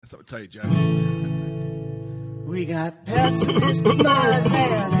That's what I'll tell you, Jeff. We got pessimistic minds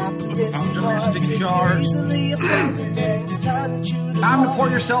and optimistic hearts. Easily offended, and it's time to chew the Time to pour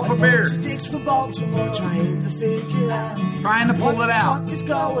yourself a beer. Dicks for Baltimore, trying to figure out Trying to pull what it out. the fuck is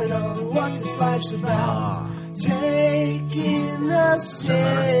going on and what this life's about. Taking the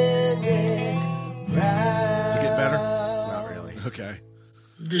scenic route. Does it get better? Not really. Okay.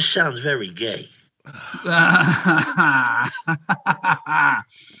 This sounds very gay.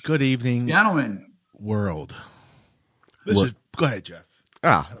 Good evening, Gentlemen. world. Go ahead, Jeff.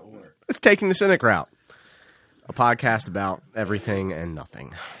 It's Taking the Cynic Route, a podcast about everything and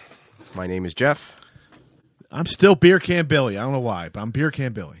nothing. My name is Jeff. I'm still Beer Can Billy. I don't know why, but I'm Beer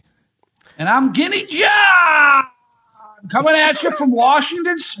Can Billy. And I'm Guinea John. Coming at you from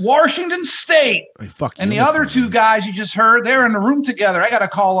Washington State. Hey, fuck you. And the I'm other listening. two guys you just heard, they're in the room together. I got to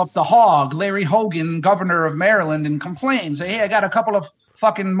call up the hog, Larry Hogan, governor of Maryland, and complain. Say, hey, I got a couple of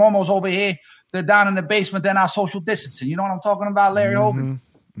fucking momos over here. They're down in the basement. They're not social distancing. You know what I'm talking about, Larry Hogan?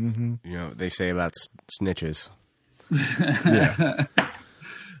 You know, they say about snitches. Yeah,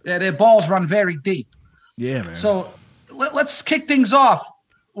 Their balls run very deep. yeah, man. So let's kick things off.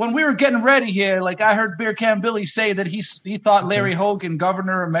 When we were getting ready here, like I heard Beer Can Billy say that he thought Larry Hogan,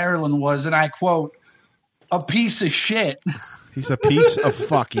 governor of Maryland, was, and I quote, a piece of shit. He's a piece of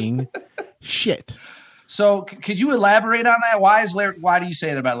fucking shit. So could you elaborate on that? Why do you say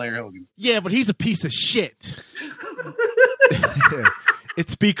that about Larry Hogan? Yeah, but he's a piece of shit.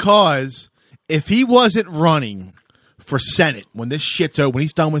 It's because if he wasn't running for Senate when this shit's over, when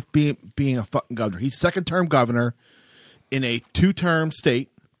he's done with being a fucking governor, he's second-term governor in a two-term state.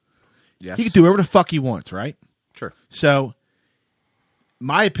 Yes. He can do whatever the fuck he wants, right? Sure. So,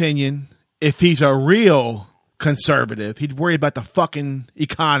 my opinion, if he's a real conservative, he'd worry about the fucking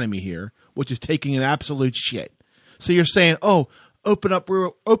economy here, which is taking an absolute shit. So you're saying, oh, open up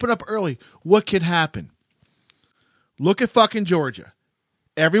early. What could happen? Look at fucking Georgia.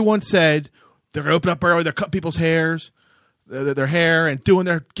 Everyone said they're going to open up early. They're cutting people's hairs, their hair, and giving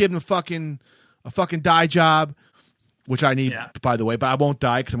them a fucking dye job, which I need, by the way, but I won't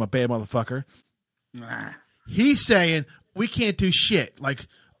die because I'm a bad motherfucker. He's saying we can't do shit. Like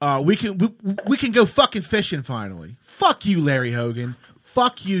we can go fucking fishing finally. Fuck you, Larry Hogan.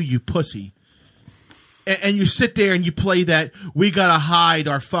 Fuck you, you pussy. And you sit there and you play that we gotta hide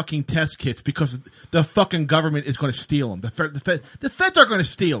our fucking test kits because the fucking government is going to steal them. The feds are going to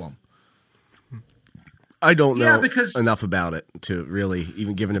steal them. I don't know because- enough about it to really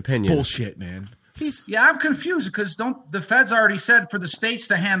even give an opinion. Bullshit, man. I'm confused because the feds already said for the states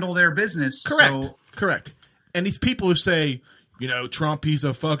to handle their business. Correct. And these people who say, you know, Trump, he's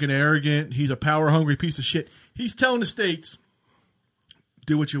a fucking arrogant, he's a power-hungry piece of shit. He's telling the states,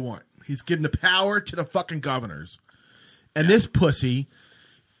 do what you want. He's giving the power to the fucking governors. And this pussy,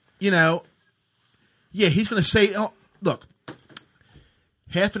 you know, he's going to say, oh, look,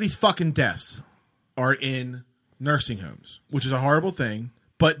 half of these fucking deaths are in nursing homes, which is a horrible thing.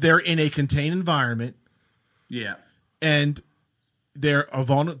 But they're in a contained environment. Yeah. And they're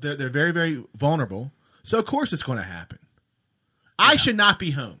very, very vulnerable. So, of course, it's going to happen. Yeah. I should not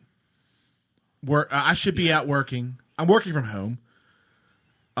be home. I should be out working. I'm working from home.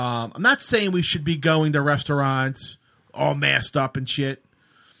 I'm not saying we should be going to restaurants all masked up and shit.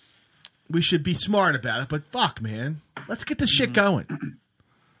 We should be smart about it. But fuck, man. Let's get this shit going. I'm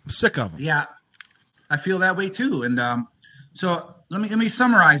sick of them. Yeah. I feel that way, too. And so... Let me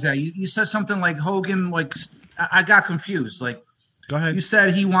summarize that. You said something like Hogan, like I got confused. Like, go ahead. You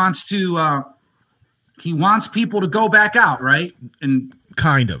said he wants people to go back out, right? And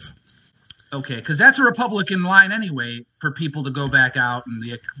kind of. Okay, because that's a Republican line anyway for people to go back out, and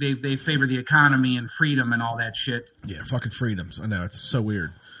they favor the economy and freedom and all that shit. Yeah, fucking freedoms. I know, it's so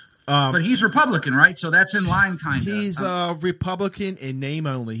weird. But he's Republican, right? So that's in line, kind of. He's a Republican in name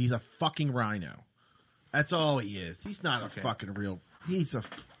only. He's a fucking rhino. That's all he is. He's not a fucking real...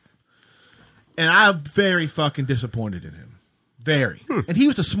 And I'm very fucking disappointed in him. Very. And he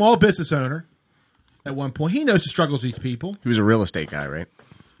was a small business owner at one point. He knows the struggles of these people. He was a real estate guy, right?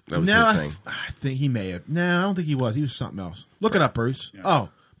 That was his thing. I think he may have. No, I don't think he was. He was something else. Look it up, Bruce. Yeah. Oh,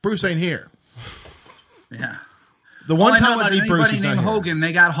 Bruce ain't here. Yeah. The one time I need Bruce, he's not named here. Hogan,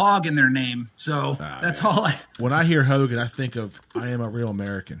 they got Hog in their name. So that's all I... When I hear Hogan, I think of I am a real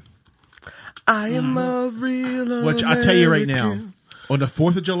American. I am a real American. Which I tell you right now, on the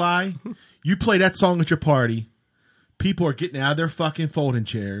 4th of July, you play that song at your party, people are getting out of their fucking folding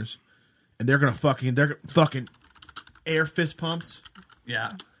chairs, and they're fucking air fist pumps.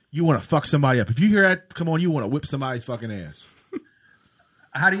 Yeah. You want to fuck somebody up. If you hear that, come on, you want to whip somebody's fucking ass.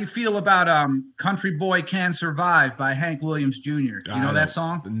 How do you feel about Country Boy Can Survive by Hank Williams Jr.? You know that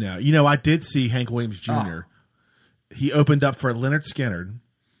song? No. You know, I did see Hank Williams Jr. Oh. He opened up for Leonard Skinner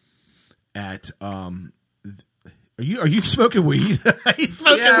at Are you smoking weed? He's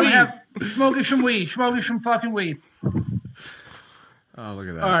smoking weed. Smoking some weed. Smoking some fucking weed. Oh, look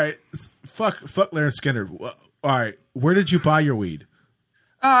at that. All right. Fuck Leonard Skinner. All right. Where did you buy your weed?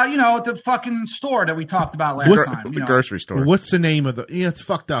 At the fucking store that we talked about last time. The grocery store. What's the name of the? Yeah, it's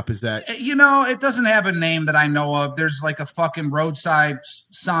fucked up. Is that? It doesn't have a name that I know of. There's like a fucking roadside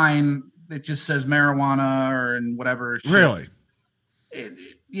sign that just says marijuana or and whatever. Shit. Really?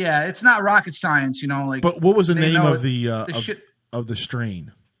 It's not rocket science, Like, but what was the name of the the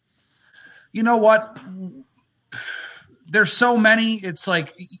strain? You know what? There's so many. It's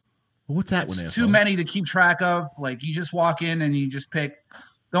like what's that one? It's too many to keep track of. Like you just walk in and you just pick.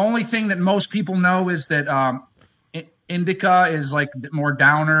 The only thing that most people know is that indica is like more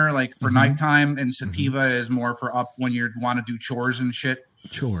downer, like for nighttime, and sativa is more for up when you want to do chores and shit.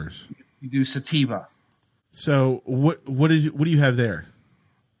 Chores. You do sativa. So what do you have there?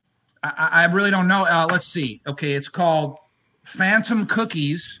 I really don't know. Let's see. Okay, it's called Phantom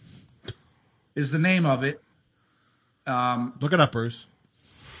Cookies. Is the name of it? Look it up, Bruce.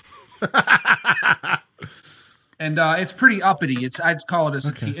 And it's pretty uppity. I'd call it a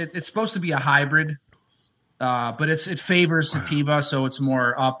sativa. It's supposed to be a hybrid, but it favors sativa, so it's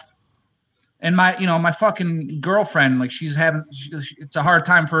more up. And my fucking girlfriend, like it's a hard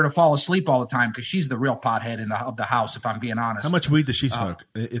time for her to fall asleep all the time because she's the real pothead of the house. If I'm being honest. How much weed does she smoke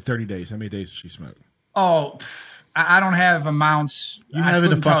in 30 days? How many days does she smoke? Oh, I don't have amounts. You have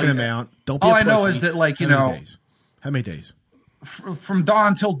a fucking amount. Don't be. All a I know pussy. is that like How many days? From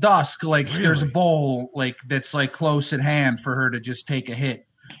dawn till dusk, like Really? there's a bowl like that's like close at hand for her to just take a hit.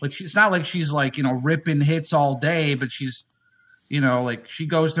 Like it's not like she's like ripping hits all day, but she's like she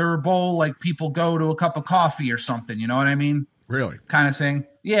goes to her bowl like people go to a cup of coffee or something. You know what I mean? Really? Kind of thing.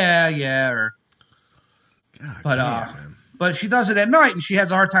 Yeah. Or but she does it at night and she has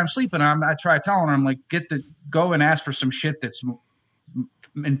a hard time sleeping. I try telling her, I'm like, go and ask for some shit that's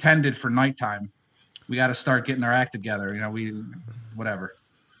intended for nighttime. We got to start getting our act together. Whatever.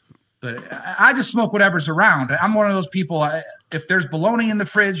 But I just smoke whatever's around. I'm one of those people. If there's bologna in the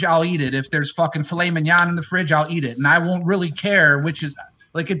fridge, I'll eat it. If there's fucking filet mignon in the fridge, I'll eat it. And I won't really care which is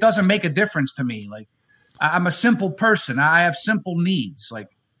like, it doesn't make a difference to me. Like I'm a simple person. I have simple needs. Like,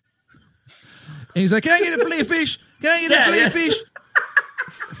 and he's like, can I get a filet fish? Can I get a filet fish?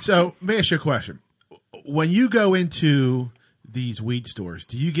 So let me ask you a question. When you go into these weed stores,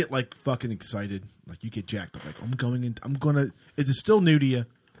 do you get like fucking excited? Like you get jacked up, like is it still new to you?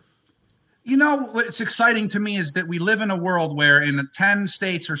 What's exciting to me is that we live in a world where in 10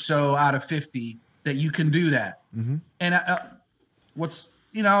 states or so out of 50 that you can do that. Mm-hmm. And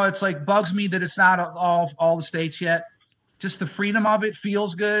it's like bugs me that it's not all the states yet. Just the freedom of it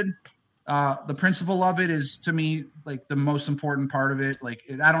feels good. The principle of it is to me like the most important part of it. Like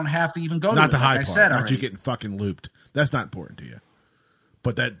I don't have to even go not to the it, high like part, I said not already. you getting fucking looped. That's not important to you.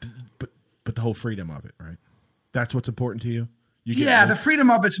 But the whole freedom of it, right? That's what's important to you. The freedom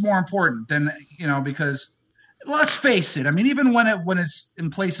of it's more important than because let's face it. I mean, even when it's in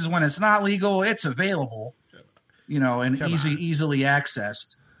places when it's not legal, it's available, and easily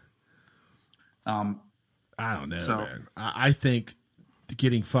accessed. I don't know, So- man. I think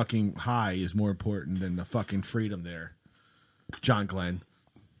getting fucking high is more important than the fucking freedom there. John Glenn.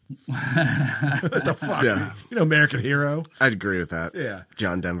 What the fuck? Yeah. American hero. I'd agree with that. Yeah.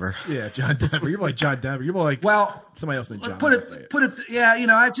 John Denver. Yeah, John Denver. You're like John Denver. You're like somebody else named John. Put it. Yeah,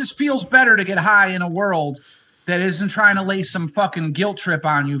 it just feels better to get high in a world that isn't trying to lay some fucking guilt trip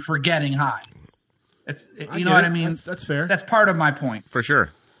on you for getting high. You know what I mean? That's fair. That's part of my point. For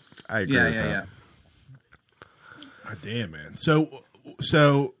sure. I agree with that. Yeah. God damn, man. So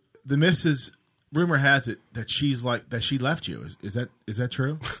the missus, rumor has it that she left you. Is that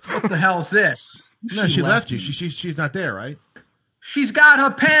true? What the hell is this? No, she left you. She's not there, right? She's got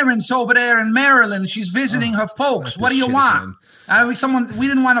her parents over there in Maryland. She's visiting her folks. not What do this you shit want? again. We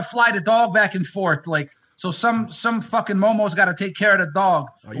didn't want to fly the dog back and forth. Like, so some fucking Momo's got to take care of the dog.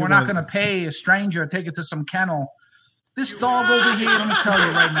 We're not going to pay a stranger to take it to some kennel. This dog over here, let me tell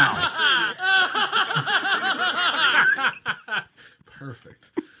you right now.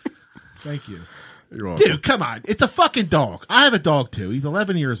 Perfect. Thank you. You're welcome. Dude, come on. It's a fucking dog. I have a dog, too. He's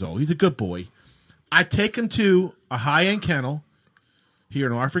 11 years old. He's a good boy. I take him to a high-end kennel here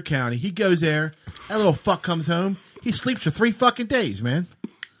in Harford County. He goes there. That little fuck comes home. He sleeps for 3 fucking days, man.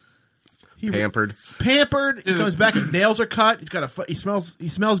 Pampered. He comes back. His nails are cut. He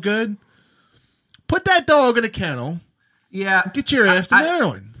smells good. Put that dog in a kennel Yeah. Get your ass to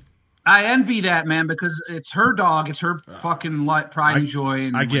Maryland. I envy that, man, because it's her dog. It's her fucking pride and joy.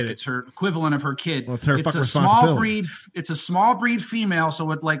 And I get it. It's her equivalent of her kid. Well, it's her fucking a small responsibility. breed. It's a small breed female, so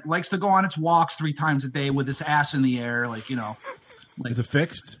it likes to go on its walks 3 times a day with its ass in the air, Is it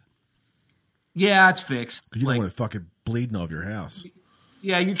fixed? Yeah, it's fixed. Because you don't want it fucking bleeding all over your house.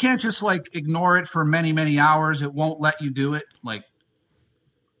 Yeah, you can't just ignore it for many, many hours. It won't let you do it.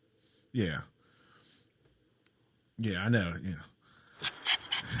 Yeah. Yeah, I know. Yeah.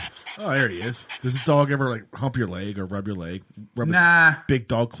 Oh, there he is. Does the dog ever hump your leg or rub your leg? Nah. Its big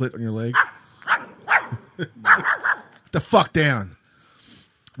dog clit on your leg? The fuck down.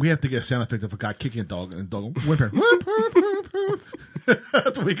 We have to get a sound effect of a guy kicking a dog and a dog whimpering.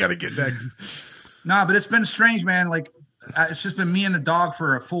 That's what we got to get next. Nah, but it's been strange, man. It's just been me and the dog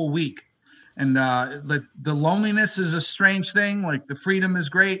for a full week. And the loneliness is a strange thing. The freedom is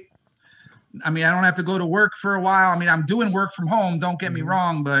great. I mean, I don't have to go to work for a while. I mean, I'm doing work from home. Don't get me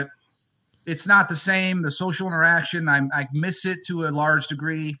wrong, but it's not the same. The social interaction, I miss it to a large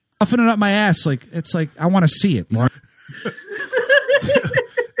degree. Puffing it up my ass, it's like I want to see it. Let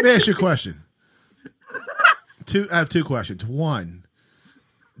me ask you a question. I have 2 questions. One,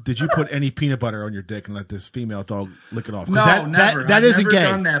 did you put any peanut butter on your dick and let this female dog lick it off? No, never. That I've isn't never gay.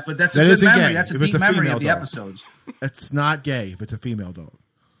 done that, but that's a good isn't memory. gay. That's a If it's deep memory female of the dog. episodes. It's not gay if it's a female dog.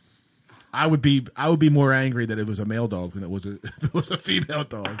 I would be more angry that it was a male dog than if it was a female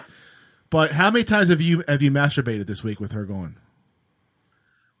dog. But how many times have you masturbated this week with her gone?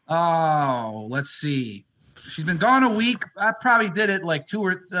 Oh, let's see. She's been gone a week. I probably did it 2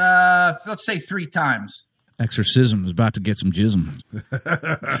 or let's say 3 times. Exorcism is about to get some jism.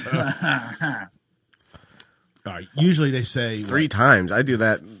 All right. Usually they say 3 times. I do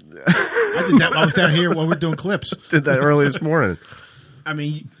that. I did that when I was down here while we're doing clips. Did that early this morning. I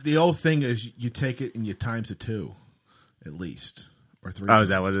mean, the old thing is you take it and you times it 2, at least, or 3. Oh, is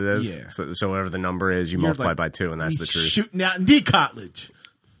that what it is? Yeah. So whatever the number is, you You're multiply by 2, and that's the truth. Shooting out in the cottage.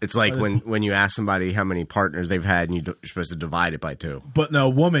 It's like when you ask somebody how many partners they've had, and you're supposed to divide it by 2. But no,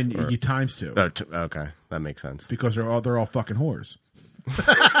 woman, you times 2. Oh, okay, that makes sense. Because they're all fucking whores.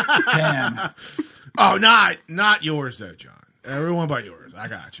 Damn. Oh, not yours though, John. Everyone but yours. I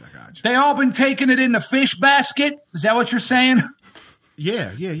got you. They all been taking it in the fish basket? Is that what you're saying?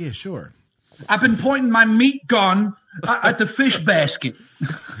 Yeah, sure. I've been pointing my meat gun at the fish basket.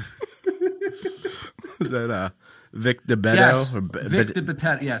 Is that Vic DiBetto? Yes, Or Vic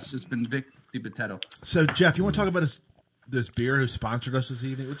DiBetto. Yes, it's been Vic DiBetto. So, Jeff, you want to talk about this beer who sponsored us this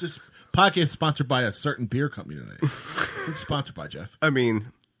evening? This podcast is sponsored by a certain beer company today. Who's sponsored by, Jeff? I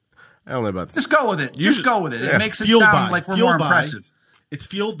mean, I don't know about Just go with it. Just go with it. Yeah. It makes it Fueled sound by. like we're Fueled more by. impressive. It's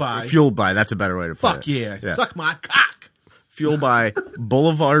fueled by. Fueled by. That's a better way to put Fuck it. yeah. Suck my cock. Fueled by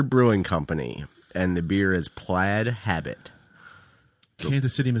Boulevard Brewing Company, and the beer is Plaid Habit.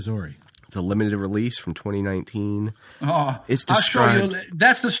 Kansas City, Missouri. It's a limited release from 2019. Oh, It's I'll show described. you.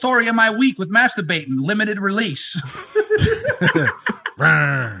 That's the story of my week with masturbating. Limited release.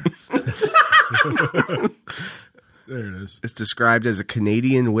 There it is. It's described as a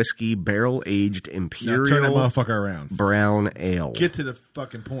Canadian whiskey barrel-aged Now imperial turn that motherfucker around. brown ale. Get to the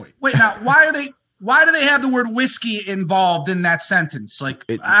fucking point. Wait, now why do they have the word whiskey involved in that sentence?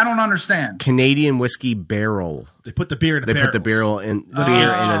 I don't understand. Canadian whiskey barrel. They put the beer in the They barrels, put the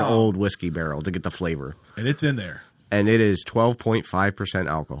beer in an old whiskey barrel to get the flavor, and it's in there. and it is 12.5%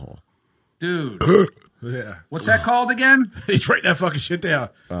 alcohol. Dude. Yeah. What's that called again? He's writing that fucking shit down.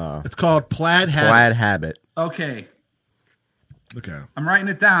 It's called Plaid Habit. Plaid Habit. Okay. Look at him. I'm writing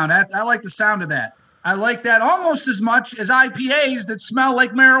it down. I like the sound of that. I like that almost as much as IPAs that smell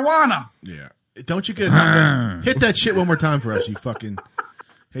like marijuana. Yeah. Don't you get enough? Hit that shit one more time for us, you fucking.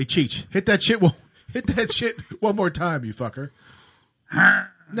 Hey, Cheech, hit that shit one more time, you fucker.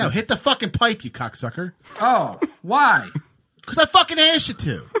 No, hit the fucking pipe, you cocksucker. Oh, why? Because I fucking asked you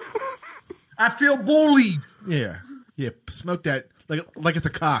to. I feel bullied. Yeah. Smoke that like it's a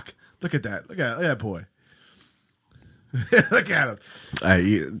cock. Look at that. Look at that boy. Look at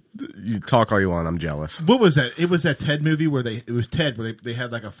him. You talk all you want. I'm jealous. What was that? It was that Ted movie where they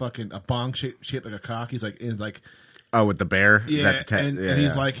had like a bong shaped like a cock. He's like Oh, with the bear? yeah, Is that the Ted? and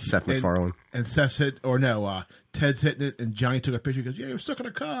he's like Seth MacFarlane. and Seth's Ted's hitting it, and Johnny took a picture. He goes, "Yeah, you're stuck in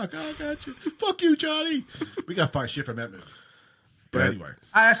a cock. Oh, I got you. Fuck you, Johnny." We got to find shit from that movie. But Right. anyway,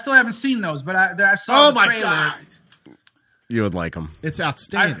 I still haven't seen those, but I saw oh the my trailer. god, You would like them. it's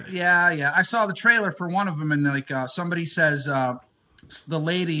outstanding. Yeah. I saw the trailer for one of them, and somebody says the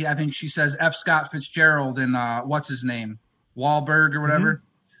lady, I think she says F. Scott Fitzgerald and what's his name, Wahlberg or whatever. Mm-hmm.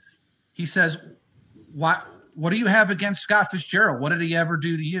 He says, What do you have against Scott Fitzgerald? What did he ever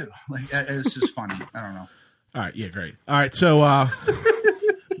do to you? Like, it's just funny. I don't know. All right, yeah, great. All right, so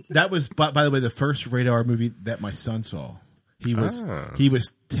that was, by the way, the first rated R movie that my son saw. He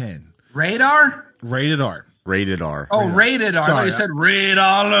was 10. Radar? Rated R. Rated R. Oh, rated R. I thought Sorry. you said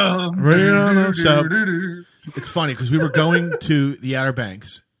radar love. Rated R. So it's funny because we were going to the Outer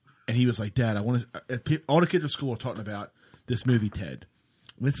Banks, and he was like, "Dad, I want to." All the kids at school were talking about this movie, Ted.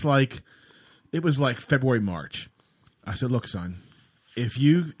 It's like, it was like February, March. I said, "Look, son, if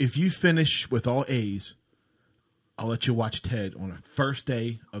you finish with all A's, I'll let you watch Ted on the first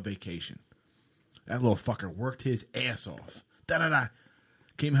day of vacation." That little fucker worked his ass off. Da-da-da.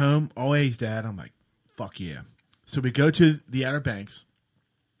 Came home, all A's, Dad. I'm like, fuck yeah. So we go to the Outer Banks.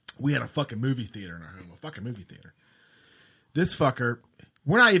 We had a fucking movie theater in our home. A fucking movie theater. This fucker,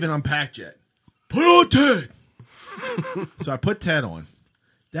 we're not even unpacked yet. Put on Ted! So I put Ted on.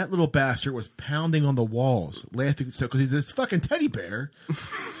 That little bastard was pounding on the walls, laughing. So, because he's this fucking teddy bear,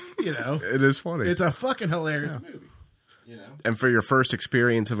 you know. It is funny. It's a fucking hilarious movie. You know? And for your first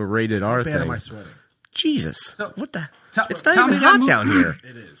experience of a rated R How bad am thing. I sweating? Jesus. So- What the? Tell- It's not tell even me that hot movie- down here.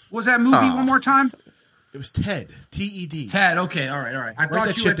 It is. Was that movie one more time? It was Ted. T-E-D. Ted. Okay, all right. I Write thought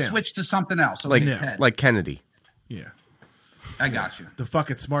that you shit had down. switched to something else. Like, Okay, Ted. like Kennedy. Yeah. I got you. The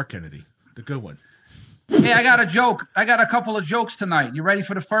fucking smart Kennedy. The good one. Hey, I got a joke. I got a couple of jokes tonight. You ready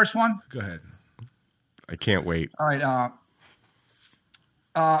for the first one? Go ahead. I can't wait. All right.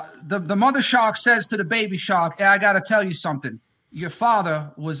 The mother shark says to the baby shark, "Hey, I got to tell you something. Your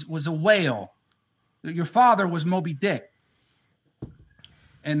father was a whale. Your father was Moby Dick."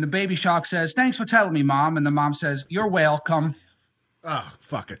 And the baby shark says, "Thanks for telling me, Mom." And the mom says, "You're welcome." Oh,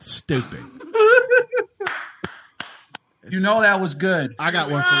 fuck. It's stupid. You know that was good. I got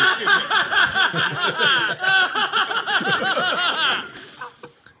one for you.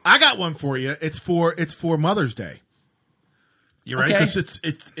 I got one for you. It's for Mother's Day. You ready? Okay. Because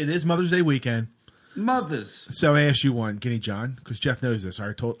it is Mother's Day weekend. Mothers. So I asked you one, Guinea John, because Jeff knows this.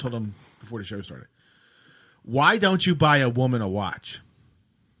 I told him before the show started. Why don't you buy a woman a watch?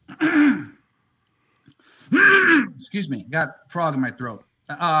 Excuse me. Got a frog in my throat.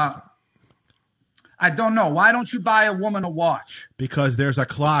 I don't know. Why don't you buy a woman a watch? Because there's a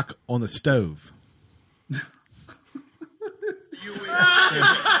clock on the stove.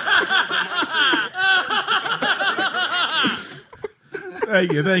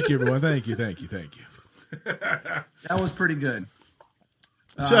 Thank you, everyone. Thank you. That was pretty good.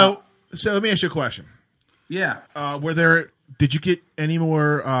 So let me ask you a question. Yeah. Did you get any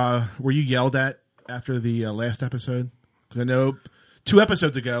more, were you yelled at after the last episode? Because I know 2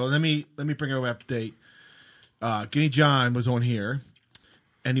 episodes ago, let me bring it up to date. Guinea John was on here,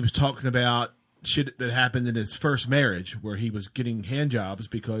 and he was talking about shit that happened in his first marriage, where he was getting hand jobs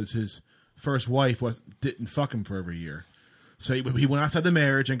because his first wife didn't fuck him for over a year. So he went outside the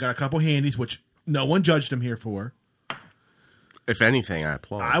marriage and got a couple handies, which no one judged him here for. If anything, I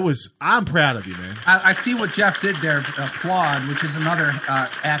applaud. I'm proud of you, man. I see what Jeff did there, applaud, which is another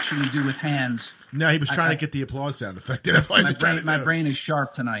action you do with hands. No, he was trying to get the applause sound effect. That's what he was trying to My do. brain is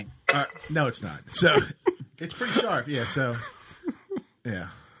sharp tonight. No, it's not. So it's pretty sharp. Yeah. So yeah.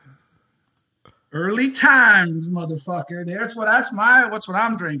 Early times, motherfucker. That's what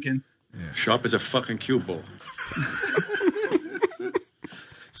I'm drinking. Sharp as a fucking cue ball.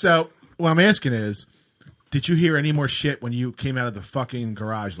 So what I'm asking is, did you hear any more shit when you came out of the fucking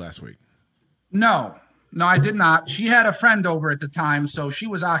garage last week? No, I did not. She had a friend over at the time, so she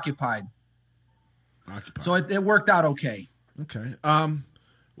was occupied. So it worked out okay. Okay. One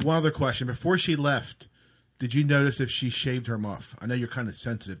other question. Before she left, did you notice if she shaved her muff? I know you're kind of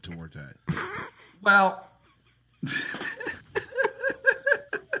sensitive towards that. Well,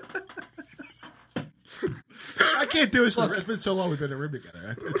 I can't do this. It's been so long we've been in a room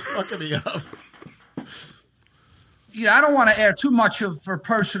together. It's fucking me up. yeah, I don't want to air too much of her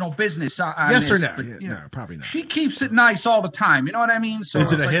personal business on Yes this, or no? but, Yeah, you know, no, probably not. She keeps it nice all the time. You know what I mean? So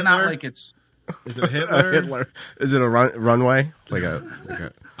Is it it's a like Hitler? not like it's. Is it a Hitler? Hitler. Is it a runway? Like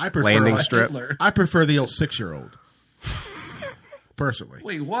a I prefer landing like strip? Hitler. I prefer the old 6-year-old. Personally,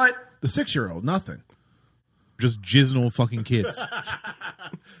 Wait, what? the 6-year-old, nothing. Just jizzing fucking kids.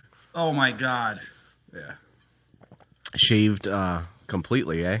 Oh my God. Yeah, Shaved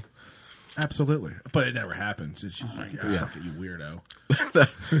completely, eh? absolutely. But it never happens. It's just like, get the fuck out, you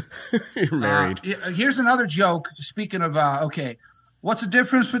weirdo. You're married. Here's another joke. Speaking of, okay, what's the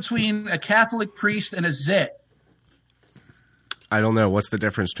difference between a Catholic priest and a zit? I don't know. What's the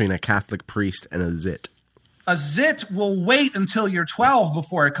difference between a Catholic priest and a zit? A zit will wait until you're 12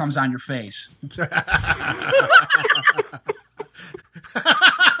 before it comes on your face.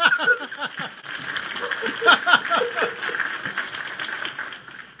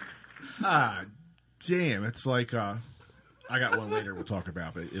 Damn, It's like I got one later we'll talk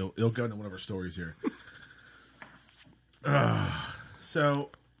about, but it'll go into one of our stories here. So,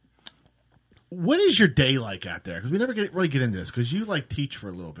 what is your day like out there? Because we never really get into this. Because you like teach for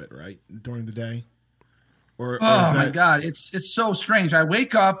a little bit, right, during the day. Or my God, it's so strange. I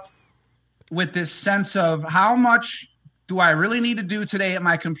wake up with this sense of how much do I really need to do today at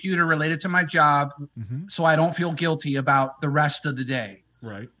my computer related to my job, so I don't feel guilty about the rest of the day.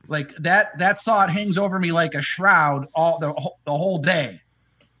 Right. Like that thought hangs over me like a shroud the whole day.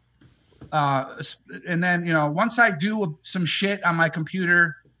 And then, once I do some shit on my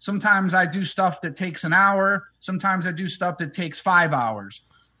computer, sometimes I do stuff that takes an hour. Sometimes I do stuff that takes 5 hours.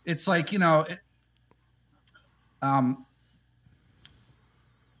 It's like, you know what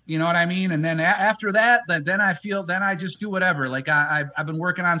I mean? And then after that, then I just do whatever. Like I've been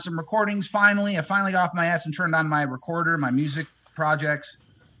working on some recordings. Finally, I finally got off my ass and turned on my recorder, my music projects,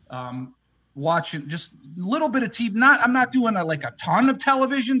 watching just a little bit of TV. I'm not doing a ton of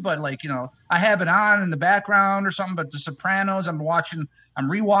television, but I have it on in the background or something. But The Sopranos, I'm rewatching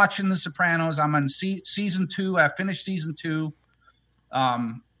The Sopranos. I'm on season 2. I finished season 2.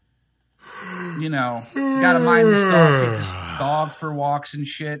 Got to mind this dog, take this dog for walks and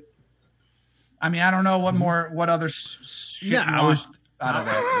shit. I mean, I don't know what other shit out of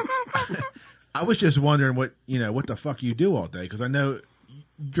that. I was just wondering what the fuck you do all day, because I know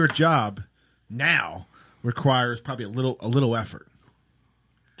your job now requires probably a little effort.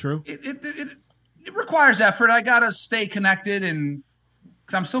 True? It requires effort. I gotta stay connected, and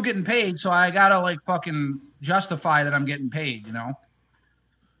because I'm still getting paid, so I gotta fucking justify that I'm getting paid,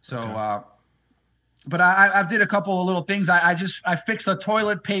 So, okay. But I did a couple of little things. I fixed a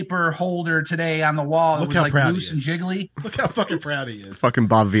toilet paper holder today on the wall. It was loose and jiggly. Look how fucking proud he is. Fucking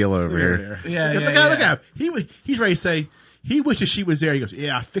Bob Vila over here. Yeah, look at him. He's ready to say he wishes she was there. He goes,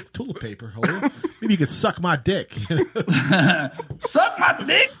 "Yeah, I fixed toilet paper holder. Maybe you could suck my dick." Suck my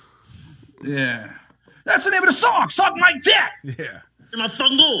dick. Yeah, that's the name of the song. Suck my dick. Yeah. My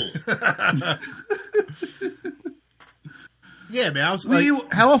fungal. Yeah, man. I was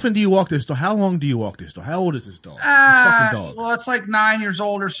how often do you walk this dog? How long do you walk this dog? How old is this dog? This fucking dog. Well, it's 9 years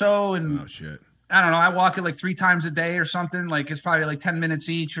old or so, and oh shit. I don't know. I walk it 3 times a day or something. It's probably 10 minutes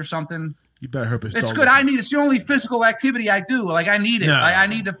each or something. You better hope his dog. It's good. It's the only physical activity I do. I need it. No. I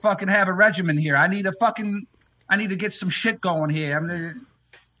need to fucking have a regimen here. I need to get some shit going here.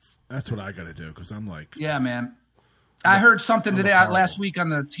 That's what I got to do, because I'm yeah, man. I heard something today last week on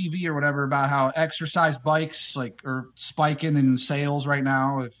the TV or whatever about how exercise bikes are spiking in sales right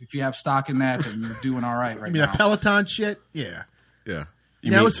now. If you have stock in that, then you're doing all right right now. You mean a Peloton shit? Yeah. Yeah.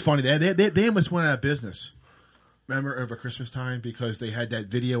 It was funny. They almost went out of business. Remember, over Christmas time, because they had that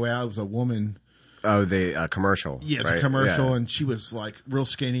video out. It was a woman. Oh, the commercial. Yeah, it was a commercial, and she was real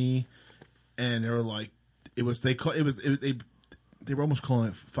skinny, and they were they were almost calling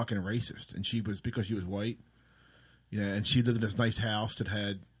it fucking racist, and because she was white. Yeah, and she lived in this nice house that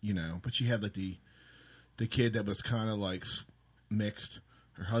had, but she had the kid that was kind of mixed.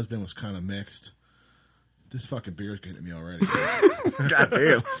 Her husband was kind of mixed. This fucking beer's getting at me already.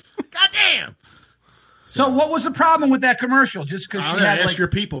 Goddamn. Goddamn. So what was the problem with that commercial? Just because she had ask your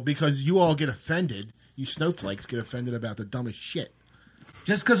people, because you all get offended. You snowflakes get offended about the dumbest shit.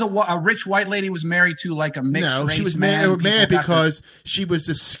 Just because a rich white lady was married to a mixed race she was man. mad because she was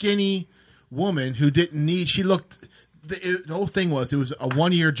a skinny woman who didn't need. She looked. The whole thing was, it was a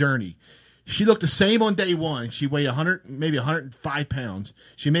 1-year journey. She looked the same on day 1. She weighed 105 pounds.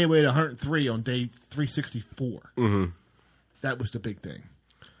 She may weigh 103 on day 364. Mm-hmm. That was the big thing.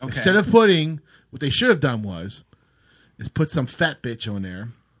 Okay. Instead of putting, what they should have done is put some fat bitch on there,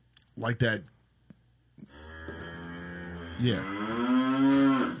 like that. Yeah,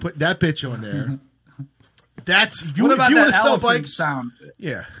 put that bitch on there. That's if you want to sell bikes. Sound?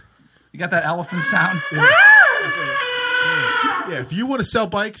 Yeah, you got that elephant sound. Yeah. Yeah, if you want to sell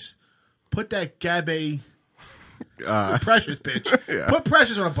bikes, put that Gabe Precious bitch. Yeah. Put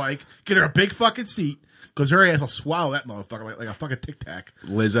Precious on a bike, get her a big fucking seat, because her ass will swallow that motherfucker like a fucking Tic Tac.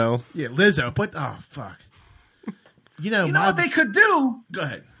 Lizzo. Yeah, Lizzo. Oh, fuck. You know what they could do? Go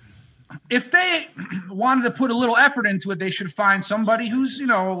ahead. If they wanted to put a little effort into it, they should find somebody who's,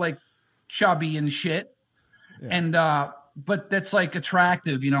 chubby and shit. Yeah. And, but that's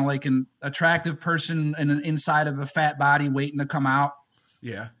attractive, an attractive person inside of a fat body waiting to come out.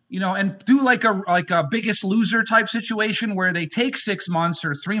 Yeah. And do a Biggest Loser type situation where they take 6 months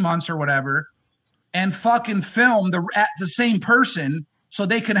or 3 months or whatever and fucking film the same person so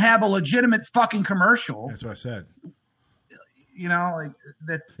they can have a legitimate fucking commercial. That's what I said.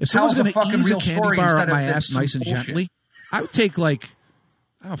 That if someone's going to ease a candy bar up my ass nice and bullshit. gently, I would take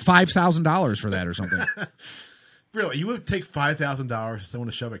 $5,000 for that or something. Really, you would take $5,000 if someone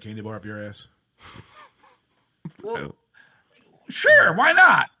to shove a candy bar up your ass? Well, sure, why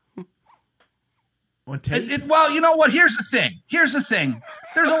not? On tape? Well, you know what? Here's the thing.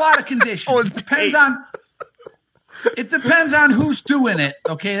 There's a lot of conditions. It depends on who's doing it.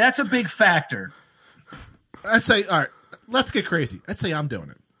 Okay, that's a big factor. I'd say, all right, let's get crazy. I'd say I'm doing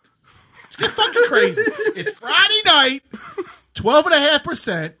it. Let's get fucking crazy. It's Friday night,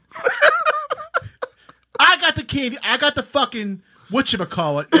 12.5%. I got the candy. I got the fucking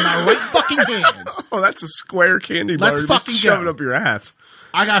whatchamacallit in my right fucking hand. Oh, that's a square candy bar. Let's fucking shove go. it up your ass.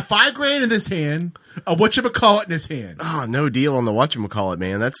 I got $5,000 in this hand, a whatchamacallit in this hand. Oh, no deal on the whatchamacallit,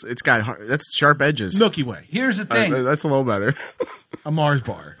 man. That's sharp edges. Milky Way. Here's the thing. That's a little better. A Mars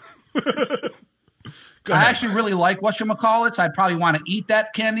bar. I actually really like whatchamacallits. I'd probably want to eat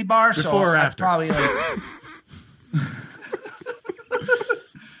that candy bar. Before or after? I'd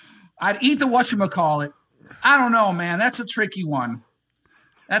eat the whatchamacallit. I don't know, man. That's a tricky one.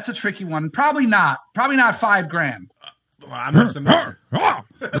 Probably not $5,000. Well, I must have missed you. I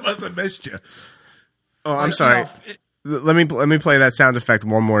must have missed you. Oh, I'm sorry. Let me play that sound effect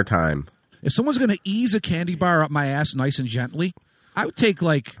one more time. If someone's going to ease a candy bar up my ass nice and gently, I would take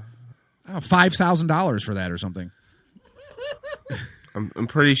like $5,000 for that or something. I'm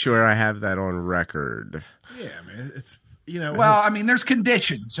pretty sure I have that on record. Yeah, man. It's Well, I mean, there's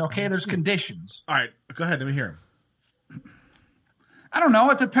conditions. Okay, there's conditions. All right, go ahead. Let me hear him. I don't know.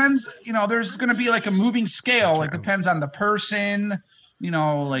 It depends. There's going to be like a moving scale. It depends on the person.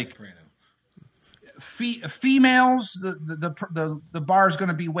 Like females, the bar is going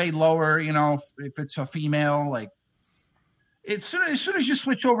to be way lower. If it's a female, like as soon as you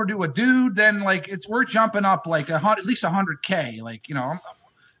switch over to a dude, then like we're jumping up like at least $100K. Like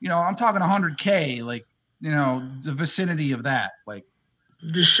I'm talking $100K. Like the vicinity of that. Like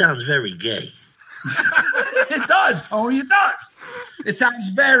This sounds very gay. It does, Tony. It does. It sounds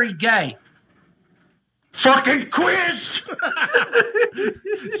very gay. Fucking quiz!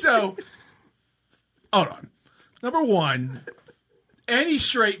 So, hold on. Number one, any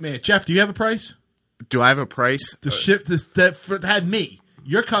straight man. Jeff, do you have a price? Do I have a price? To shift this that had me,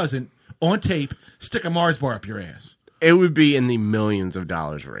 your cousin, on tape, stick a Mars bar up your ass. It would be in the millions of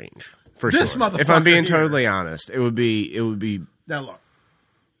dollars range. For This sure. motherfucker If I'm being here. totally honest, it would be Now look,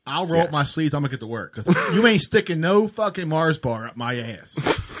 I'll roll up my sleeves. I'm gonna get to work because you ain't sticking no fucking Mars bar up my ass.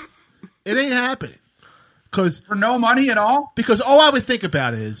 It ain't happening. For no money at all? Because all I would think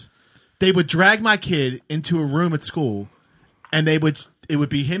about is they would drag my kid into a room at school, and it would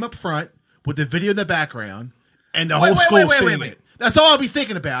be him up front with the video in the background, and the whole school seeing it. That's all I'll be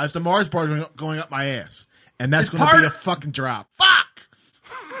thinking about is the Mars bar going up my ass, and that's going to be a fucking drop. Fuck.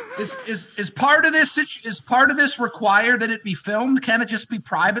 Is part of this required that it be filmed? Can it just be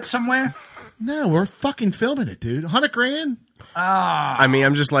private somewhere? No, we're fucking filming it, dude. $100,000. I mean,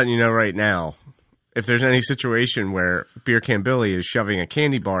 I'm just letting you know right now. If there's any situation where Beer Can Billy is shoving a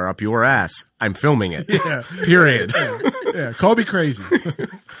candy bar up your ass, I'm filming it. Yeah. Period. Yeah. Call me crazy.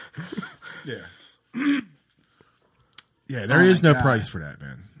 Yeah. Yeah. There is no price for that,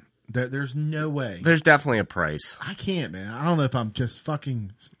 man. There's no way. There's definitely a price. I can't, man. I don't know if I'm just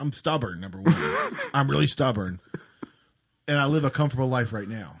I'm stubborn, number one. I'm really stubborn. And I live a comfortable life right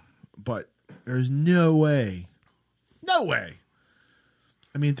now. But there's no way. No way.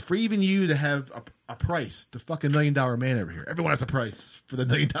 I mean, for even you to have a price, the fucking $1 million man over here. Everyone has a price for the $1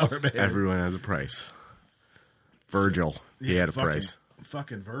 million man. Everyone has a price. Virgil, he had a price.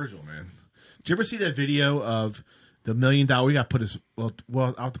 Fucking Virgil, man. Did you ever see that video of the $1 million? We got to put this.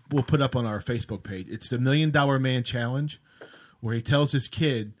 We'll put up on our Facebook page. It's the $1 Million Man Challenge, where he tells his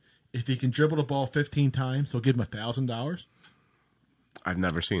kid if he can dribble the ball 15 times, he'll give him $1,000. I've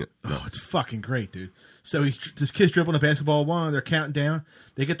never seen it. Oh, it's fucking great, dude. So this kid's dribbling a basketball one. They're counting down.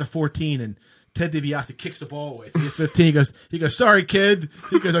 They get to 14, and Ted DiBiase kicks the ball away. So he gets 15. He goes, sorry, kid.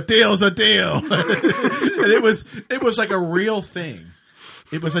 He goes, a deal's a deal. And it was like a real thing.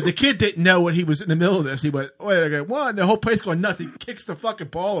 It was like the kid didn't know what he was in the middle of this. He went, wait, okay, one. The whole place going nuts. He kicks the fucking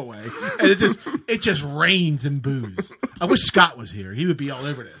ball away, and it just rains and booze. I wish Scott was here. He would be all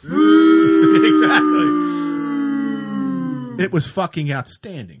over this. Exactly. It was fucking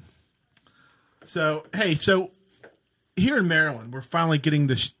outstanding. So, hey, here in Maryland, we're finally getting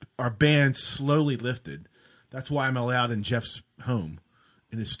our ban slowly lifted. That's why I'm allowed in Jeff's home,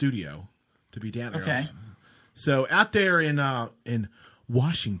 in his studio, to be down there. Okay. So out there in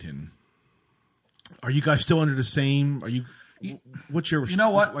Washington, are you guys still under the same? What's your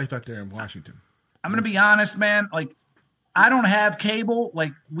life out there in Washington? I'm gonna be honest, man. Like, I don't have cable.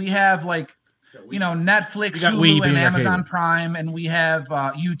 Like, we have like Netflix, got Hulu, Weeb and in our Amazon cable. Prime, and we have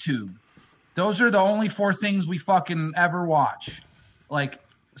YouTube. Those are the only 4 things we fucking ever watch.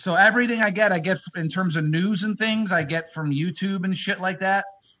 So everything I get in terms of news and things, I get from YouTube and shit like that.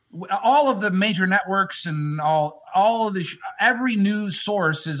 All of the major networks and all of the every news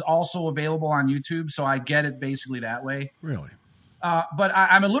source is also available on YouTube, so I get it basically that way. Really? But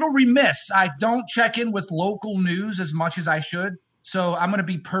I'm a little remiss. I don't check in with local news as much as I should. So I'm going to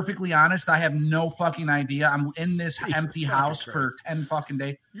be perfectly honest. I have no fucking idea. I'm in this empty house for 10 fucking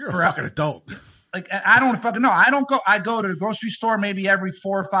days. You're a fucking adult. I don't fucking know. I go to the grocery store maybe every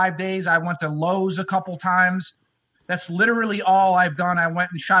 4 or 5 days. I went to Lowe's a couple times. That's literally all I've done. I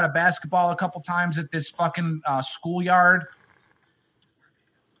went and shot a basketball a couple times at this fucking schoolyard.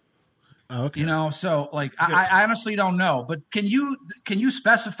 Oh, okay. So I honestly don't know. But can you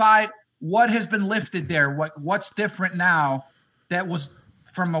specify what has been lifted there? What's different now that was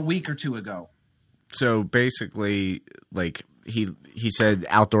from a week or 2 ago? So basically, he said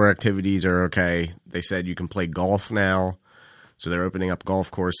outdoor activities are okay. They said you can play golf now. So they're opening up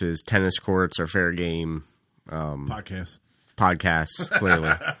golf courses. Tennis courts are fair game. Podcasts,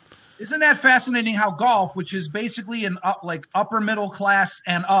 clearly. Isn't that fascinating how golf, which is basically an upper middle class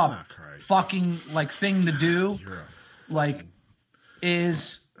and up fucking thing to do,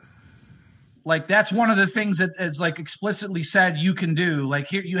 is that's one of the things that is explicitly said you can do.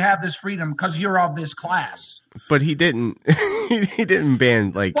 Here you have this freedom because you're of this class. But he didn't. He didn't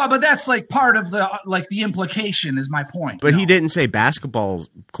ban Well, but that's part of the the implication is my point. But he didn't say basketball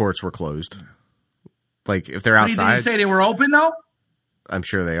courts were closed. If they're outside. Did he say they were open though? I'm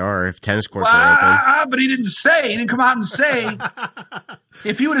sure they are. If tennis courts are open. But he didn't say. He didn't come out and say.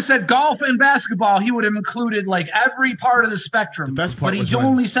 If he would have said golf and basketball, he would have included every part of the spectrum. The best part but he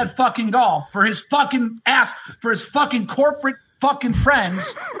only said fucking golf for his fucking ass, for his fucking corporate fucking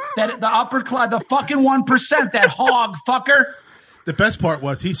friends, that the upper class, the fucking 1%, that hog fucker. The best part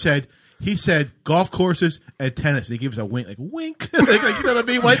was he said golf courses and tennis, and he gives a wink, wink. You know what I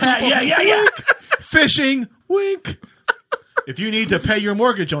mean? White people, Yeah. Fishing, wink. If you need to pay your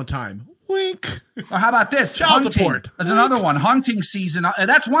mortgage on time, wink. Or how about this? Child Hunting. support. There's another one. Hunting season.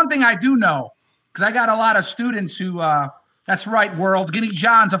 That's one thing I do know, because I got a lot of students who. That's right, world. Guinea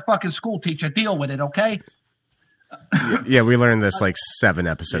John's a fucking school teacher. Deal with it, okay? Yeah, we learned this 7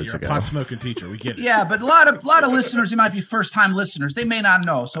 episodes You're a ago. pot smoking teacher. We get it. Yeah, but a lot of listeners, they might be first time listeners. They may not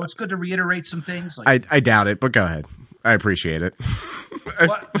know, so it's good to reiterate some things. I doubt it, but go ahead. I appreciate it. I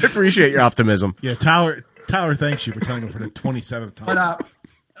appreciate your optimism. Yeah, Tyler thanks you for telling him for the 27th time. But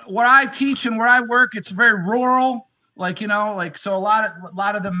where I teach and where I work, it's very rural. So a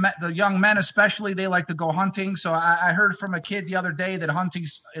lot of the young men, especially, they like to go hunting. So I heard from a kid the other day that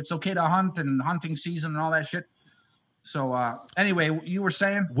it's okay to hunt and hunting season and all that shit. So anyway, you were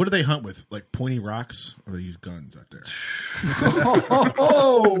saying? What do they hunt with? Pointy rocks, or they use guns out there?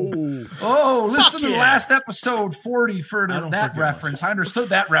 Listen to the last episode 40 for that reference. I understood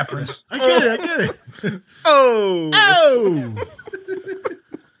that reference. I get it. Oh.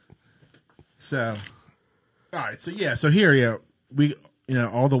 So, all right. So here, we,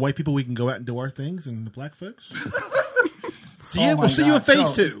 all the white people, we can go out and do our things, and the black folks. We'll see you in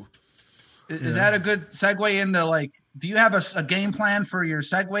phase 2. Is that a good segue into do you have a game plan for your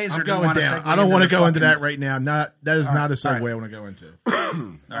segues? I'm going down. I don't want to go into that right now. That is not a segue I want to go into.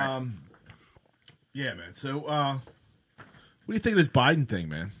 Yeah, man. So, what do you think of this Biden thing,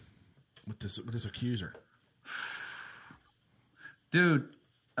 man? With this accuser, dude.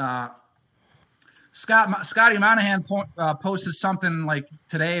 Scotty Monahan posted something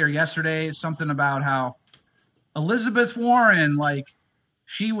today or yesterday, something about how Elizabeth Warren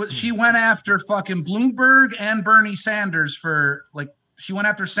she went after fucking Bloomberg and Bernie Sanders for she went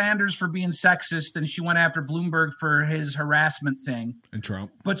after Sanders for being sexist, and she went after Bloomberg for his harassment thing. And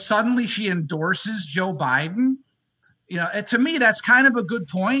Trump. But suddenly she endorses Joe Biden. To me, that's kind of a good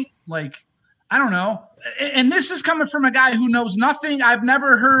point. I don't know. And this is coming from a guy who knows nothing. I've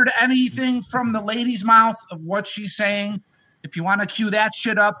never heard anything from the lady's mouth of what she's saying. If you want to cue that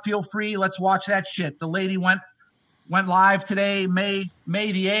shit up, feel free. Let's watch that shit. The lady went live today, May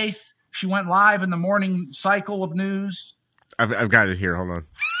the 8th. She went live in the morning cycle of news. I've got it here. Hold on.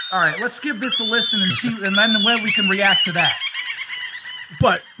 All right, let's give this a listen and see, and then when we can react to that.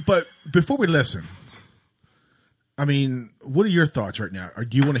 But before we listen, I mean, what are your thoughts right now? Or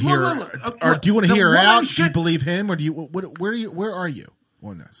do you want to hear? Or do you want to hear her out? Do you believe him, or do you? Where are you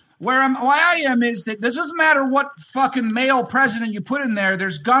on this? Where I am is that this doesn't matter what fucking male president you put in there.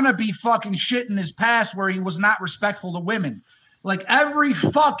 There's gonna be fucking shit in his past where he was not respectful to women. Every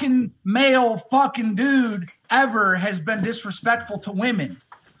fucking male fucking dude ever has been disrespectful to women.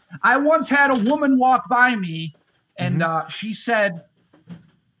 I once had a woman walk by me, and she said,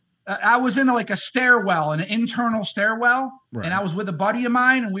 I was in like a stairwell, an internal stairwell, and I was with a buddy of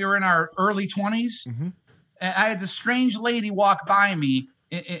mine, and we were in our early 20s. And I had this strange lady walk by me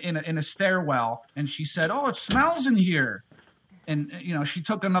in a stairwell, and she said, "Oh, it smells in here." And she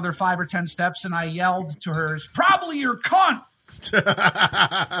took another 5 or 10 steps, and I yelled to her, "It's probably your cunt."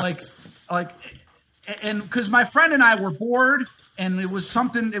 And because my friend and I were bored, and it was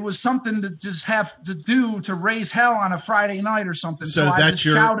something to just have to do to raise hell on a Friday night or something. So I just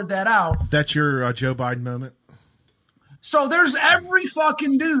shouted that out. That's your Joe Biden moment. So there's every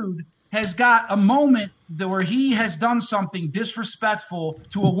fucking dude has got a moment where he has done something disrespectful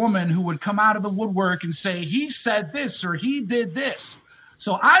to a woman who would come out of the woodwork and say, he said this or he did this.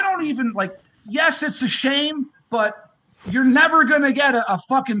 So I don't even yes, it's a shame, but you're never going to get a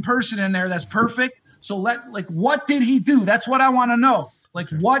fucking person in there that's perfect. So what did he do? That's what I want to know.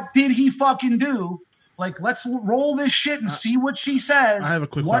 What did he fucking do? Let's roll this shit and see what she says. I have a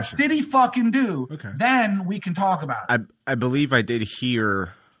quick question. What did he fucking do? Okay. Then we can talk about it. I believe I did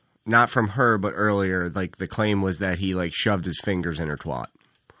hear, not from her, but earlier, the claim was that he shoved his fingers in her twat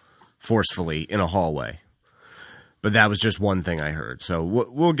forcefully in a hallway. But that was just one thing I heard. So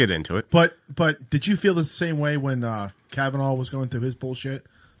we'll get into it. But did you feel the same way when Kavanaugh was going through his bullshit?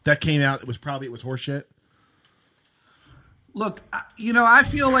 That came out. It was horseshit. Look, I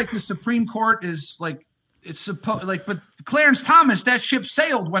feel like the Supreme Court is it's supposed but Clarence Thomas, that ship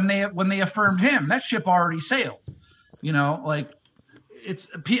sailed when they affirmed him. That ship already sailed. I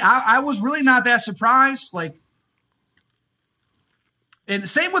was really not that surprised. And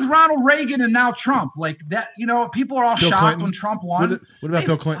same with Ronald Reagan and now Trump. People are all Bill shocked Clinton. when Trump won. What about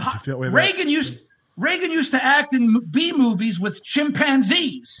Bill Clinton? Did you feel Reagan used to act in B movies with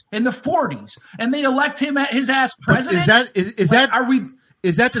chimpanzees in the 40s, and they elect him his ass president. Is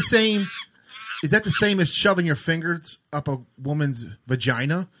that the same? Is that the same as shoving your fingers up a woman's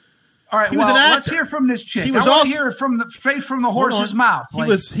vagina? All right, let's hear from this chick. I want to hear it straight from the horse's mouth.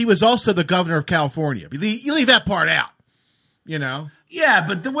 He was also the governor of California. You leave that part out. Yeah,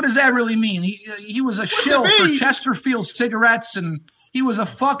 but what does that really mean? He was a shill for Chesterfield cigarettes, and he was a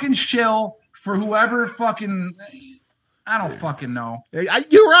fucking shill for whoever fucking – I don't fucking know.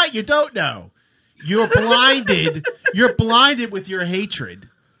 You're right. You don't know. You're blinded. You're blinded with your hatred.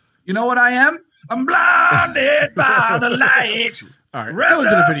 You know what I am? I'm blinded by the light. All right, go into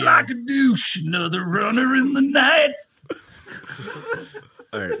the video. Like a douche, another runner in the night.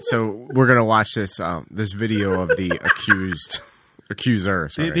 All right, so we're gonna watch this video of the accuser.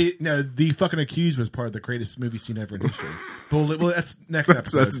 Sorry. The fucking accused was part of the greatest movie scene ever in history. Well, that's next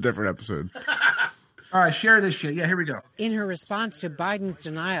episode. That's a different episode. All right, share this shit. Yeah, here we go. In her response to Biden's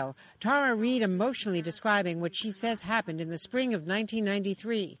denial, Tara Reade emotionally describing what she says happened in the spring of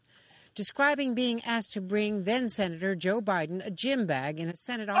 1993. Describing being asked to bring then-Senator Joe Biden a gym bag in a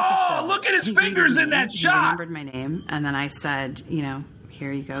Senate office building. Look at his fingers in that shot! He remembered my name, and then I said,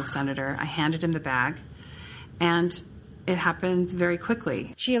 here you go, Senator. I handed him the bag, and it happened very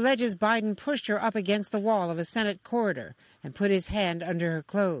quickly. She alleges Biden pushed her up against the wall of a Senate corridor and put his hand under her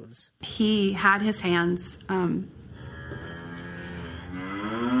clothes. He had his hands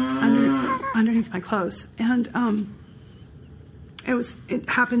underneath my clothes, and it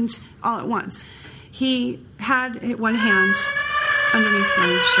happened all at once. He had one hand underneath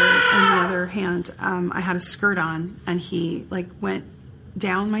my shirt, and the other hand, I had a skirt on, and he went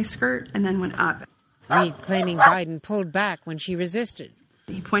down my skirt and then went up. Reade claiming Biden pulled back when she resisted.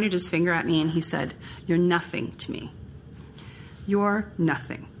 He pointed his finger at me and he said, "You're nothing to me. You're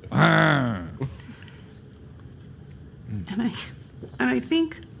nothing." And I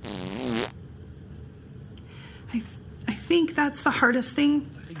think that's the hardest thing.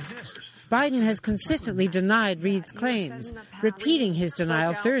 Biden has consistently denied Reade's claims, repeating his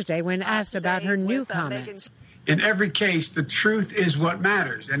denial Thursday when asked about her new comments. In every case, the truth is what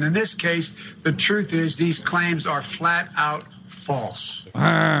matters. And in this case, the truth is these claims are flat out false.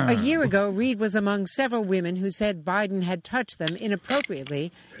 A year ago, Reade was among several women who said Biden had touched them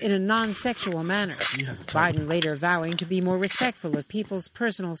inappropriately in a non-sexual manner. Biden later vowing to be more respectful of people's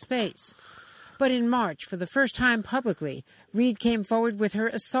personal space. But in March, for the first time publicly, Reade came forward with her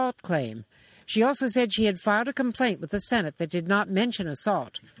assault claim. She also said she had filed a complaint with the Senate that did not mention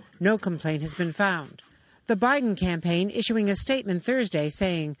assault. No complaint has been found. The Biden campaign issuing a statement Thursday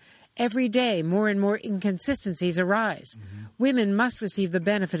saying, "Every day more and more inconsistencies arise. Women must receive the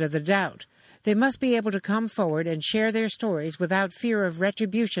benefit of the doubt. They must be able to come forward and share their stories without fear of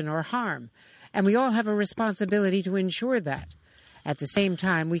retribution or harm. And we all have a responsibility to ensure that. At the same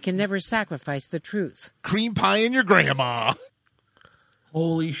time, we can never sacrifice the truth." Cream pie in your grandma.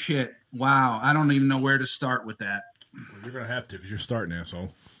 Holy shit. Wow. I don't even know where to start with that. Well, you're going to have to because you're starting,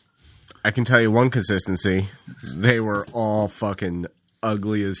 asshole. I can tell you one consistency. They were all fucking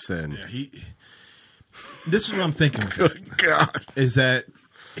ugly as sin. Yeah, this is what I'm thinking. Good God. Is that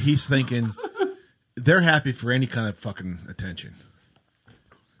he's thinking they're happy for any kind of fucking attention.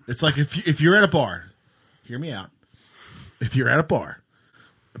 It's like if you're at a bar, hear me out. If you're at a bar,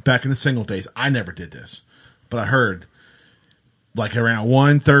 back in the single days, I never did this, but I heard like around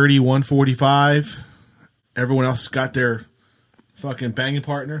 1:30, 1:45, everyone else got their fucking banging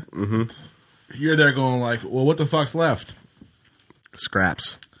partner. Mm-hmm. You're there going like, well, what the fuck's left?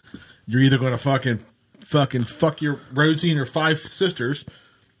 Scraps. You're either going to fucking fuck your Rosie and her 5 sisters,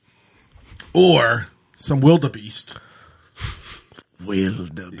 or some wildebeest.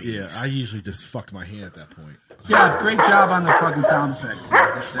 Wildebeest. Yeah, I usually just fucked my hand at that point. Yeah, great job on the fucking sound effects.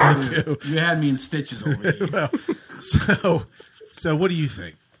 Dude. You had me in stitches over here. Well, so what do you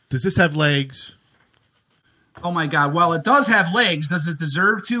think? Does this have legs? Oh my God. Well, it does have legs. Does it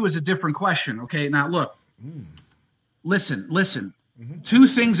deserve to is a different question. Okay, now look. Listen. Mm-hmm. 2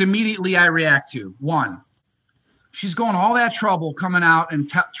 things immediately I react to. 1, she's going all that trouble coming out and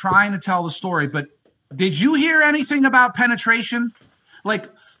trying to tell the story, but did you hear anything about penetration? Like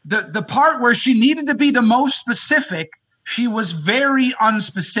the part where she needed to be the most specific, she was very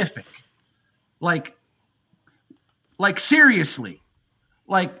unspecific. Like seriously.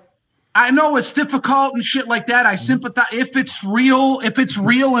 Like, I know it's difficult and shit like that. I sympathize if it's real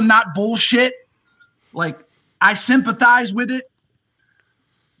and not bullshit. Like, I sympathize with it.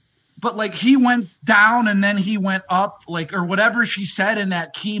 But like, he went down and then he went up, like, or whatever she said in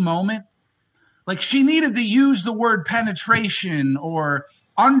that key moment. Like, she needed to use the word penetration or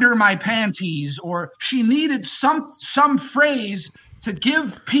under my panties, or she needed some phrase to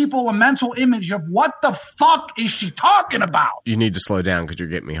give people a mental image of what the fuck is she talking about. You need to slow down because you're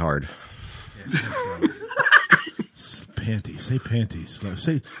getting me hard. Panties. Say panties. Slow.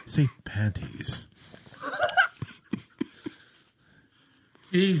 Say panties.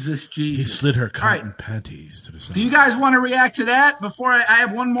 Jesus. He slid her cotton panties to the side. Do you guys want to react to that? Before I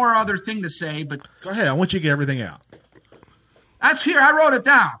have one more other thing to say, but go ahead. I want you to get everything out. That's here. I wrote it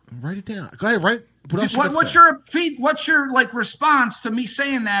down. Write it down. Go ahead. Write. What's your like response to me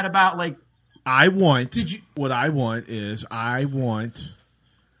saying that about like? I want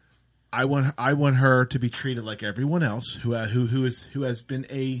her to be treated like everyone else who has been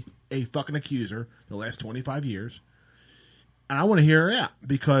a fucking accuser the last 25 years. And I want to hear her out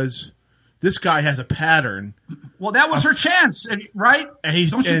because this guy has a pattern. Well, that was her chance, right?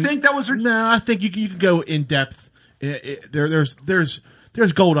 And Don't you think that was her? No, I think you can go in depth. There's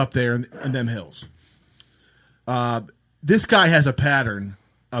gold up there in them hills. This guy has a pattern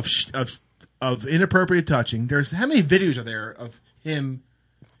of inappropriate touching. There's how many videos are there of him?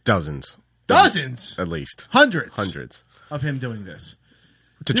 Dozens, at least hundreds of him doing this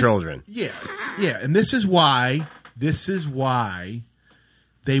to children. Yeah, and this is why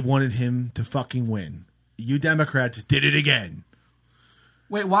they wanted him to fucking win. You Democrats did it again.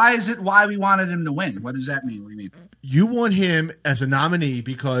 Wait, why is it why we wanted him to win? What does that mean? What do you mean? You want him as a nominee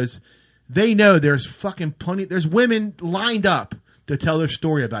because they know there's fucking plenty. There's women lined up to tell their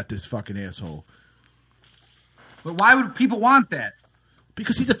story about this fucking asshole. But why would people want that?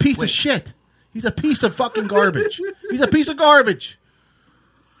 Because he's a piece of shit. He's a piece of fucking garbage. He's a piece of garbage.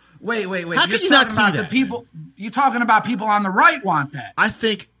 Wait. How can you not see that? You're talking about people on the right want that. I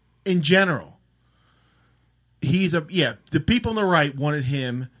think in general, the people on the right wanted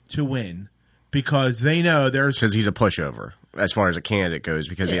him to win because they know because he's a pushover as far as a candidate goes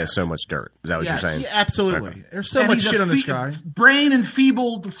because he has so much dirt. Is that what you're saying? Yeah, absolutely. Okay. There's so and much shit on this guy. Brain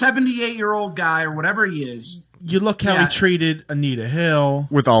enfeebled 78-year-old guy or whatever he is. You look how he treated Anita Hill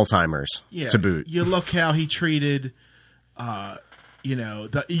with Alzheimer's to boot. You look how he treated, they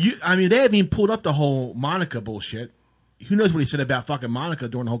haven't even pulled up the whole Monica bullshit. Who knows what he said about fucking Monica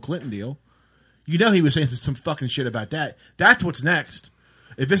during the whole Clinton deal? You know he was saying some fucking shit about that. That's what's next.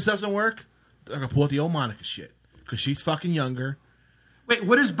 If this doesn't work, they're gonna pull out the old Monica shit because she's fucking younger. Wait,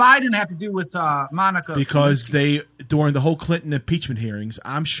 what does Biden have to do with Monica? Because during the whole Clinton impeachment hearings,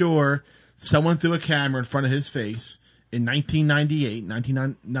 I'm sure someone threw a camera in front of his face in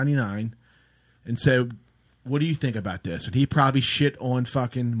 1999 and said, what do you think about this? And he probably shit on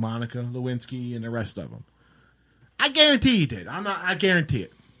fucking Monica Lewinsky and the rest of them. I guarantee he did. I guarantee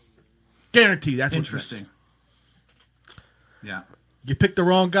it. Guarantee. That's interesting. Yeah. You picked the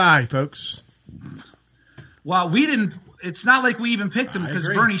wrong guy, folks. Well, we didn't. It's not like we even picked him because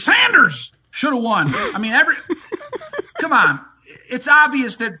Bernie Sanders should have won. I mean, come on. It's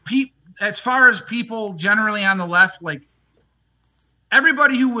obvious that as far as people generally on the left, like,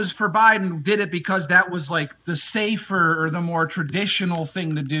 everybody who was for Biden did it because that was like the safer or the more traditional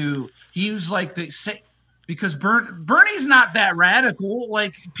thing to do. He was like because Bernie's not that radical.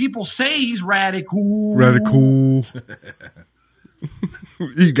 Like people say he's radical. Radical.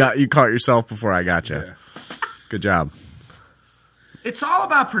 You caught yourself before I got you. Yeah. Good job. It's all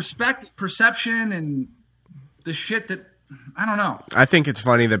about perception, and the shit that I don't know. I think it's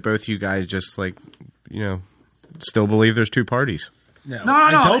funny that both you guys just still believe there's two parties. No.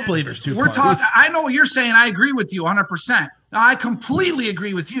 I don't believe there's two parties. I know what you're saying. I agree with you 100%. I completely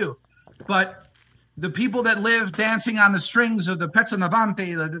agree with you. But the people that live dancing on the strings of the Pezzo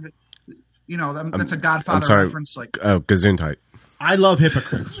Navante, that's a Godfather reference. Like, Gesundheit. I love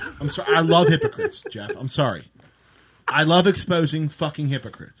hypocrites. I'm sorry. I love hypocrites, Jeff. I'm sorry. I love exposing fucking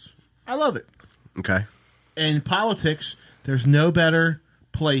hypocrites. I love it. Okay. In politics, there's no better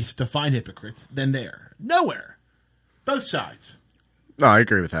place to find hypocrites than there. Nowhere. Both sides. No, I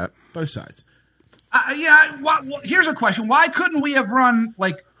agree with that. Both sides. Here's a question. Why couldn't we have run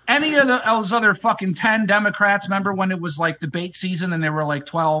like any of those other fucking 10 Democrats? Remember when it was like debate season and there were like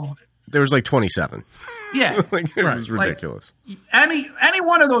 12? There was like 27. Yeah. It was ridiculous. Like, any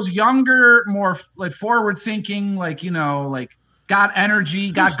one of those younger, more like forward thinking, got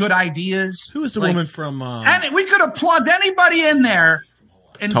energy, got good ideas. Who was the woman from? And we could have plugged anybody in there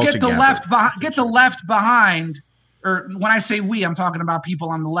and Tulsi get the left behind. Or when I say we, I'm talking about people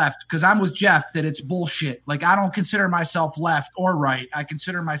on the left, because I'm with Jeff that it's bullshit. Like, I don't consider myself left or right. I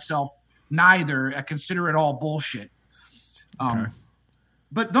consider myself neither. I consider it all bullshit. Okay.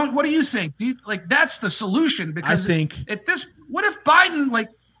 But what do you think? That's the solution? Because I think what if Biden,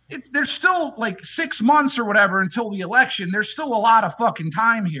 there's still 6 months or whatever until the election. There's still a lot of fucking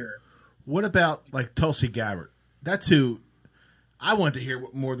time here. What about Tulsi Gabbard? That's who I wanted to hear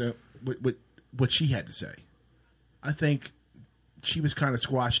more than what she had to say. I think she was kind of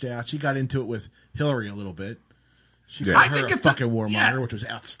squashed out. She got into it with Hillary a little bit. She called her a fucking warmonger, which was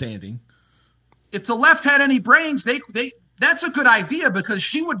outstanding. If the left had any brains, that's a good idea, because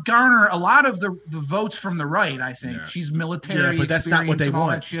she would garner a lot of the votes from the right, I think. Yeah. She's military. Yeah, but that's not what they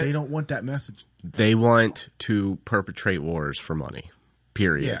want. They don't want that message. They want to perpetrate wars for money.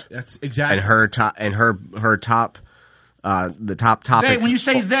 Period. Yeah, that's exactly. And her top the top topic. They, when you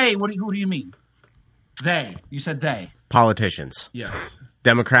say they, who do you mean? They. You said they. Politicians. Yes.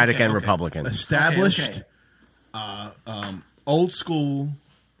 Democratic and Republican. Established old school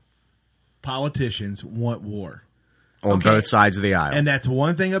politicians want war. On both sides of the aisle. And that's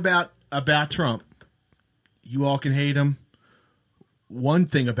one thing about Trump. You all can hate him. One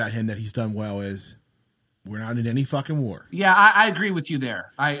thing about him that he's done well is we're not in any fucking war. Yeah, I agree with you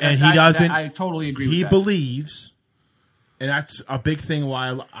there. I totally agree with that. He believes, and that's a big thing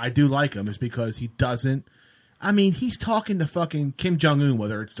why I do like him, is because he doesn't. I mean, he's talking to fucking Kim Jong-un,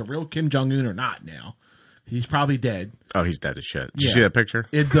 whether it's the real Kim Jong-un or not now. He's probably dead. Oh, he's dead as shit. Did you see that picture?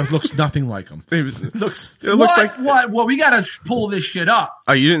 It looks nothing like him. It looks like what? Well, we got to pull this shit up.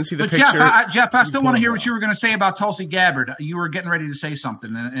 Oh, you didn't see the picture? Jeff, I still want to hear what you were going to say about Tulsi Gabbard. You were getting ready to say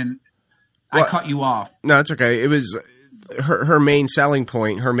something, and I cut you off. No, it's okay. It was her main selling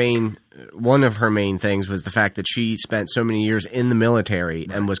point. One of her main things was the fact that she spent so many years in the military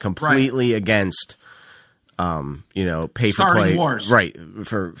and was completely against. Pay for play, wars. Right,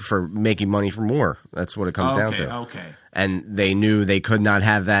 for making money from war. That's what it comes down to. Okay. And they knew they could not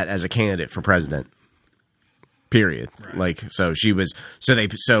have that as a candidate for president. Period. Right.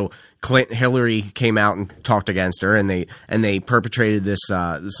 Hillary came out and talked against her, and they perpetrated this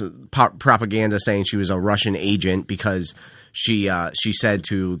propaganda saying she was a Russian agent because she said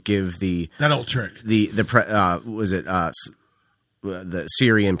to give that old trick the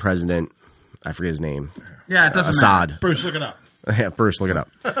Syrian president, I forget his name. Yeah, it doesn't Assad. matter. Bruce, look it up. Yeah, Bruce, look it up.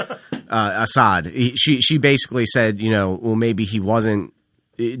 Assad. She basically said, well, maybe he wasn't.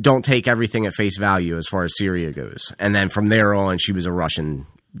 Don't take everything at face value as far as Syria goes. And then from there on, she was a Russian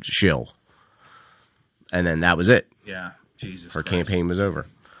shill. And then that was it. Yeah, Jesus. Her campaign was over.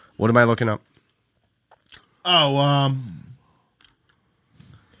 What am I looking up? Oh,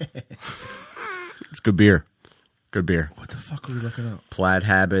 it's good beer. Good beer. What the fuck are we looking up? Plaid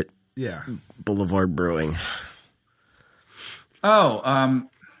Habit. Yeah. Boulevard Brewing. Oh,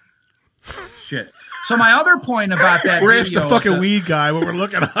 shit. So my other point about that we're the fucking weed guy when we're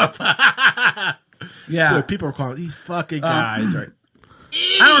looking up. Yeah. Boy, people are calling these fucking guys. Right.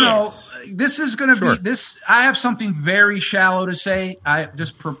 I don't know. This is going to be this. I have something very shallow to say.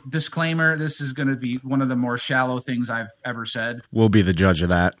 Disclaimer. This is going to be one of the more shallow things I've ever said. We'll be the judge of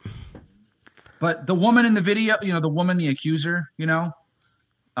that. But the woman in the video, the woman, the accuser,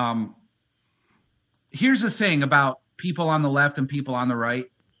 here's the thing about people on the left and people on the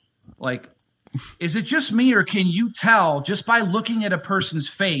right? Like, is it just me, or can you tell just by looking at a person's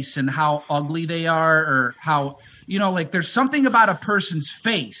face and how ugly they are, or how, you know, like there's something about a person's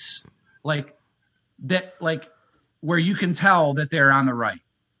face, like that, like where you can tell that they're on the right?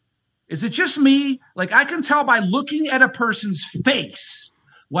 Is it just me? Like, I can tell by looking at a person's face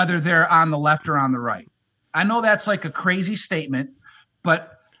whether they're on the left or on the right. I know that's like a crazy statement,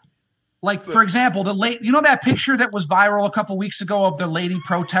 but like, for example, you know that picture that was viral a couple weeks ago of the lady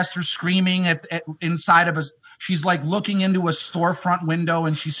protester screaming at inside of she's like looking into a storefront window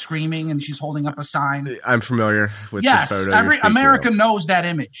and she's screaming and she's holding up a sign. I'm familiar with the photo. Yes, America knows that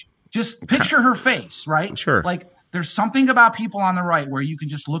image. Just picture her face, right? Sure. Like, there's something about people on the right where you can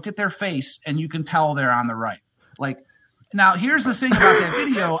just look at their face and you can tell they're on the right. Like, now here's the thing about that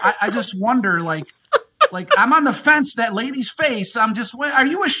video. I just wonder, like I'm on the fence. That lady's face. I'm just. Are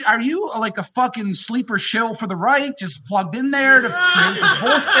you like a fucking sleeper shill for the right, just plugged in there to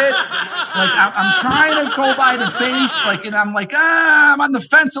bullshit? Like, I'm trying to go by the face, like, and I'm like, I'm on the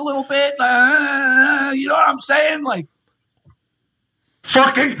fence a little bit. You know what I'm saying? Like,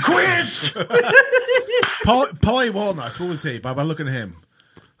 fucking quiz. Paulie Walnuts. What was he? By looking at him,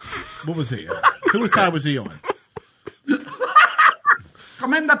 what was he? Whose side was he on?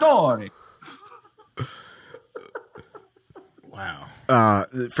 Commendatore. Wow.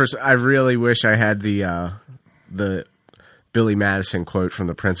 First, I really wish I had the Billy Madison quote from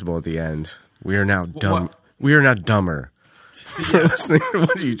the principal at the end. We are now dumb. What? We are now dumber for listening to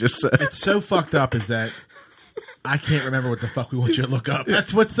what you just said. It's so fucked up. Is that I can't remember what the fuck we want you to look up.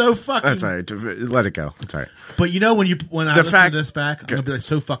 That's what's so fucking. That's all right. Let it go. That's all right. But you know when I listen to this back, I'm gonna be like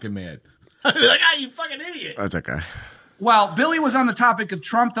so fucking mad. I'll be like, you fucking idiot. That's okay. Well, Billy was on the topic of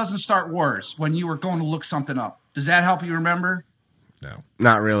Trump doesn't start wars when you were going to look something up. Does that help you remember? No.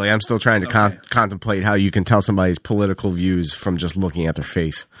 Not really. I'm still trying to contemplate how you can tell somebody's political views from just looking at their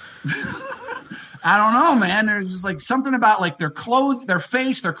face. I don't know, man. There's just like something about like their clothes, their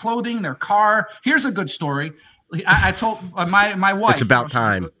face, their clothing, their car. Here's a good story. I told my wife. It's about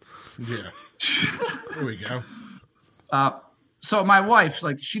time. Yeah. There we go. So my wife,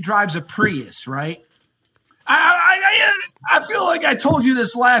 like, she drives a Prius, right? I feel like I told you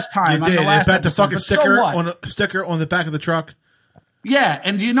this last time. You did. On the last the fucking sticker so sticker on the back of the truck. Yeah,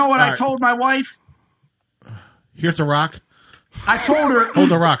 and do you know what I told my wife? Here's a rock. I told her, hold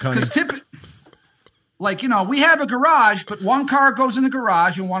the rock, honey. Because like, you know, we have a garage, but one car goes in the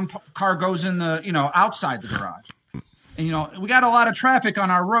garage and one car goes in the, you know, outside the garage. And, you know, we got a lot of traffic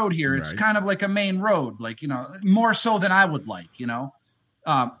on our road here. It's kind of like a main road, like, you know, more so than I would like, you know.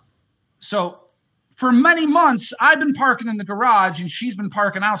 So for many months, I've been parking in the garage and she's been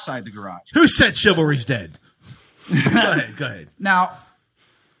parking outside the garage. Who said chivalry's dead? Go ahead. Now,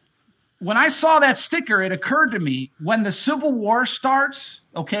 when I saw that sticker, it occurred to me when the Civil War starts,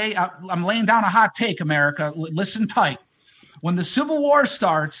 okay, I'm laying down a hot take, America. Listen tight. When the Civil War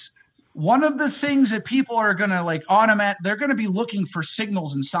starts, one of the things that people are going to like they're going to be looking for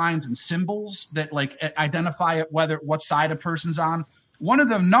signals and signs and symbols that like identify what side a person's on. One of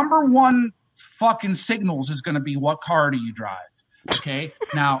the number one fucking signals is going to be what car do you drive. Okay.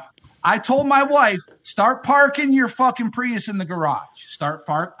 Now, I told my wife, start parking your fucking Prius in the garage. Start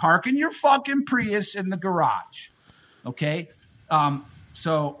parking your fucking Prius in the garage. Okay.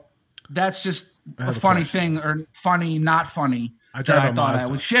 So that's just a funny thing, or funny, not funny, that I thought I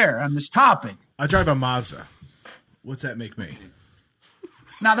would share on this topic. I drive a Mazda. What's that make me?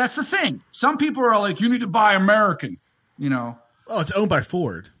 Now, that's the thing. Some people are like, you need to buy American, you know. Oh, it's owned by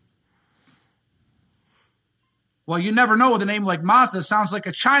Ford. Well, you never know with a name like Mazda. It sounds like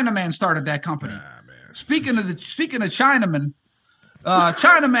a Chinaman started that company. Speaking of Chinaman,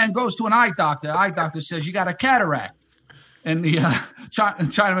 Chinaman goes to an eye doctor. Eye doctor says, you got a cataract. And the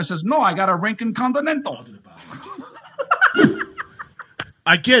Chinaman says, no, I got a Lincoln Continental.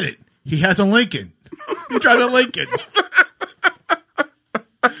 I get it. He has a Lincoln. He drives a Lincoln.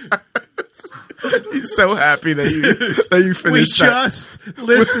 He's so happy that you finished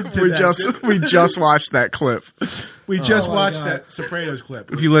We just watched that clip. We just watched that Sopranos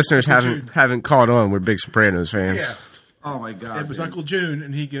clip. If you listeners haven't caught on, we're big Sopranos fans. Yeah. Oh my God. It was Uncle June,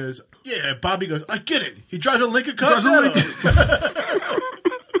 and he goes, yeah, Bobby goes, I get it. He drives a Lincoln Continental.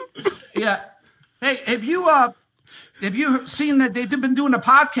 Yeah. Hey, have you seen that they've been doing a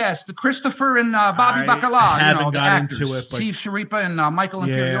podcast, the Christopher and Bobby Bacala, haven't the got actors, into it, but Steve Sharipa and Michael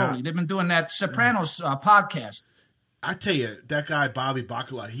Imperioli. They've been doing that Sopranos podcast. I tell you, that guy Bobby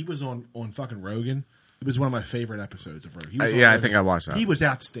Bacala, he was on fucking Rogan. It was one of my favorite episodes of Rogan. I think I watched that. He was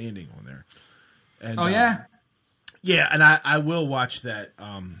outstanding on there. And, yeah? Yeah, and I will watch that.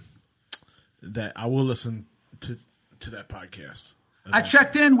 That I will listen to to that podcast. I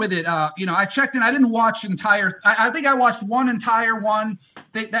checked in with it. I checked in. I didn't watch entire. I think I watched one entire one.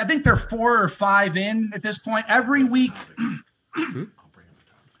 I think they're 4 or 5 in at this point. Every week,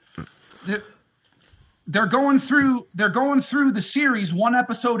 they're going through the series one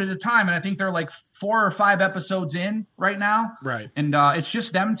episode at a time, and I think they're like 4 or 5 episodes in right now. Right. And it's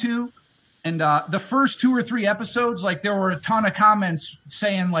just them two. And the first 2 or 3 episodes, like there were a ton of comments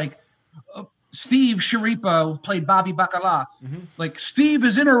saying like. Steve Sharipa, who played Bobby Bacala. Like, Steve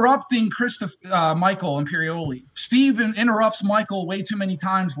is interrupting Michael Imperioli. Steve interrupts Michael way too many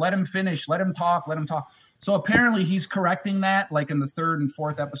times. Let him finish. Let him talk. So apparently he's correcting that. Like in the 3rd and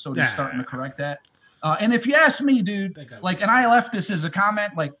 4th episode, he's starting to correct that. And if you ask me, dude, and I left this as a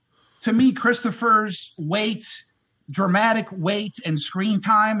comment, like, to me, Christopher's dramatic weight and screen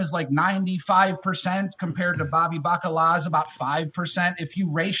time is like 95% compared to Bobby Bacala's about 5%. If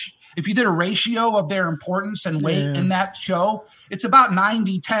you did a ratio of their importance and weight in that show, it's about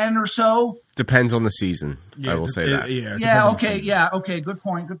 90-10 or so. Depends on the season. I will say that. Okay. Good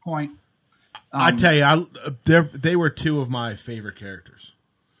point. I tell you, they were 2 of my favorite characters.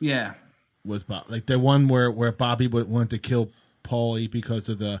 Yeah. Was Bob, like the one where Bobby wanted to kill Paulie because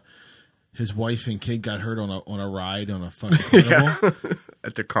of his wife and kid got hurt on a ride on a fucking carnival.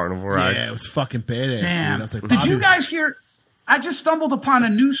 At the carnival ride. Yeah, it was fucking badass, Damn. dude. I was like, did you guys hear? I just stumbled upon a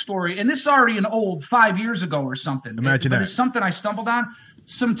news story, and this is already an old 5 years ago or something. Imagine that. It's something I stumbled on.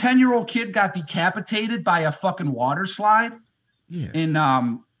 Some 10-year-old kid got decapitated by a fucking water slide. Yeah.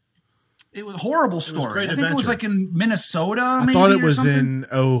 And it was a horrible story. I think it was like in Minnesota. I thought it was in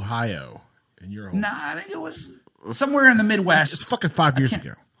Ohio. In your home. Nah, I think it was somewhere in the Midwest. It's fucking 5 years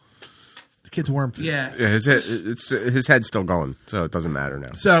ago. The kid's worm food. Yeah. His head's still going, so it doesn't matter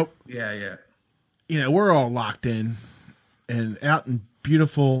now. So yeah. We're all locked in and out in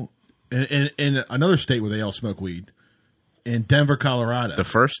beautiful in another state where they all smoke weed, in Denver, Colorado. The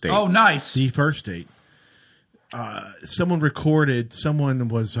first state. Oh, nice. The first state. Someone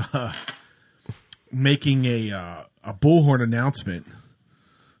was making a bullhorn announcement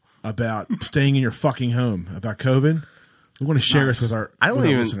about staying in your fucking home about COVID. We want to share this with our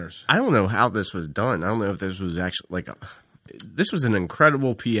listeners. I don't know how this was done. I don't know if this was actually this was an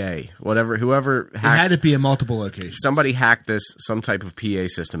incredible PA. Whoever hacked, it had to be in multiple locations. Somebody hacked some type of PA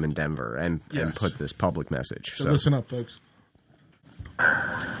system in Denver and put this public message. So listen up, folks.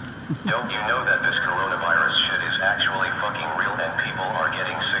 Don't you know that this coronavirus shit is actually fucking real and people are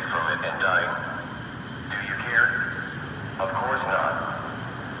getting sick from it and dying? Do you care? Of course not.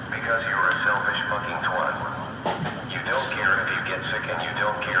 Because you're a selfish fucking twat. You don't care if you get sick and you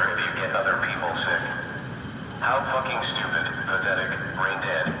don't care if you get other people sick. How fucking stupid, pathetic, brain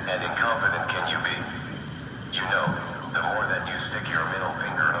dead, and incompetent can you be? You know, the more that you stick your middle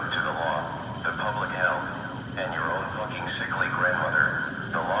finger up to the law, the public health, and your own fucking sickly grandmother,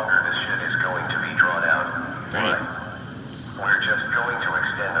 the longer this shit is going to be drawn out. Right? We're just going to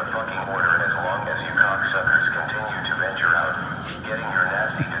extend the fucking order as long as you cocksuckers continue to venture out, getting your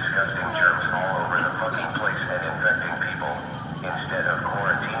nasty, disgusting germs all over the fucking place and infecting people, instead of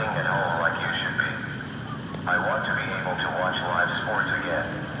quarantining at home like you should be. I want to be able to watch live sports again.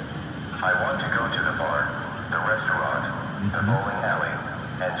 I want to go to the bar, the restaurant, the bowling alley,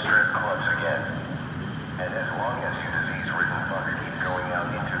 and strip clubs again. And as long as you disease-ridden fucks keep going out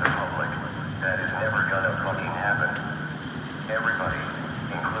into the public, that is never gonna fucking happen. Everybody,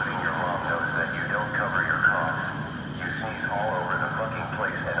 including your mom, knows that you don't cover your coughs. You sneeze all over the fucking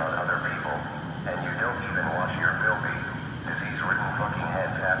place and on other people, and you don't even wash your filthy, disease-ridden fucking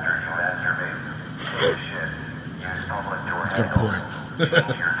hands after you masturbate. Take a shit, use public door handles,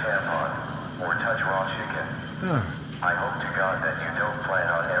 change your tampon, or touch raw chicken. I hope to God that you don't plan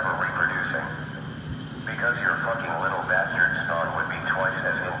on ever reproducing. Because your fucking little bastard spawn would be twice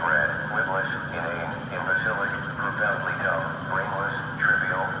as inbred, witless, inane, imbecilic, profoundly dumb, brainless,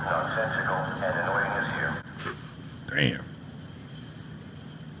 trivial, nonsensical, and annoying as you. Damn.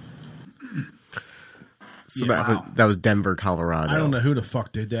 So that was Denver, Colorado. I don't know who the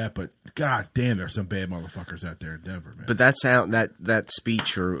fuck did that, but god damn, there's some bad motherfuckers out there in Denver, man. But that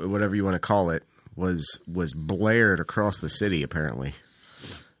speech or whatever you want to call it was blared across the city apparently,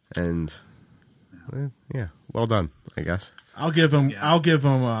 and yeah, well done, I guess. I'll give him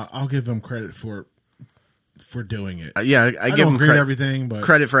credit for doing it. I give don't him agree with everything, but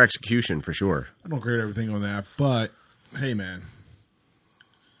credit for execution for sure. I don't agree with everything on that, but hey, man.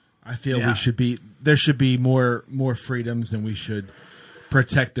 I feel there should be more freedoms, and we should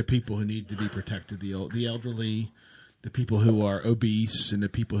protect the people who need to be protected, the elderly, the people who are obese, and the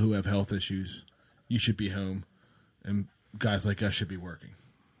people who have health issues. You should be home, and guys like us should be working.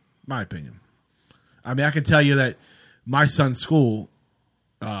 My opinion. I mean, I can tell you that my son's school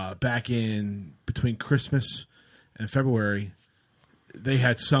back in between Christmas and February, they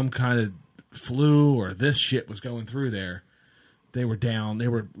had some kind of flu or this shit was going through there. They were down. They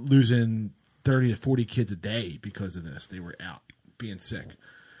were losing 30 to 40 kids a day because of this. They were out being sick.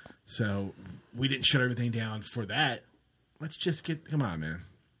 So we didn't shut everything down for that. Let's just come on, man.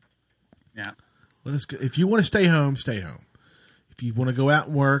 Yeah. Let us go. If you want to stay home, stay home. If you want to go out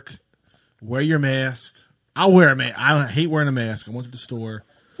and work, wear your mask. I'll wear a mask. I hate wearing a mask. I went to the store.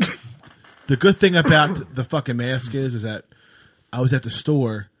 The good thing about the fucking mask is that I was at the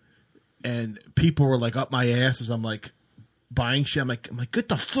store and people were like up my ass as I'm like buying shit. I'm like, get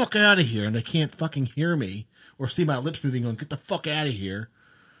the fuck out of here. And they can't fucking hear me or see my lips moving on. Get the fuck out of here.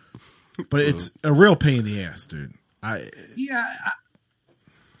 But it's a real pain in the ass, dude. I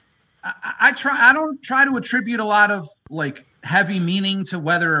don't try to attribute a lot of like heavy meaning to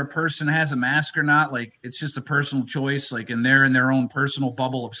whether a person has a mask or not. Like it's just a personal choice. Like, and they're in their own personal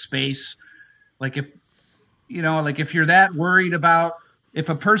bubble of space. Like if you're that worried about, if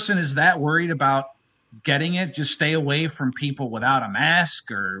a person is that worried about getting it, just stay away from people without a mask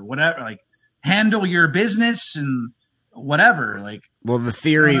or whatever. Like handle your business and whatever. Like, well, the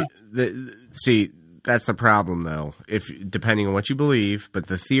theory, that's the problem, though, if depending on what you believe. But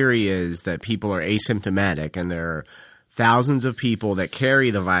the theory is that people are asymptomatic, and there are thousands of people that carry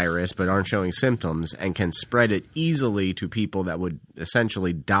the virus but aren't showing symptoms and can spread it easily to people that would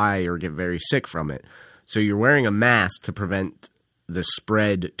essentially die or get very sick from it. So you're wearing a mask to prevent the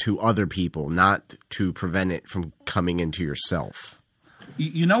spread to other people, not to prevent it from coming into yourself.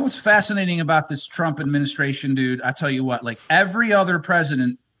 You know what's fascinating about this Trump administration, dude? I tell you what, like every other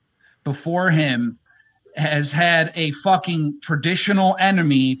president before him has had a fucking traditional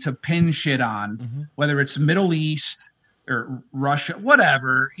enemy to pin shit on, whether it's Middle East or Russia,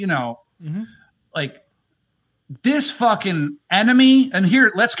 whatever, like this fucking enemy. And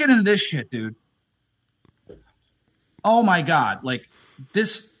here, let's get into this shit, dude. Oh my God. Like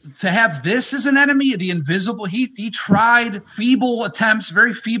this, to have this as an enemy, the invisible, he tried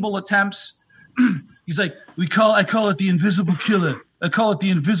very feeble attempts. He's like, I call it the invisible killer. I call it the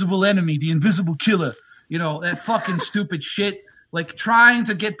invisible enemy, the invisible killer. That fucking stupid shit. Like trying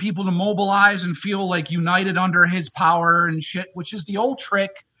to get people to mobilize and feel like united under his power and shit, which is the old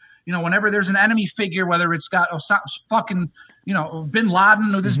trick. Whenever there's an enemy figure, whether it's got fucking, Bin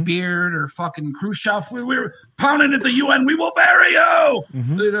Laden with his beard or fucking Khrushchev, we're pounding at the UN, we will bury you.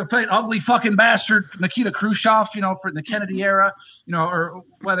 The ugly fucking bastard Nikita Khrushchev, for the Kennedy era, or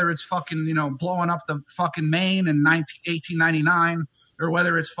whether it's fucking, blowing up the fucking Maine in 1899, or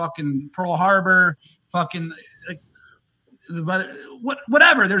whether it's fucking Pearl Harbor, fucking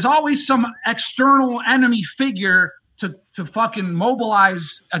whatever. There's always some external enemy figure to fucking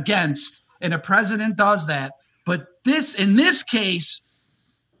mobilize against, and a president does that. But in this case,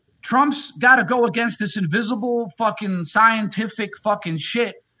 Trump's got to go against this invisible fucking scientific fucking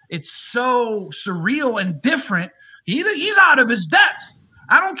shit. It's so surreal and different. He's out of his depth.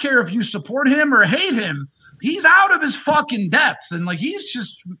 I don't care if you support him or hate him. He's out of his fucking depth, and like he's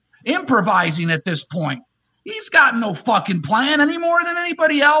just improvising at this point. He's got no fucking plan any more than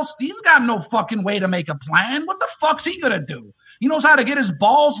anybody else. He's got no fucking way to make a plan. What the fuck's he gonna do? He knows how to get his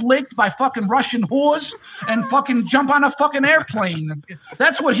balls licked by fucking Russian whores and fucking jump on a fucking airplane.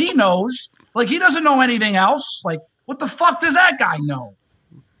 That's what he knows. Like, he doesn't know anything else. Like, what the fuck does that guy know?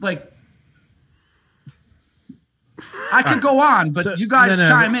 Like, I could go on, but you guys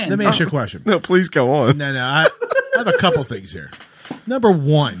chime in. Let me ask you a question. No, please go on. No, I have a couple things here. Number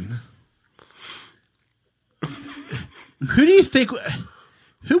one, who do you think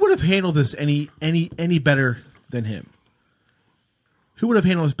who would have handled this any better than him? Who would have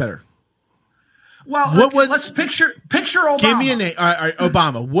handled this better? Well, let's picture Obama. Give me a name. All right,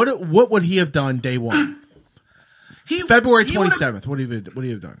 Obama. What would he have done day one? February 27th. What would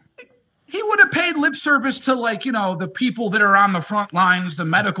he have done? He would have paid lip service to the people that are on the front lines, the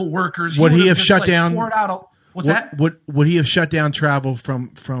medical workers. Would he have shut down? What's that? Would he have shut down travel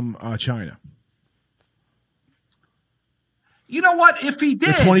from China? You know what? If he did,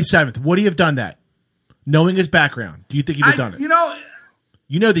 the 27th, would he have done that? Knowing his background, do you think he'd have done it?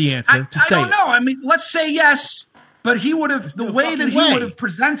 You know the answer. I don't know. I mean, let's say yes, but he would have the way that he would have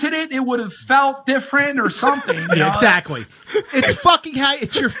presented it. It would have felt different or something. Yeah, exactly. It's fucking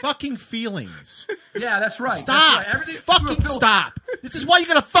it's your fucking feelings. Yeah, that's right. Stop. That's right. Fucking stop. This is why you're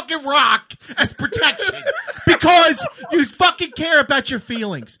gonna fucking rock as protection because you fucking care about your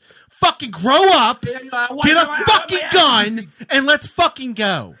feelings. Fucking grow up, get a fucking gun, and let's fucking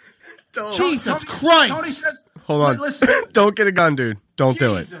go. Jesus Christ. Tony says, hold on. Listen. Don't get a gun, dude. Don't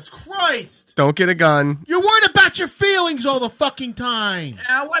do it. Jesus Christ. Don't get a gun. You're worried about about your feelings all the fucking time.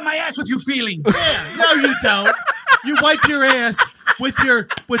 Wipe my ass with your feelings. Yeah, no, you don't. You wipe your ass with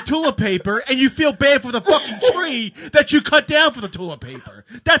toilet paper, and you feel bad for the fucking tree that you cut down for the toilet paper.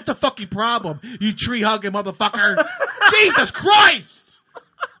 That's the fucking problem, you tree hugging motherfucker. Jesus Christ!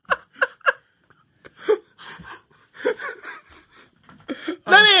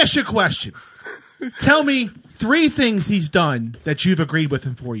 Let me ask you a question. Tell me 3 things he's done that you've agreed with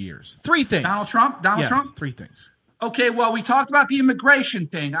in 4 years. 3 things. Donald Trump? Donald Trump? 3 things. Okay, well, we talked about the immigration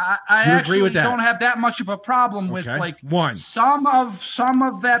thing. I actually don't have that much of a problem with One. some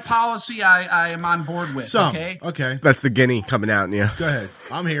of that policy. I am on board with. Some. Okay. That's the guinea coming out in you. Go ahead.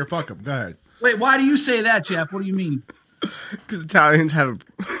 I'm here. Fuck him. Go ahead. Wait, why do you say that, Jeff? What do you mean? Because Italians have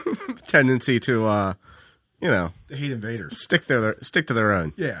a tendency to, they hate invaders. Stick to their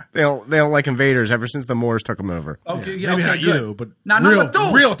own. Yeah. They don't like invaders ever since the Moors took them over. Okay, yeah. Maybe not good. you, but now,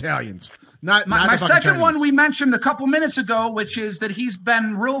 real Italians. Not my second Chinese. one we mentioned a couple minutes ago, which is that he's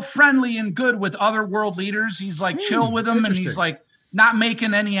been real friendly and good with other world leaders. He's like chill with them, and he's like not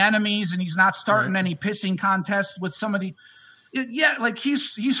making any enemies, and he's not starting any pissing contests with some of the. Yeah, like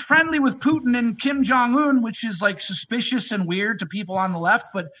he's friendly with Putin and Kim Jong-un, which is like suspicious and weird to people on the left.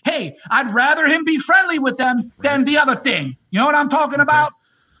 But hey, I'd rather him be friendly with them than the other thing. You know what I'm talking about?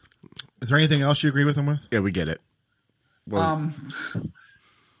 Is there anything else you agree with him with? Yeah, we get it.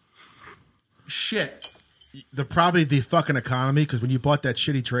 Shit. Probably the fucking economy, because when you bought that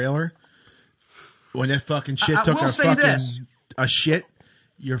shitty trailer, when that fucking shit took a shit,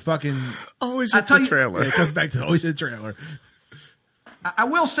 you're fucking always with the trailer. Yeah, it comes back to always the trailer. I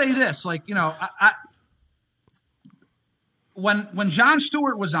will say this, like, when Jon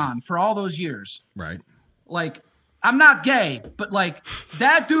Stewart was on for all those years, right? Like, I'm not gay, but like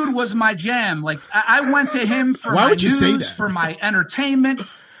that dude was my jam. Like, I went to him for my news, for my entertainment.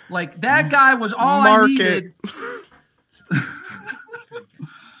 Like, that guy was all I needed.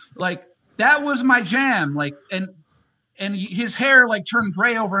 Like, that was my jam. Like, and his hair like turned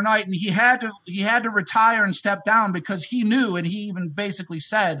gray overnight, and he had to retire and step down because he knew, and he even basically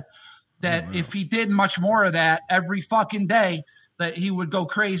said that if he did much more of that every fucking day, that he would go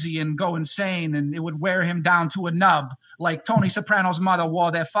crazy and go insane, and it would wear him down to a nub, like Tony Soprano's mother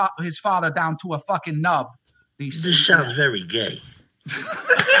wore his father down to a fucking nub. This sounds very gay.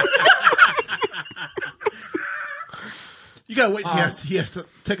 You gotta wait. He has to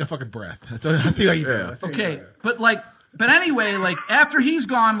take a fucking breath. I see how you do it. Okay, but anyway, like after he's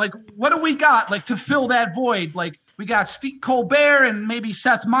gone, like what do we got like to fill that void? Like we got Steve Colbert and maybe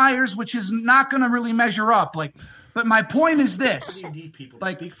Seth Meyers, which is not going to really measure up. Like, but my point is this: you need people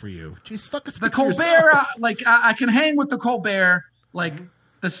like to speak for you. Jeez, fucking the Colbert. I can hang with the Colbert. Like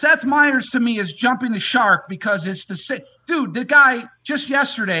the Seth Meyers to me is jumping the shark because it's the same. Dude, the guy just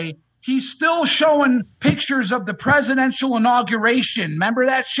yesterday, he's still showing pictures of the presidential inauguration. Remember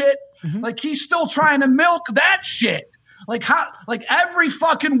that shit? Mm-hmm. Like he's still trying to milk that shit. Like how? Like every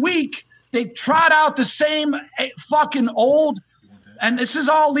fucking week they trot out the same fucking old, and this is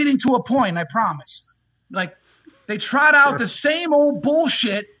all leading to a point. I promise. Like they trot out the same old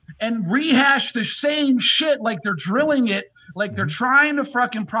bullshit and rehash the same shit. Like they're drilling it. Like they're trying to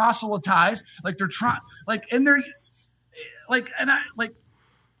fucking proselytize. Like they're trying. Like and they're. Like, and I like,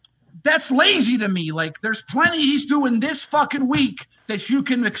 that's lazy to me. Like, there's plenty he's doing this fucking week that you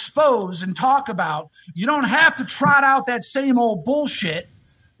can expose and talk about. You don't have to trot out that same old bullshit.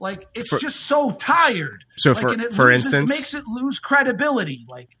 Like, it's just so tired. So, like, for instance, it makes it lose credibility.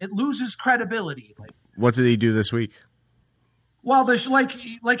 Like, it loses credibility. Like, what did he do this week? Well, there's like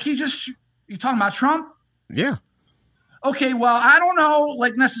he just, you talking about Trump? Yeah. Okay, well, I don't know,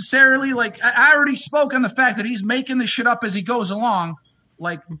 like, necessarily. Like, I already spoke on the fact that he's making this shit up as he goes along.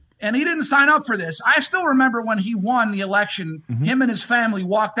 Like, and he didn't sign up for this. I still remember when he won the election, him and his family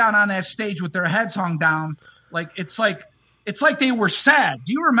walked out on that stage with their heads hung down. Like, it's like they were sad.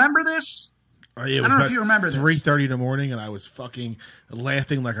 Do you remember this? I don't know if you remember this. 3:30 in the morning, and I was fucking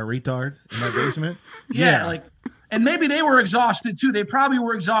laughing like a retard in my basement. Yeah, like, and maybe they were exhausted, too. They probably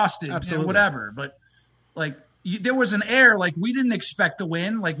were exhausted. Absolutely. And whatever. But, like, there was an air like we didn't expect to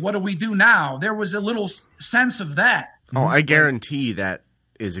win. Like, what do we do now? There was a little sense of that. Oh, I guarantee that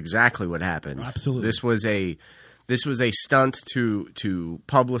is exactly what happened. Absolutely. This was a stunt to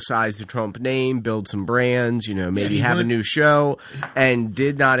publicize the Trump name, build some brands, maybe have a new show, and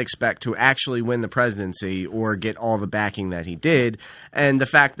did not expect to actually win the presidency or get all the backing that he did. And the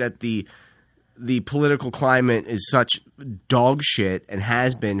fact that the political climate is such dog shit and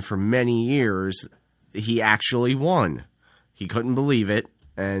has been for many years, he actually won. He couldn't believe it,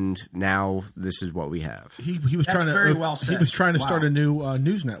 and now this is what we have. He was That's trying to very well said. He was trying to start a new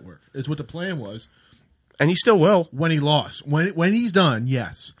news network. Is what the plan was. And he still will. When he lost. When he's done,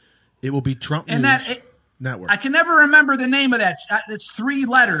 yes. It will be Trump And News Network. I can never remember the name of that. It's 3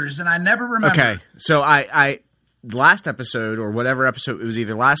 letters, and I never remember. Okay, so I last episode or whatever episode, it was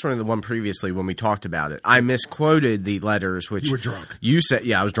either the last one or the one previously when we talked about it, I misquoted the letters, which you were drunk. You said,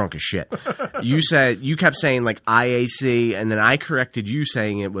 yeah, I was drunk as shit. You kept saying like IAC, and then I corrected you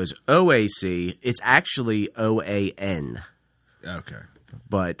saying it was OAC. It's actually OAN. Okay.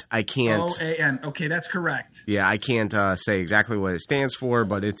 But I can't. OAN. Okay, that's correct. Yeah, I can't say exactly what it stands for,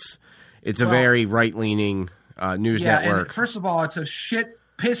 but it's a very right-leaning news network. And first of all, it's a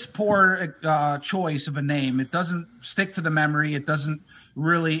piss poor choice of a name. It doesn't stick to the memory. It doesn't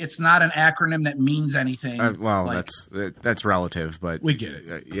really. It's not an acronym that means anything. That's relative, but we get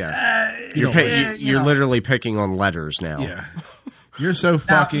it. You're literally picking on letters now. Yeah, you're so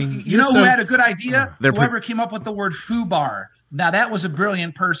fucking. You know who had a good idea? Whoever came up with the word FUBAR. Now that was a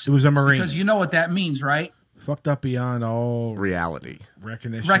brilliant person. It was a Marine, because you know what that means, right? Fucked up beyond all reality.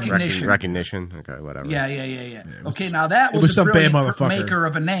 Recognition. Okay, whatever. Yeah. Okay, now that was a some brilliant bad motherfucker maker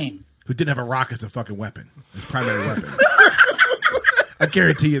of a name who didn't have a rock as a fucking weapon, his primary weapon. I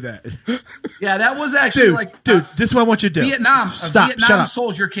guarantee you that. Yeah, that was actually dude. This is what I want you to do. Vietnam. Stop. A Vietnam Shut up.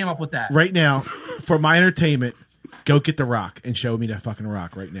 soldier came up with that. Right now, for my entertainment, go get the rock and show me that fucking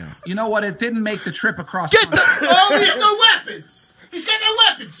rock right now. You know what? It didn't make the trip across. He has no weapons. He's got no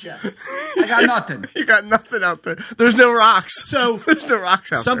weapons, Jeff. I got nothing. You got nothing out there. There's no rocks. So there's no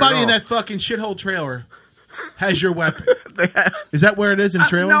rocks out somebody there. in that fucking shithole trailer has your weapon. Is that where it is in the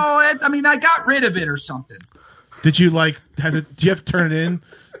trailer? No, I got rid of it or something. Did you do you have to turn it in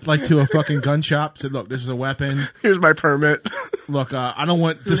to a fucking gun shop? Said, look, this is a weapon. Here's my permit. Look, I don't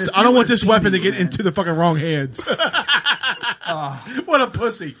want this. I don't want this weapon to get into the fucking wrong hands. What a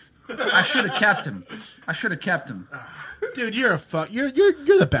pussy! I should have kept him. Dude, you're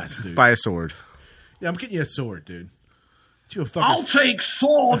the best, dude. Buy a sword. Yeah, I'm getting you a sword, dude. I'll take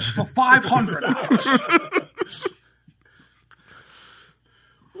swords for $500.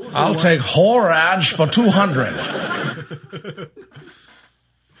 I'll take Horage for $200.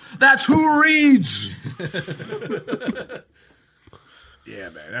 That's who reads. Yeah,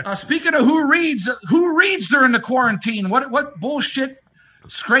 man. Speaking of who reads during the quarantine? What bullshit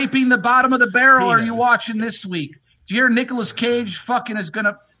scraping the bottom of the barrel are you watching this week? Do you hear Nicolas Cage fucking is going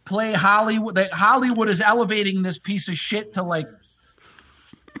to play Hollywood? That Hollywood is elevating this piece of shit to I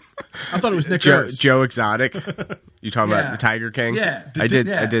thought it was Nick Joe Exotic. You talking about the Tiger King? Yeah. I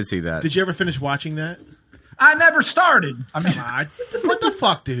did see that. Did you ever finish watching that? I never started. Come on. What the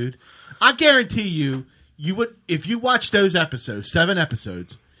fuck, dude? I guarantee you would, if you watch those episodes, 7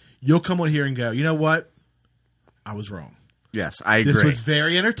 episodes, you'll come on here and go, you know what? I was wrong. Yes, I agree. This was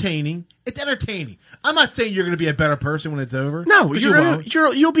very entertaining. It's entertaining. I'm not saying you're going to be a better person when it's over. No,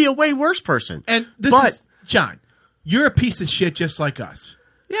 you'll be a way worse person. And John, you're a piece of shit just like us.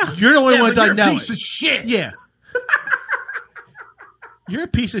 Yeah. You're the only one that doesn't know it. You're a piece of shit. Yeah. You're a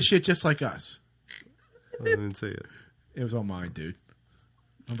piece of shit just like us. I didn't see it. It was on mine, dude.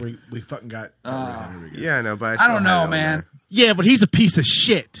 We fucking got. Yeah, I know, but I don't know, man. Yeah, but he's a piece of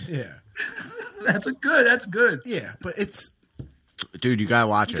shit. Yeah. That's good. Yeah, but it's. Dude, you gotta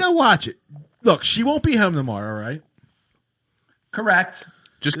watch it. You gotta watch it. Look, she won't be home tomorrow, right? Correct.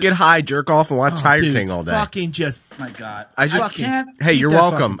 Just get high, jerk off, and watch Tiger King all day. Fucking just. My God. I can't. Hey, you're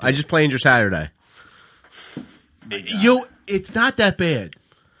welcome. I just planned your Saturday. It's not that bad.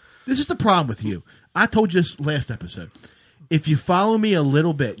 This is the problem with you. I told you this last episode. If you follow me a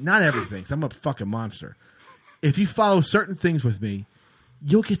little bit, not everything, 'cause I'm a fucking monster. If you follow certain things with me,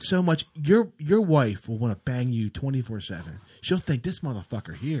 you'll get so much. Your wife will want to bang you 24/7. She'll think this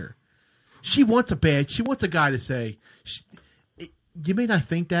motherfucker here. She wants a guy to say. You may not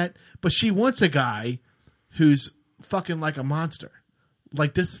think that, but she wants a guy who's fucking like a monster,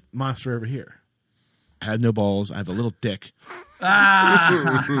 like this monster over here. I have no balls. I have a little dick.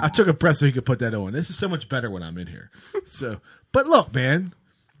 I took a breath so he could put that on. This is so much better when I'm in here. But look, man,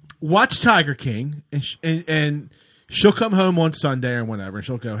 watch Tiger King, and she'll come home on Sunday or whenever, and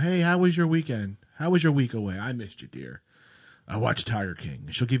she'll go, "Hey, how was your weekend? How was your week away? I missed you, dear. I watched Tiger King."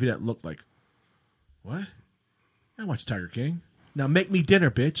 And she'll give you that look like, "What? I watched Tiger King. Now make me dinner,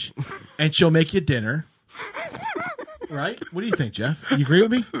 bitch." And she'll make you dinner. Right? What do you think, Jeff? You agree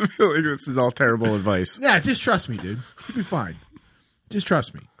with me? I feel like this is all terrible advice. Yeah, just trust me, dude. You'll be fine. Just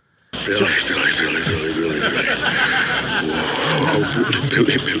trust me. Billy.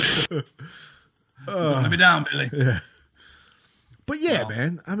 Let me down, Billy. Yeah. But yeah,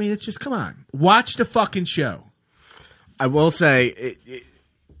 man. I mean, it's just, come on. Watch the fucking show. I will say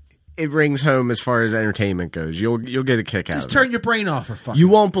it rings home as far as entertainment goes. You'll get a kick out of it. Just turn your brain off for fucking. You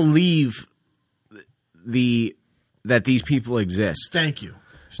won't believe that these people exist. Thank you.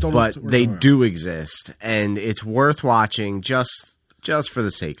 But they do exist, and it's worth watching just for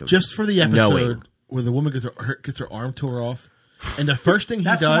the sake of just for the episode knowing. where the woman gets her arm tore off, and the first thing he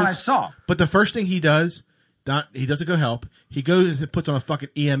That's does, the one I saw. But the first thing he does, he doesn't go help. He goes and puts on a fucking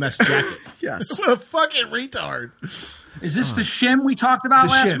EMS jacket. Yes, what a fucking retard. Is this the shim we talked about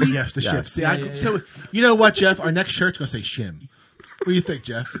last shim, week? yes, the shim. See, Yeah. So you know what, Jeff? Our next shirt's gonna say shim. What do you think,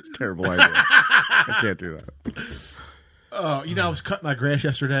 Jeff? It's a terrible idea. I can't do that. Oh, I was cutting my grass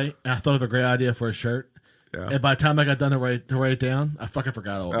yesterday, and I thought of a great idea for a shirt. Yeah. And by the time I got done to write it down, I fucking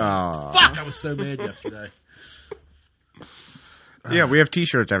forgot all about it. Fuck, I was so mad yesterday. Yeah, we have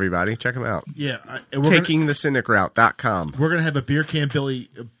T-shirts, everybody. Check them out. Yeah. TakingTheCynicRoute.com. We're going to have a Beer Can Billy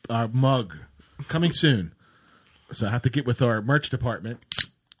mug coming soon. So I have to get with our merch department.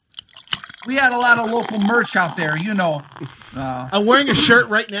 We had a lot of local merch out there, I'm wearing a shirt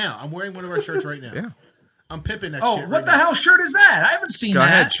right now. I'm wearing one of our shirts right now. Yeah. I'm pimping that shit right what the now. hell shirt is that? I haven't seen Go that.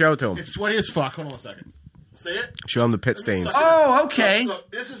 ahead, show it to him. It's sweaty as fuck. Hold on a second. See it? Show him the pit stains. Oh, okay.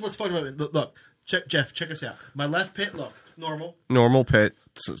 Look, this is what's funny about it. Look, Jeff, check us out. My left pit, look, normal. Normal pit,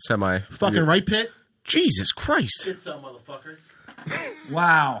 semi. Fucking right pit. Jesus Christ. It's some motherfucker.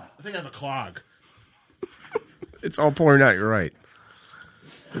 Wow. I think I have a clog. It's all pouring out. You're right.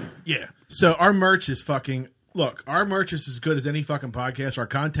 Yeah. So our merch is fucking... Look, our merch is as good as any fucking podcast. Our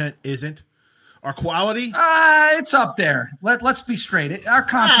content isn't. Our quality... It's up there. Let's be straight. Our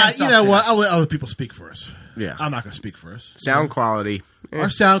content's you up know there. what? I'll let other people speak for us. Yeah. I'm not going to speak for us. Sound quality. Our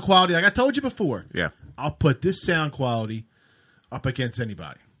sound quality, like I told you before. Yeah. I'll put this sound quality up against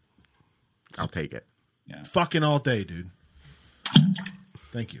anybody. I'll take it. Yeah. Fucking all day, dude.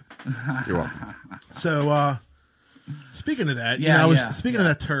 Thank you. You're welcome. So, speaking of that, speaking of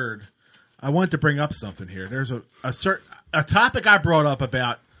that turd, I wanted to bring up something here. There's a topic I brought up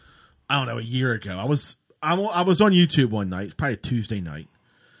about, I don't know, a year ago. I was on YouTube one night, probably a Tuesday night.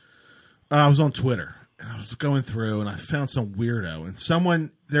 I was on Twitter, and I was going through, and I found some weirdo.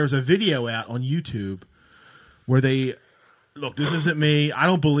 And there was a video out on YouTube where they, look, this isn't me. I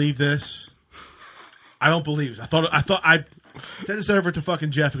don't believe this. I don't believe this. I sent this over to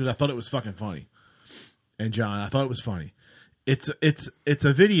fucking Jeff because I thought it was fucking funny. And John, I thought it was funny. It's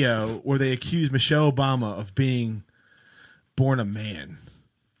a video where they accuse Michelle Obama of being born a man.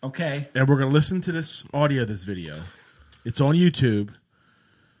 Okay. And we're going to listen to this audio of this video. It's on YouTube.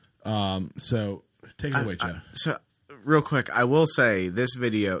 So take it away, Jeff. So real quick, I will say this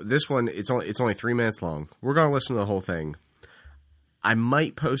video, this one, it's only 3 minutes long. We're going to listen to the whole thing. I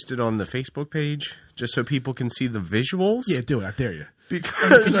might post it on the Facebook page just so people can see the visuals. Yeah, do it. I dare you.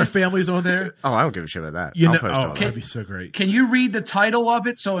 Because our family's on there. Oh, I don't give a shit about that. I'll post it on that'd be so great. Can you read the title of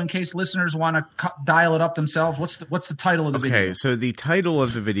it? So in case listeners want to dial it up themselves, what's the title of the video? Okay, so the title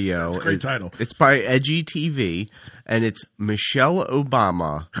of the video That's a great title. It's by Edgy TV, and it's Michelle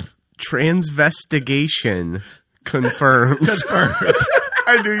Obama Transvestigation Confirms. Confirmed.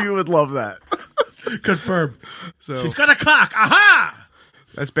 I knew you would love that. Confirmed. So she's got a cock. Aha!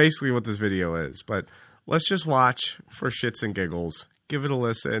 That's basically what this video is. But let's just watch for shits and giggles. Give it a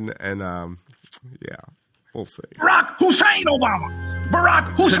listen, and yeah, we'll see. Barack Hussein Obama. Barack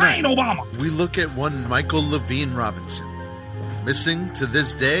Hussein Obama. We look at one Michael Levine Robinson. Missing to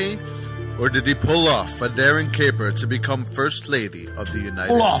this day? Or did he pull off a daring caper to become First Lady of the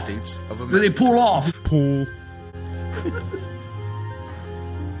United States of America? Did he pull off? Pull.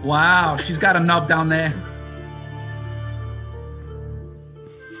 Wow, she's got a nub down there.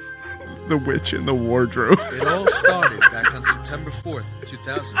 The witch in the wardrobe. It all started back on September 4th,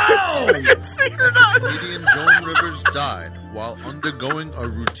 2015. Oh! After comedian Joan Rivers died while undergoing a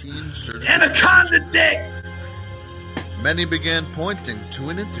routine surgery. Anaconda dick! Many began pointing to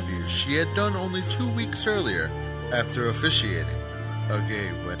an interview she had done only 2 weeks earlier after officiating a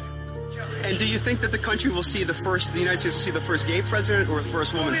gay wedding. And do you think that the country will see the United States will see the first gay president or the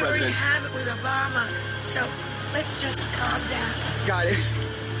first woman president? We already have it with Obama, so let's just calm down. Got it.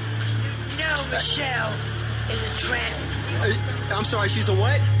 No, Michelle is a trans. I'm sorry, she's a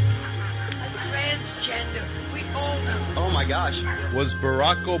what? A transgender. We all know. Oh my gosh. Was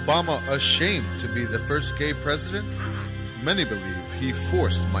Barack Obama ashamed to be the first gay president? Many believe he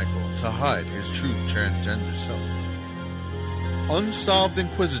forced Michael to hide his true transgender self. Unsolved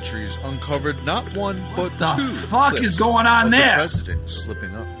inquisitories uncovered not one but What the two fuck clips is going on of there? the president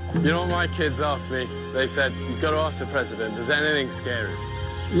slipping up. You know what my kids asked me? They said, you've got to ask the president, is anything scary?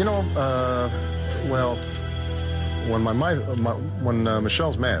 You know, well, when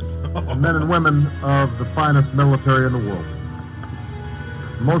Michelle's mad. Men and women of the finest military in the world.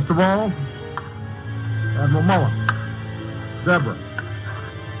 Most of all, Admiral Mullen, Deborah,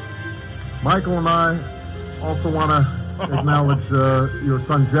 Michael and I also want to acknowledge your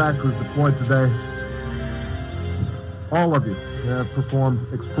son Jack, who's deployed today. All of you have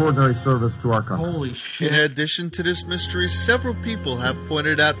performed extraordinary service to our country. Holy shit. In addition to this mystery, several people have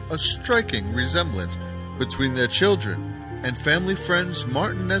pointed out a striking resemblance between their children and family friends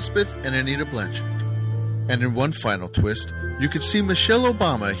Martin Nesbitt and Anita Blanchard. And in one final twist, you could see Michelle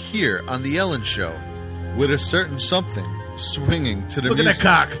Obama here on The Ellen Show with a certain something swinging to the Look music.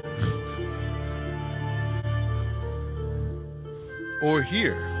 at that cock. Or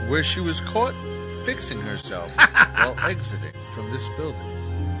here, where she was caught fixing herself while exiting from this building.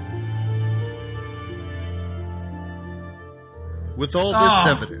 With all this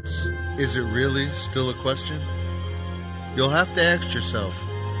evidence, is it really still a question? You'll have to ask yourself,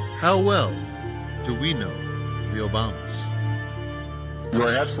 how well do we know the Obamas? You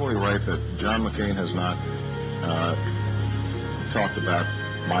are absolutely right that John McCain has not talked about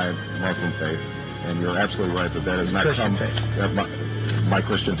my Muslim faith, and you're absolutely right that has not Christian come my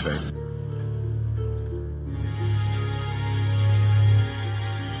Christian faith.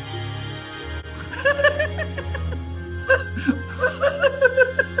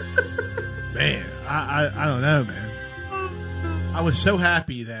 Man, I don't know, man. I was so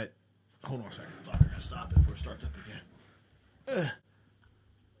happy that. Hold on a second. I thought we were going to stop it before it starts up again.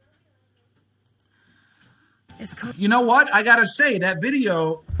 You know what? I gotta say that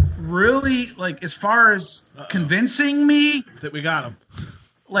video really, like, as far as convincing me that we got him.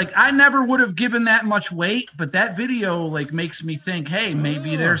 Like, I never would have given that much weight, but that video like makes me think, hey,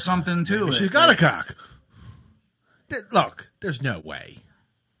 maybe there's something to it. She's got a cock. Look, there's no way.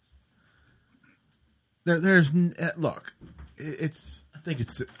 There's look. I think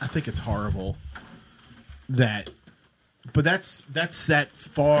it's horrible that, but that's that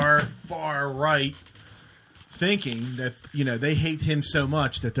far right thinking that, you know, they hate him so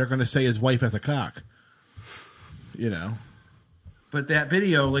much that they're going to say his wife has a cock. You know. But that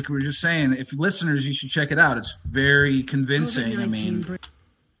video, like we were just saying, if listeners, you should check it out. It's very convincing. I mean,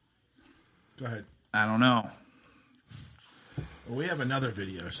 go ahead. I don't know. Well, we have another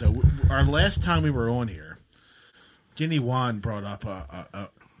video. So our last time we were on here, Ginny Wan brought up a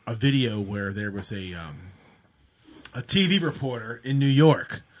video where there was a TV reporter in New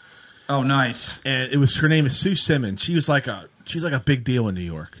York. Oh, nice! And it was, her name is Sue Simmons. She's like a big deal in New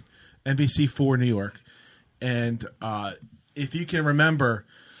York, NBC4 New York, and if you can remember,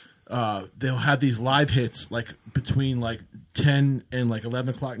 they'll have these live hits like between like 10 and like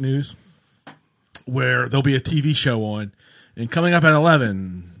 11 o'clock news, where there'll be a TV show on, and coming up at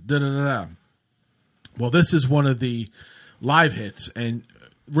 11, da-da-da-da. Well, this is one of the live hits, and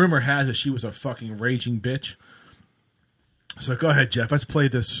rumor has it she was a fucking raging bitch. So go ahead, Jeff. Let's play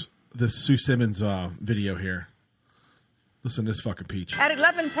this Sue Simmons video here. Listen to this fucking peach. At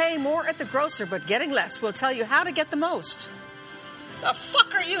 11, pay more at the grocer, but getting less. We'll tell you how to get the most. The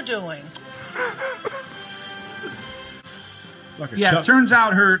fuck are you doing? Yeah, it turns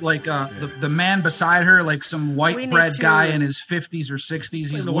out her, like, the man beside her, like some white bread guy in his 50s or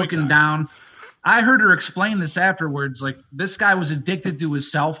 60s, he's looking down. I heard her explain this afterwards. Like, this guy was addicted to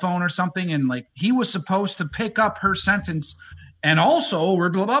his cell phone or something, and, like, he was supposed to pick up her sentence, and also,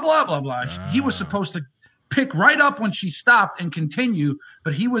 blah, blah, blah, blah, blah. He was supposed to pick right up when she stopped and continue,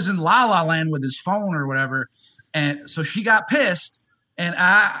 but he was in La La Land with his phone or whatever, and so she got pissed, and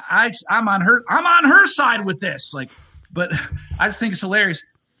I'm on her side with this, like, but I just think it's hilarious.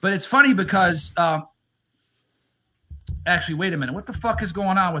 But it's funny because actually, wait a minute, what the fuck is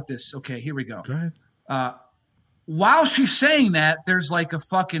going on with this? Okay, here we go. Go ahead. While she's saying that, there's like a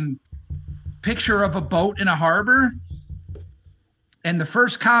fucking picture of a boat in a harbor, and the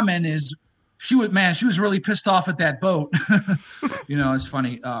first comment is, she was really pissed off at that boat. You know, it's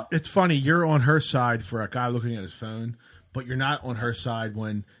funny. It's funny. You're on her side for a guy looking at his phone, but you're not on her side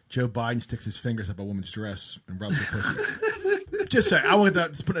when Joe Biden sticks his fingers up a woman's dress and rubs her pussy. Just say, I want to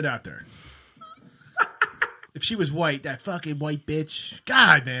just put it out there. If she was white, that fucking white bitch.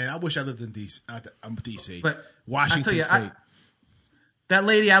 God, man, I wish I lived in DC. I'm DC. But Washington State. That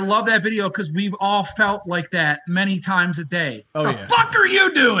lady, I love that video because we've all felt like that many times a day. Oh, the fuck are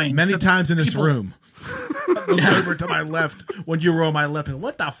you doing? Many times in this room. Look over to my left when you were on my left. And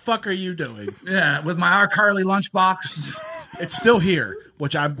what the fuck are you doing? Yeah, with my iCarly lunchbox. It's still here,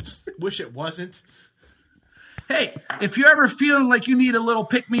 which I wish it wasn't. Hey, if you're ever feeling like you need a little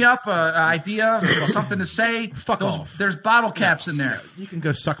pick-me-up, idea, something to say, fuck off. There's bottle caps in there. You can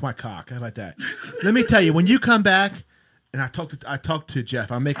go suck my cock. How about that? Let me tell you, when you come back, and I talked to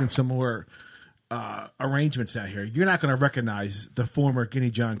Jeff, I'm making some more arrangements out here. You're not going to recognize the former Guinea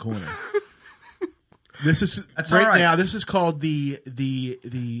John Corner. This is That's right all right. now. This is called the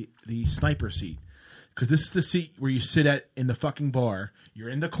sniper seat, because this is the seat where you sit at in the fucking bar. You're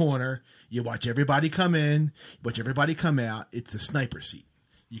in the corner. You watch everybody come in. You watch everybody come out. It's the sniper seat.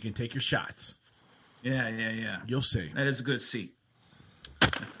 You can take your shots. Yeah. You'll see. That is a good seat.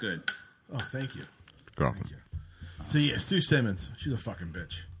 That's good. Oh, thank you. Girl. Thank you. So yeah, Sue Simmons. She's a fucking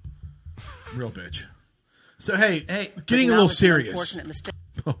bitch. Real bitch. So hey, getting a little serious. Unfortunate mistake.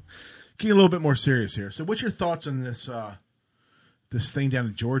 Getting a little bit more serious here. So, what's your thoughts on this this thing down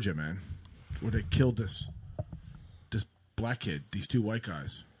in Georgia, man, where they killed this black kid, these two white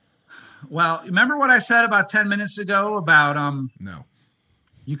guys? Well, remember what I said about 10 minutes ago about No.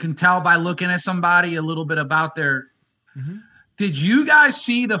 You can tell by looking at somebody a little bit about their. Mm-hmm. Did you guys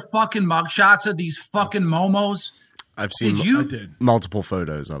see the fucking mugshots of these fucking momos? I've seen I did. multiple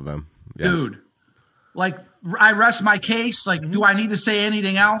photos of them. Yes. Dude, like, I rest my case. Like, do I need to say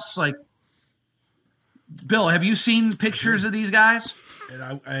anything else? Like, Bill, have you seen pictures of these guys?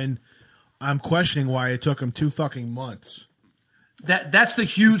 And I'm questioning why it took them 2 fucking months. That's the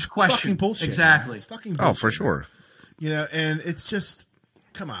huge question. Fucking bullshit. Exactly. Man. It's fucking bullshit. Oh, for sure. You know, and it's just,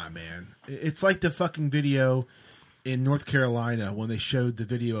 come on, man. It's like the fucking video in North Carolina when they showed the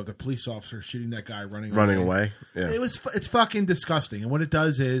video of the police officer shooting that guy running away. Yeah. It's fucking disgusting. And what it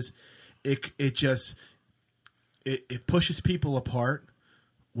does is it pushes people apart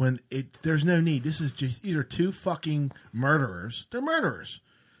when there's no need. This is just either 2 fucking murderers. They're murderers.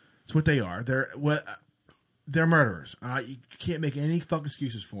 That's what they are. They're murderers. You can't make any fucking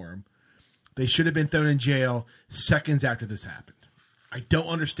excuses for them. They should have been thrown in jail seconds after this happened. I don't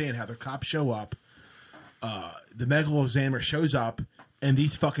understand how the cops show up. The medical examiner shows up, and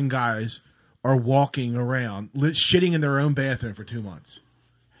these fucking guys are walking around, shitting in their own bathroom for 2 months.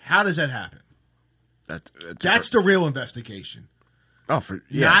 How does that happen? That's the real investigation. Oh,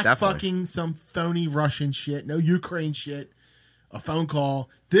 yeah, not definitely. fucking some phony Russian shit, no Ukraine shit, a phone call.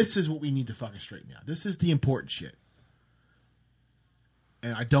 This is what we need to fucking straighten out. This is the important shit.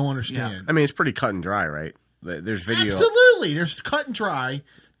 And I don't understand. Yeah. I mean, it's pretty cut and dry, right? There's video. Absolutely. There's cut and dry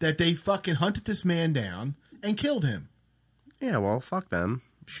that they fucking hunted this man down and killed him. Yeah, well, fuck them.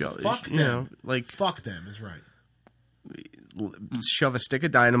 Fuck them. You know, like, fuck them is right. Shove a stick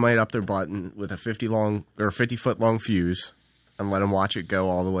of dynamite up their butt with a 50-foot long fuse and let them watch it go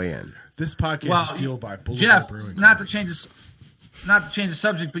all the way in. This podcast is fueled by Boulevard Jeff, Brewing. not to change the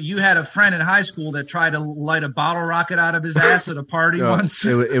subject, but you had a friend in high school that tried to light a bottle rocket out of his ass at a party once.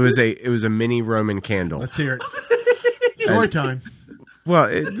 It was a mini Roman candle. Let's hear it. Story time. Well,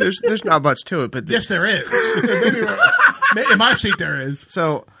 there's not much to it, but yes, there is. In my seat, there is.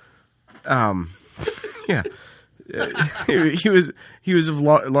 So, yeah, he was of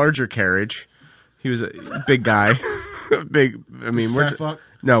larger carriage. He was a big guy, big. I mean,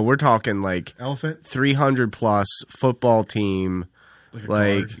 we're talking like elephant 300 plus football team.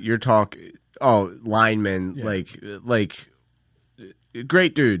 Like you're talking, lineman, Yeah. like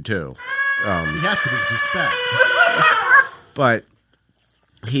great dude too. He has to be because he's fat. But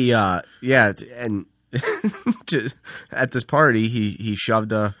he, and at this party, he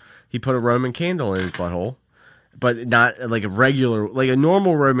put a Roman candle in his butthole, but not like a regular, like a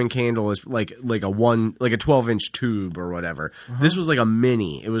normal Roman candle is like a 12-inch tube or whatever. This was like a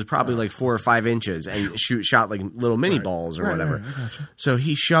mini. It was probably like 4 or 5 inches and shot like little mini balls or whatever. Right, I gotcha. So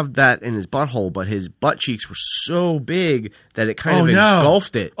he shoved that in his butthole, but his butt cheeks were so big that it kind of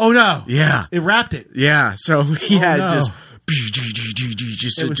engulfed it. Oh no! Yeah, it wrapped it. Yeah, so he had no. just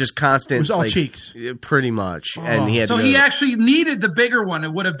constant. It was all like, cheeks, pretty much, and he had. So to he actually needed the bigger one.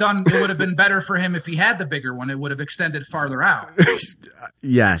 It would have been better for him if he had the bigger one. It would have extended farther out.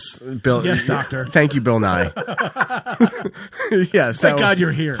 Yes, Bill. Yes, doctor. Thank you, Bill Nye. Yes, thank God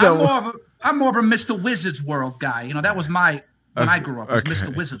you're here. I'm more of a Mr. Wizard's World guy. You know, that was when I grew up. Was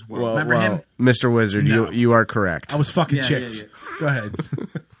Mr. Wizard's World. Remember him? Mr. Wizard, No. you are correct. I was fucking chicks. Yeah. Go ahead.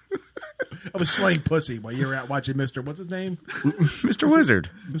 I was slaying pussy while you were out watching Mr. What's his name? Mr.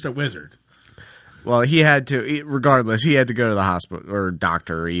 Wizard. Mr. Wizard. Well, he had to. Regardless, he had to go to the hospital or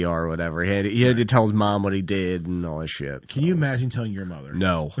doctor or ER or whatever. He had to tell his mom what he did and all this shit. Can you imagine telling your mother?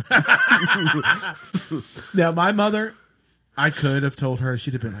 No. Now, my mother, I could have told her.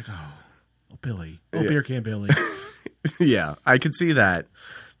 She'd have been like, "Oh, Billy, beer can Billy." Yeah, I could see that.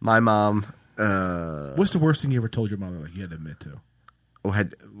 My mom. What's the worst thing you ever told your mother? Like you had to admit to?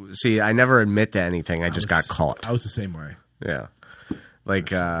 See, I never admit to anything. I just got caught. I was the same way. Yeah.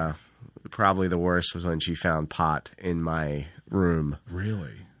 Like, probably the worst was when she found pot in my room.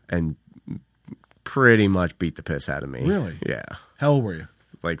 Really? And pretty much beat the piss out of me. Really? Yeah. How old were you?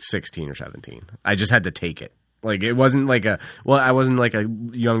 Like 16 or 17. I just had to take it. Like, it wasn't like I wasn't like a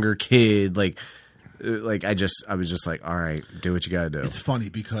younger kid. Like, Like I was just like, all right, do what you gotta do. It's funny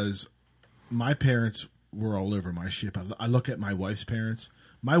because my parents were all over my shit. I look at my wife's parents.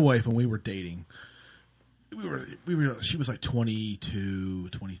 My wife, when we were dating, she was like 22,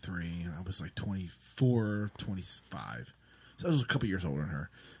 23, and I was like 24, 25. So I was a couple years older than her.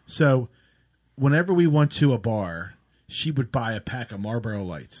 So whenever we went to a bar, she would buy a pack of Marlboro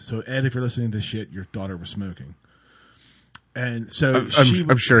Lights. So Ed, if you're listening to this shit, your daughter was smoking. And so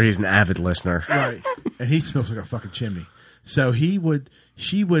I'm sure he's an avid listener. Right. And he smells like a fucking chimney. So she would,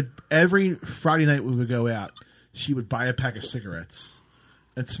 every Friday night we would go out, she would buy a pack of cigarettes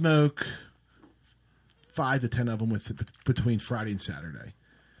and smoke 5 to 10 of them between Friday and Saturday,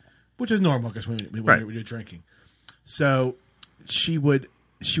 which is normal because when you're drinking. So she would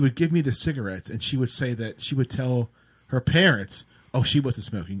give me the cigarettes, and she would say that she would tell her parents, "Oh, she wasn't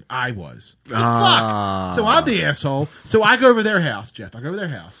smoking. I was." Fuck. So I'm the asshole. So I go over their house, Jeff. I go over their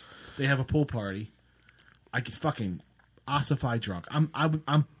house. They have a pool party. I get fucking ossified drunk.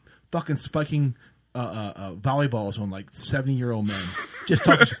 I'm fucking spiking volleyballs on like 70-year-old men, just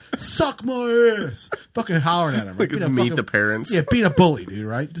talking, suck my ass, fucking hollering at them. Right? Like it's meet the parents. Yeah, being a bully, dude.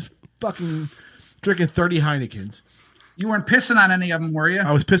 Right? Just fucking drinking 30 Heinekens. You weren't pissing on any of them, were you?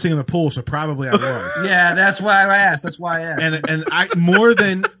 I was pissing in the pool, so probably I was. Yeah, that's why I asked. And I more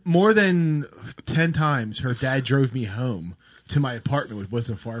than 10 times, her dad drove me home to my apartment, which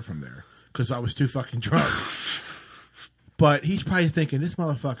wasn't far from there, because I was too fucking drunk. But he's probably thinking, this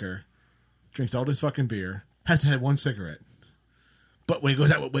motherfucker drinks all this fucking beer, hasn't had one cigarette. But when he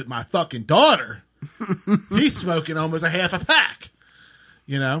goes out with my fucking daughter, he's smoking almost a half a pack.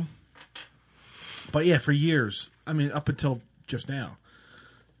 You know? But yeah, for years, I mean, up until just now,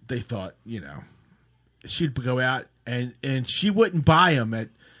 they thought, you know, she'd go out and she wouldn't buy them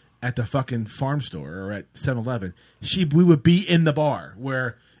at the fucking farm store or at 7-Eleven. We would be in the bar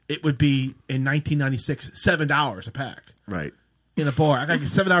where it would be in 1996 $7 a pack. Right. In a bar. I got to get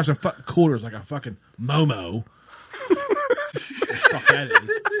 $7 in fucking quarters like a fucking Momo. Fuck that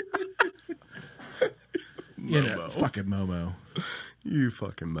is. You know, fucking Momo. You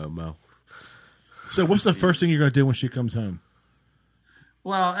fucking Momo. So what's the first thing you're going to do when she comes home?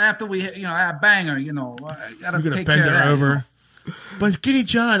 Well, after I bang her, I got to take bend care her of that, over. But Skinny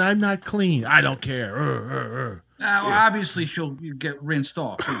John, I'm not clean. I don't care. Well, obviously she'll get rinsed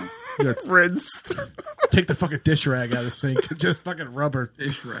off. Rinsed. Take the fucking dish rag out of the sink. Just fucking rub her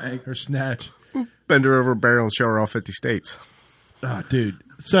dish rag. Her snatch. Bend her over a barrel and show her all 50 states. Oh, dude.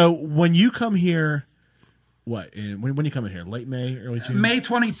 So when you come here, when you come in here? Late May, early June? May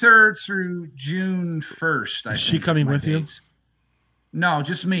 23rd through June 1st. Is she coming with you? No,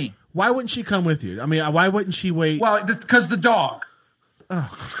 just me. Why wouldn't she come with you? I mean, why wouldn't she wait? Well, because the dog.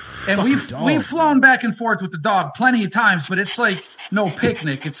 Oh, and we've flown back and forth with the dog plenty of times, but it's like no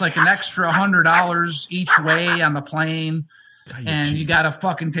picnic. It's like an extra $100 each way on the plane, and you got to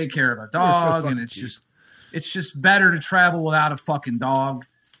fucking take care of a dog, and it's just better to travel without a fucking dog.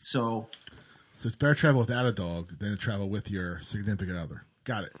 So it's better to travel without a dog than to travel with your significant other.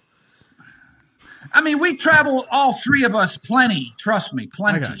 Got it. I mean, we travel, all three of us, plenty. Trust me,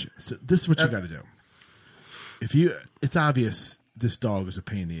 plenty. I got you. So this is what you got to do. It's obvious this dog is a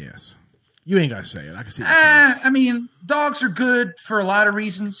pain in the ass. You ain't got to say it. I can see it. I mean, dogs are good for a lot of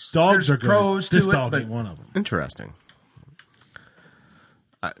reasons. Dogs There's are good. pros This to dog it, ain't one of them. Interesting.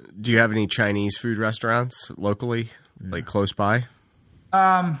 Do you have any Chinese food restaurants locally, like close by?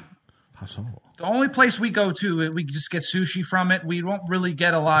 The only place we go to, we just get sushi from it. We don't really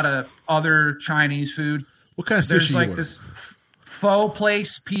get a lot of other Chinese food. What kind of sushi There's like you order? this pho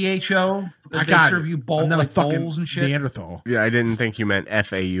place, PHO. I They got serve it. you I'm not a fucking bowls and shit. Neanderthal. Yeah, I didn't think you meant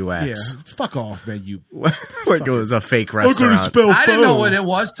FAUX. Yeah, fuck off, man. You like it was a fake restaurant. I didn't know what it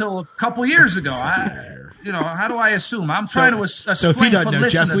was till a couple years ago. How do I assume? I'm trying to explain for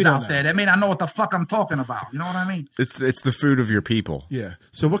listeners out there. They may not know what the fuck I'm talking about. You know what I mean? It's the food of your people. Yeah.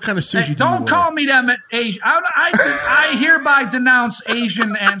 So what kind of sushi? Hey, don't call me them Asian. I hereby denounce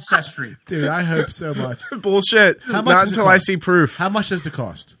Asian ancestry. Dude, I hope so much. Bullshit. Not until I see proof. How much does it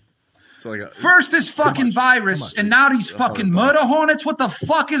cost? It's like First this fucking virus, and now these fucking murder hornets. What the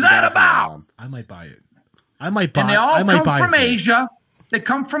fuck is that about? I might buy it. I might buy. And they all I might come buy from it. Asia. They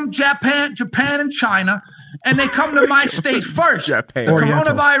come from Japan and China, and they come to my state first. Japan. The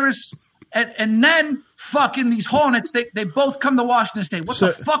Oriental. coronavirus, and then fucking these hornets. They both come to Washington State. What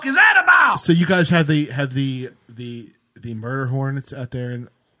the fuck is that about? So you guys have the murder hornets out there in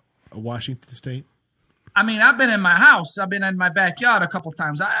Washington State? I mean, I've been in my house. I've been in my backyard a couple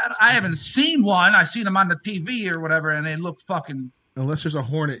times. I haven't seen one. I've seen them on the TV or whatever, and they look fucking. Unless there's a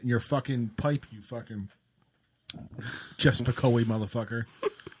hornet in your fucking pipe, you fucking Jess McCoy motherfucker.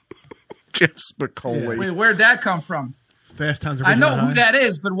 Jeff Spicoli. Wait, where'd that come from? Fast Times. I know who that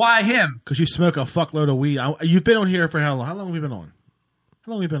is, but why him? Because you smoke a fuckload of weed. You've been on here for how long? How long have we been on?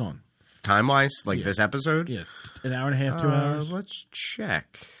 How long have we been on? Time-wise, like this episode? Yeah, an hour and a half, 2 hours. Let's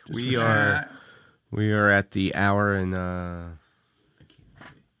check. Just We for are at the hour and all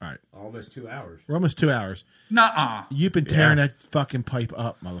right, almost 2 hours. We're almost 2 hours. Nuh-uh. You've been tearing that fucking pipe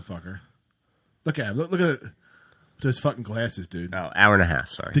up, motherfucker. Look at him. Look at those fucking glasses, dude. Oh, hour and a half.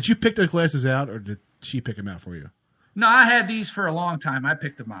 Sorry. Did you pick those glasses out, or did she pick them out for you? No, I had these for a long time. I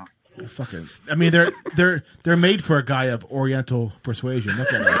picked them out. Fucking. I mean, they're made for a guy of Oriental persuasion.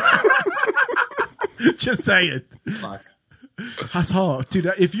 Look at them. Just say it. Fuck. Hassle,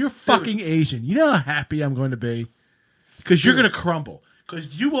 dude. If you're fucking Asian, you know how happy I'm going to be, because you're going to crumble.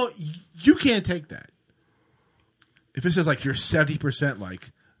 Because you won't. You can't take that. If it says like you're 70%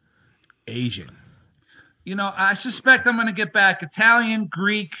 like Asian. You know, I suspect I'm going to get back Italian,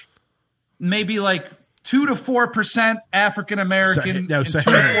 Greek, maybe like 2 to 4% African American, No, and 2 to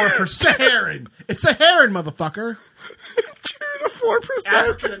Saharan. 4%. Saharan. It's Saharan, motherfucker. 2 to 4%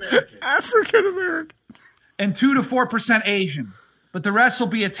 African American. African American. And 2 to 4% Asian. But the rest will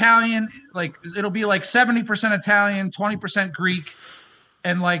be Italian. Like it'll be like 70% Italian, 20% Greek,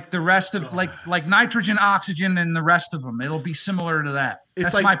 and like the rest of like nitrogen, oxygen, and the rest of them. It'll be similar to that.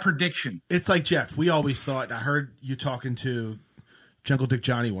 That's like my prediction. It's like Jeff. We always thought. And I heard you talking to Jungle Dick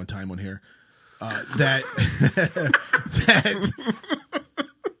Johnny one time on here. That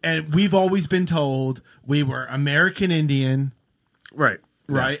and we've always been told we were American Indian. Right.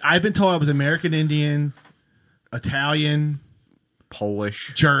 Right. Yeah. I've been told I was American Indian, Italian,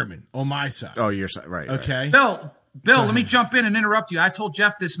 Polish, German on my side. Oh, your side. Right. Okay. Right. Bill, let me jump in and interrupt you. I told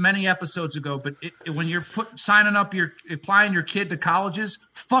Jeff this many episodes ago, but when you're applying your kid to colleges,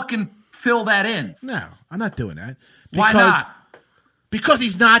 fucking fill that in. No, I'm not doing that. Why not? Because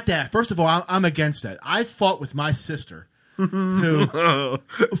he's not that. First of all, I'm against that. I fought with my sister, who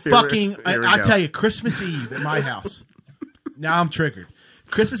fucking. I tell you, Christmas Eve at my house. Now I'm triggered.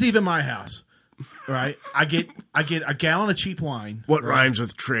 Christmas Eve at my house. Right, I get a gallon of cheap wine. What rhymes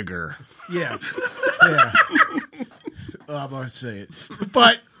with trigger? Yeah. I'm going to say it.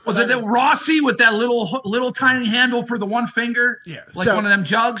 But was it that Rossi with that little tiny handle for the one finger? Yeah, like one of them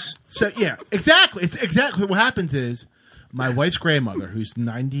jugs. So yeah, exactly. It's exactly what happens is my wife's grandmother, who's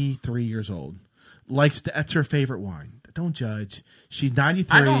 93 years old, that's her favorite wine. Don't judge. She's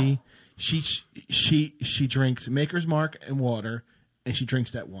 93. She drinks Maker's Mark and water, and she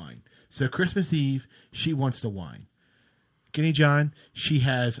drinks that wine. So Christmas Eve, she wants the wine. Guinea John, she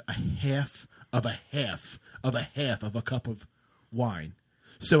has a half of a cup of wine.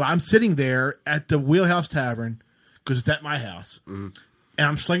 So I'm sitting there at the Wheelhouse Tavern, because it's at my house, and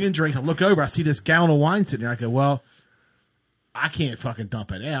I'm slinging drinks. I look over, I see this gallon of wine sitting there. I go, well, I can't fucking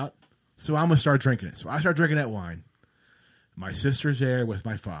dump it out, so I'm going to start drinking it. So I start drinking that wine. My sister's there with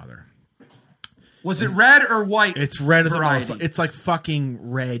my father. Was it red or white? It's red as a variety? motherfucker. It's like fucking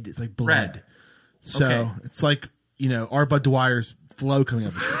red. It's like blood. Red. So Okay. it's like, our Bud Dwyer's flow coming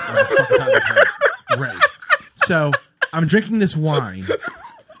up. His fucking top of his head. Red. So I'm drinking this wine,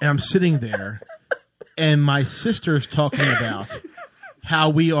 and I'm sitting there, and my sister's talking about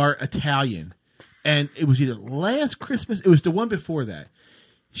how we are Italian. And it was either last Christmas, it was the one before that.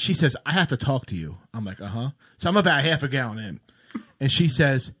 She says, I have to talk to you. I'm like, uh-huh. So I'm about half a gallon in. And she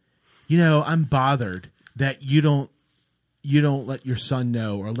says, I'm bothered that you don't let your son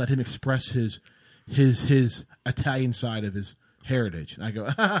know or let him express his Italian side of his heritage. And I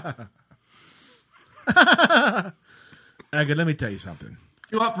go, let me tell you something.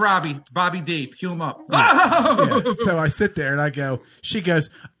 Cue up Bobby Deep. Cue him up. Yeah. So I sit there and I go, she goes,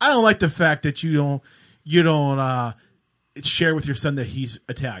 I don't like the fact that you don't share with your son that he's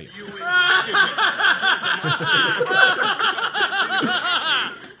Italian.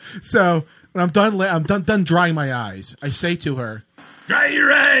 So when I'm done drying my eyes, I say to her, "Dry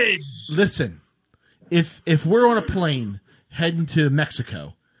your eyes." Listen, if we're on a plane heading to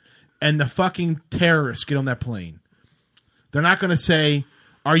Mexico, and the fucking terrorists get on that plane, they're not going to say,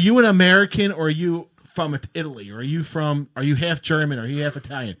 "Are you an American or are you from Italy? Or are you half German or are you half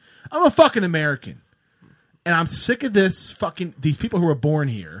Italian?" I'm a fucking American, and I'm sick of these people who are born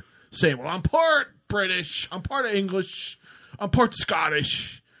here saying, "Well, I'm part British, I'm part of English, I'm part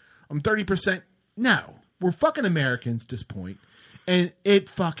Scottish." I'm 30%. No, we're fucking Americans at this point, and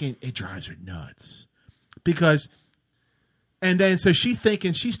it drives her nuts because, and then so she's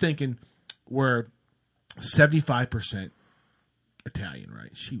thinking we're 75% Italian,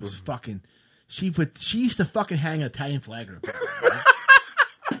 right? She was fucking, she used to fucking hang an Italian flag in her pocket, right?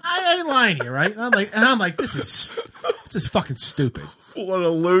 I ain't lying here, right? And I'm like, this is fucking stupid. What a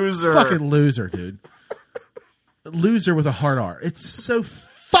loser. Fucking loser, dude. Loser with a hard R. It's so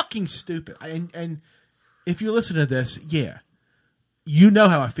fucking stupid. And if you listen to this, yeah, you know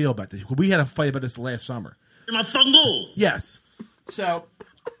how I feel about this. We had a fight about this last summer. My fungal. Yes. So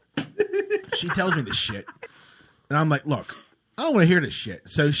she tells me this shit, and I'm like, look, I don't want to hear this shit.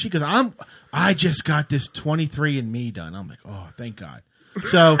 So she goes, I just got this 23andMe done. I'm like, oh, thank God.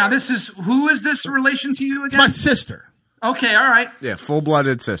 So now who is this relation to you again? My sister. Okay, all right. Yeah,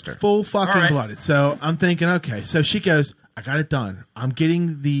 full-blooded sister. Full fucking blooded. So I'm thinking, okay. So she goes, I got it done. I'm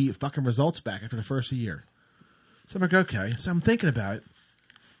getting the fucking results back after the first year. So I'm like, okay. So I'm thinking about it.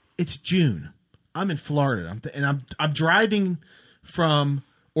 It's June. I'm in Florida. I'm driving from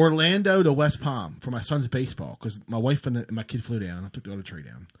Orlando to West Palm for my son's baseball because my wife and my kid flew down. I took the auto tray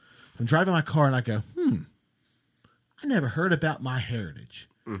down. I'm driving my car and I go, I never heard about my heritage.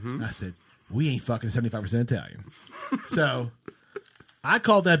 And I said, we ain't fucking 75% Italian. So I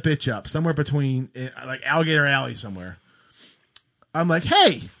called that bitch up somewhere between like Alligator Alley somewhere. I'm like,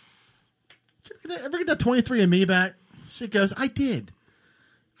 hey, did you ever get that 23andMe back? She goes, I did.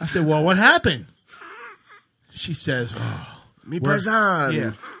 I said, well, what happened? She says, Mi paisan.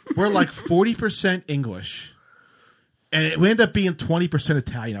 Yeah, we're like 40% English. And we ended up being 20%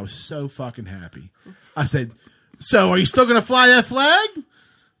 Italian. I was so fucking happy. I said, so are you still going to fly that flag?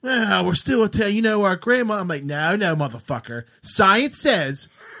 Well, we're still Italian. You know, our grandma. I'm like, no, motherfucker. Science says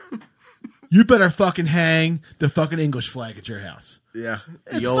you better fucking hang the fucking English flag at your house. Yeah.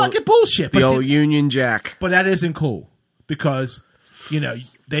 It's fucking bullshit. The old Union Jack. But that isn't cool because, you know,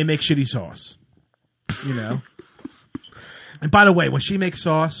 they make shitty sauce. You know? And by the way, when she makes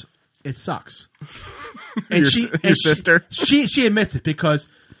sauce, it sucks. And your sister? She admits it because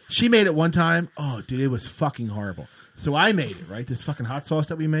she made it one time. Oh, dude, it was fucking horrible. So I made it, right? This fucking hot sauce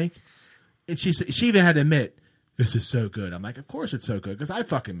that we make. And she even had to admit, this is so good. I'm like, of course it's so good because I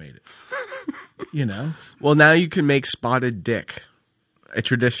fucking made it. You know? Well, now you can make spotted dick, a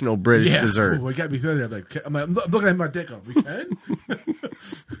traditional British dessert. Ooh, it got me through there. I'm looking at my dick. We can?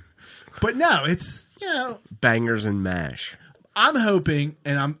 But no, it's, you know. Bangers and mash. I'm hoping,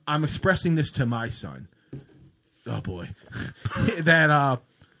 and I'm expressing this to my son. Oh, boy. That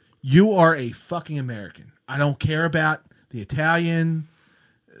you are a fucking American. I don't care about the Italian,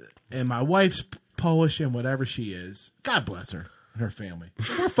 and my wife's Polish and whatever she is. God bless her and her family.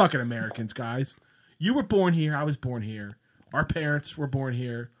 We're fucking Americans, guys. You were born here. I was born here. Our parents were born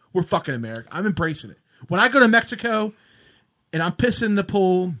here. We're fucking American. I'm embracing it. When I go to Mexico and I'm pissing in the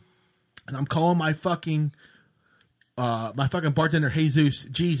pool and I'm calling my fucking bartender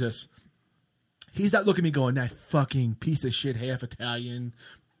Jesus, he's not looking at me going, that fucking piece of shit, half Italian,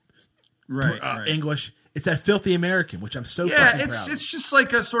 right. English. It's that filthy American, which I'm so fucking proud of. It's just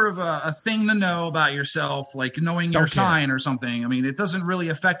like a sort of a thing to know about yourself, like knowing your sign or something. I mean, it doesn't really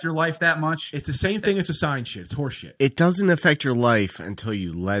affect your life that much. It's the same thing as a sign shit. It's horse shit. It doesn't affect your life until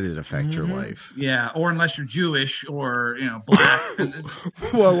you let it affect your life. Yeah, or unless you're Jewish or, you know, black.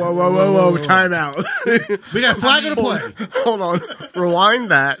 Whoa. Time out. We got a flag to play. Hold on.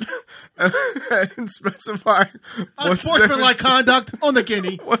 Rewind that and specify. Unsportsmanlike conduct on the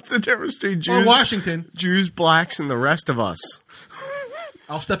Guinea. What's the difference between Jews, or Washington, Jews, blacks, and the rest of us?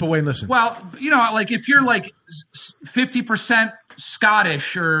 I'll step away and listen. Well, you know, like if you're like 50%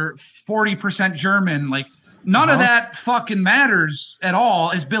 Scottish or 40% German, like none of that fucking matters at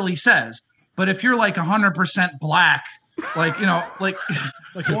all, as Billy says. But if you're like 100% black, like, you know, like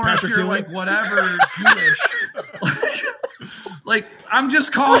or if you're like whatever Jewish, like I'm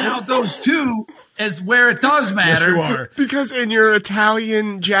just calling out those two as where it does matter. Yes, you are. Because in your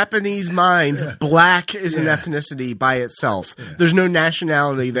Italian, Japanese mind, black is an ethnicity by itself. Yeah. There's no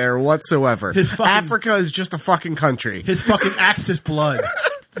nationality there whatsoever. Africa is just a fucking country. His fucking Axis blood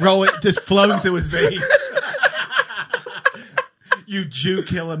just flowing through his veins. You Jew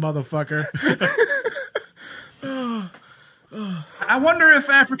killing motherfucker. I wonder if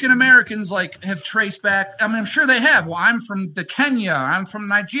African Americans like have traced back. I mean, I'm sure they have. Well, I'm from the Kenya. I'm from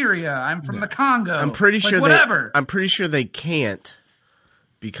Nigeria. I'm from the Congo. I'm pretty sure whatever. I'm pretty sure they can't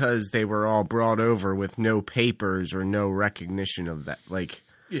because they were all brought over with no papers or no recognition of that. Like,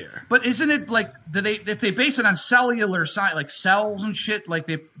 yeah. But isn't it like if they base it on cellular science, like cells and shit? Like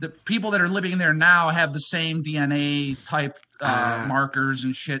the people that are living there now have the same DNA type markers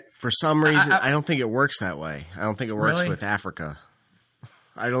and shit. For some reason, I don't think it works that way. I don't think it works really? with Africa.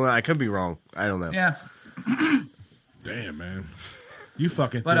 I don't know. I could be wrong. I don't know. Yeah. Damn, man. You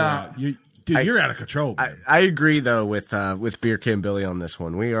fucking threw out. You're out of control, man. I agree though with Beer King Billy on this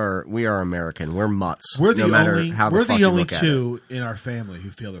one. We are American. We're mutts. We're the no matter only how the we're fuck the you only look at two in our family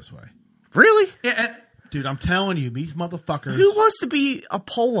who feel this way. Really? Yeah. Dude, I'm telling you, these motherfuckers. Who wants to be a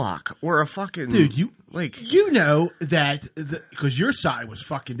Polak or a fucking Dude, you like you know that because your side was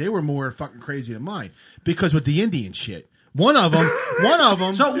fucking. They were more fucking crazy than mine because with the Indian shit. One of them.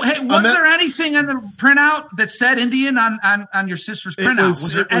 So, hey, was there anything in the printout that said Indian on your sister's printout?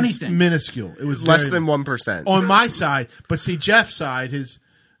 Was there anything? Minuscule. It was less than 1% on my side. But see, Jeff's side,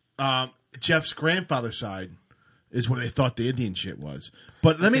 Jeff's grandfather's side, is where they thought the Indian shit was.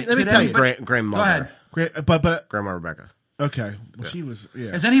 But let me tell you, grandmother. Go ahead. But Grandma Rebecca. Okay, well, she was.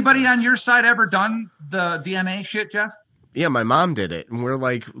 Yeah. Has anybody on your side ever done the DNA shit, Jeff? Yeah, my mom did it, and we're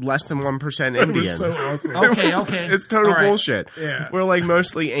like less than 1% Indian. So awesome. Okay. It's total All right. bullshit. Yeah. We're like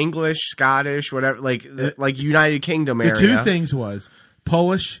mostly English, Scottish, whatever, like United Kingdom area. The two things was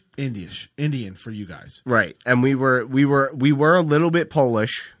Polish, Indian for you guys, right? And we were a little bit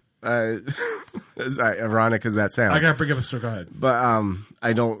Polish. As ironic as that sounds, I gotta bring up a story. Go ahead. But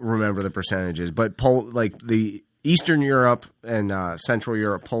I don't remember the percentages. But like the Eastern Europe and Central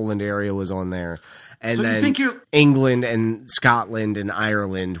Europe, Poland area was on there. And so then you think England and Scotland and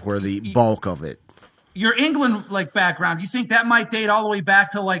Ireland were the bulk of it. Your England background, you think that might date all the way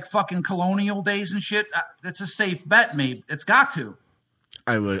back to fucking colonial days and shit? That's a safe bet, maybe. It's got to.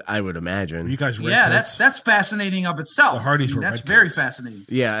 I would imagine. You guys, that's fascinating of itself. The Hardys were that's red very coats. fascinating.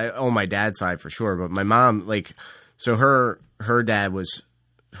 Yeah, on my dad's side for sure. But my mom, so her dad's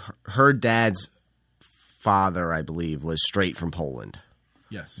father, I believe, was straight from Poland.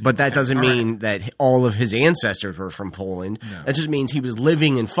 Yes. But that doesn't mean that all of his ancestors were from Poland. No. That just means he was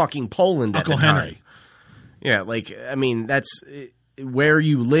living in fucking Poland Uncle at the time. Henry. Yeah, that's where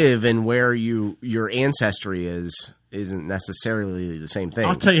you live and where your ancestry isn't necessarily the same thing.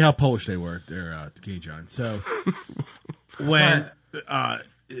 I'll tell you how Polish they were. They're gay, John. So when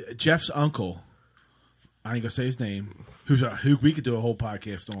Jeff's uncle, I ain't gonna say his name, who we could do a whole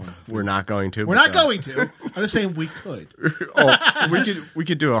podcast on. We're not going to. We're not going to. I'm just saying we could. We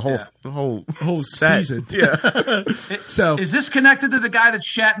could do a whole set. Season. Yeah. So is this connected to the guy that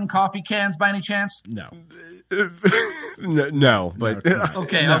shat in coffee cans by any chance? No. No, but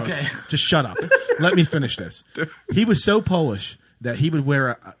okay. Just shut up. Let me finish this. He was so Polish that he would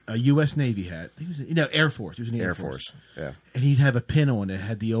wear a U.S. Navy hat. He was, Air Force. He was in the Air Force. Yeah, and he'd have a pin on it. It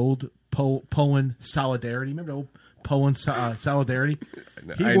had the old Poland Solidarity. Remember the old Poland Solidarity?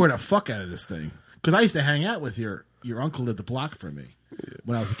 He wore the fuck out of this thing because I used to hang out with your uncle lived a block from me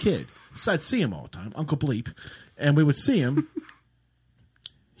when I was a kid. So I'd see him all the time, Uncle Bleep, and we would see him.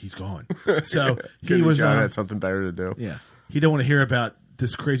 He's gone. So he was. John had something better to do. Yeah, he don't want to hear about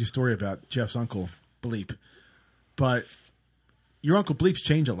this crazy story about Jeff's uncle Bleep, but your Uncle Bleep's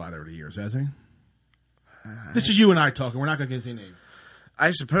changed a lot over the years, hasn't he? This is you and I talking. We're not going to get any names.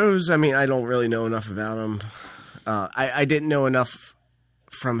 I suppose. I mean, I don't really know enough about him. I didn't know enough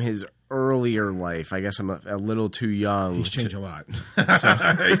from his earlier life. I guess I'm a little too young. He's changed a lot.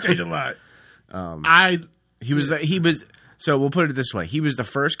 He changed a lot. He was. So we'll put it this way: he was the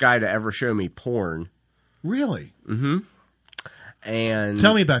first guy to ever show me porn. Really? Mm-hmm. And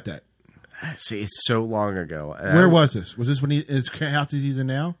tell me about that. See, it's so long ago. Where was this? Was this when his house he's in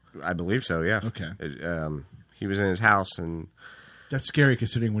now? I believe so. Yeah. Okay. He was in his house, and that's scary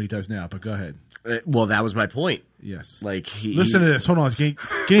considering what he does now. But go ahead. Well, that was my point. Yes. Listen to this. Hold on.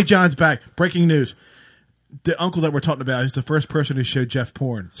 Kenny John's back. Breaking news. The uncle that we're talking about is the first person who showed Jeff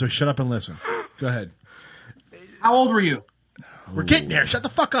porn. So shut up and listen. Go ahead. How old were you? We're getting there. Shut the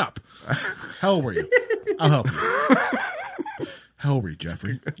fuck up. How old were you? I'll help you. How old were you,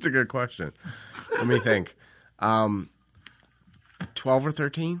 Jeffrey? That's a good question. Let me think. 12 or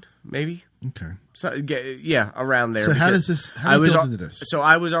 13, maybe. Okay. So yeah, around there. So how does this? How do you build into this? So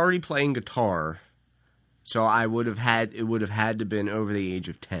I was already playing guitar. So it would have had to been over the age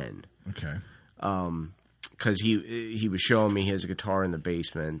of 10. Okay. Because he was showing me his guitar in the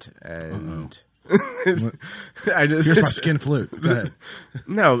basement, and here's my skin flute. Go ahead.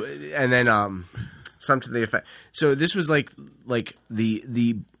 No, and then something to the effect. So this was like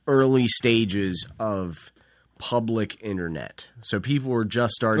the early stages of public internet. So people were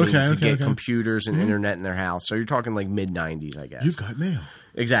just starting to get computers and internet in their house. So you're talking like mid-90s, I guess. You've got mail.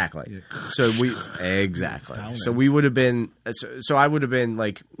 Exactly. Yeah. So So we would have been. So I would have been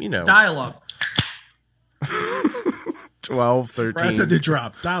like dial-up. 12, 13. That's a new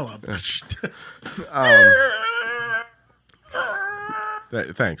drop. Dial-up.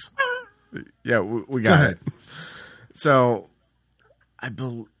 Thanks. Yeah, we got it. So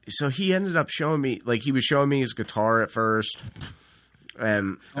so he ended up showing me, he was showing me his guitar at first. How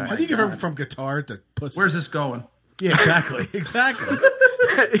do you get from guitar to pussy? Where's this going? Yeah, exactly. Exactly.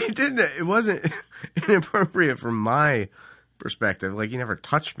 It wasn't inappropriate from my perspective. He never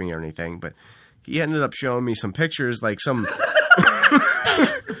touched me or anything, but he ended up showing me some pictures, like some.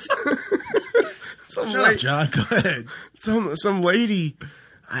 Shut up, John. Go ahead. Some lady.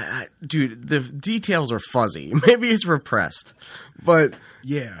 Dude, the details are fuzzy. Maybe it's repressed, but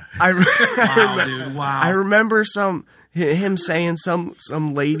yeah, I remember him saying some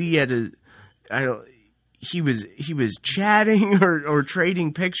lady at a. He was chatting or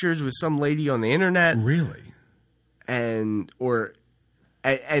trading pictures with some lady on the internet. Really? And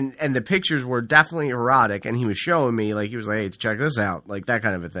the pictures were definitely erotic, and he was showing me, like, he was like, hey, check this out, like that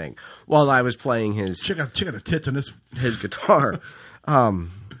kind of a thing, while I was playing his check out the tits on his guitar.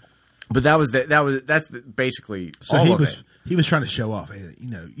 But that's basically so all he of was it. He was trying to show off. Hey, you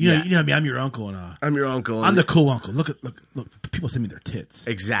know me. I'm your uncle, and I'm your uncle. I'm the cool uncle. Look. People send me their tits.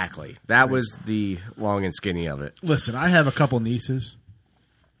 Exactly. That was the long and skinny of it. Listen, I have a couple nieces,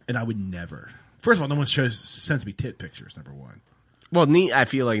 and I would never. First of all, no one sends me tit pictures. Number one. Well, I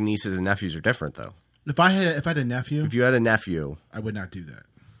feel like nieces and nephews are different, though. If I had a nephew, if you had a nephew, I would not do that.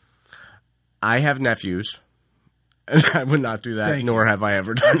 I have nephews, and I would not do that. Thank nor you. have I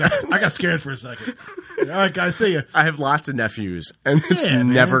ever done that. I got scared for a second. All right, guys, see ya. I have lots of nephews, and it's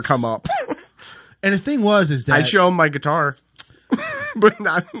never come up. And the thing is that I'd show them my guitar, but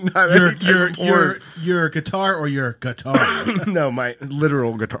not your guitar or your guitar. No, my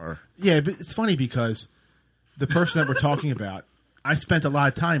literal guitar. Yeah, but it's funny because the person that we're talking about, I spent a lot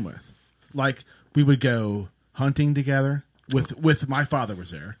of time with. Like, we would go hunting together with my father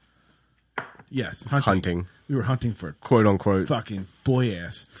was there. Yes, hunting. We were hunting for quote unquote fucking boy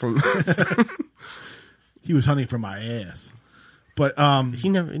ass. He was hunting for my ass. But he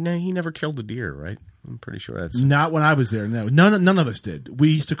never killed a deer, right? I'm pretty sure that's not when I was there. No, none of us did. We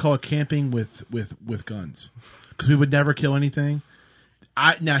used to call it camping with guns because we would never kill anything.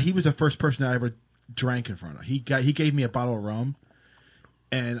 Now he was the first person I ever drank in front of. He gave me a bottle of rum,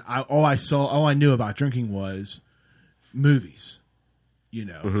 and all I knew about drinking was movies. You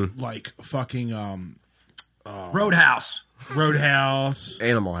know, like fucking Roadhouse,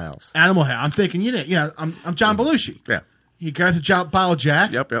 Animal House. I'm thinking, I'm John Belushi. Yeah, he grabs a bottle of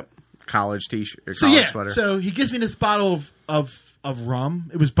Jack. Yep. College t-shirt, sweater. So he gives me this bottle of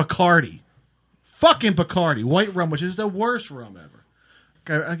rum. It was Bacardi, fucking Bacardi, white rum, which is the worst rum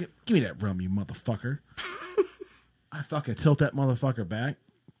ever. Give me that rum, you motherfucker. I fucking tilt that motherfucker back.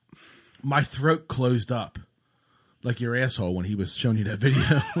 My throat closed up like your asshole when he was showing you that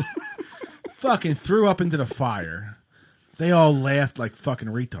video. Fucking threw up into the fire. They all laughed like fucking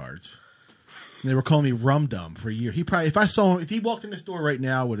retards. And they were calling me Rum Dum for a year. He probably, if he walked in the store right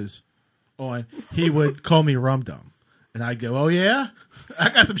now with his on, he would call me Rum Dum. And I'd go, oh yeah? I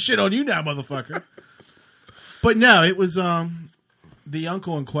got some shit on you now, motherfucker. But no, it was, the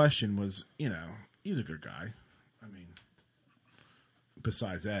uncle in question was, he was a good guy. I mean,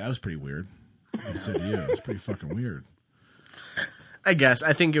 besides that was pretty weird. I said to you, it was pretty fucking weird. I guess.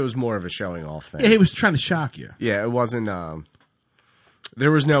 I think it was more of a showing off thing. Yeah, he was trying to shock you. Yeah, it wasn't.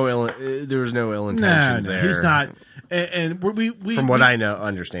 There was no ill intentions there. He's not. And we from what I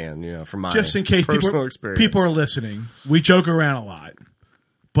understand, from my just in case personal experience, people are listening. We joke around a lot,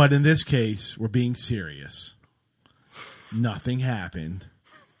 but in this case, we're being serious. Nothing happened,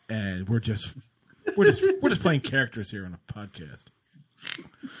 and we're just playing characters here on a podcast.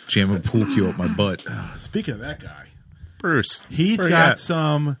 Jam a pool cue up my butt. Speaking of that guy, Bruce, he's got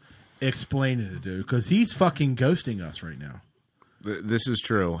some explaining to do because he's fucking ghosting us right now. This is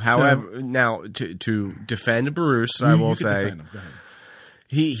true. However, now to defend Bruce, I will say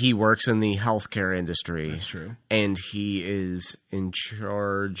he works in the healthcare industry. That's true, and he is in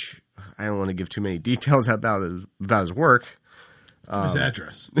charge. I don't want to give too many details about his work, his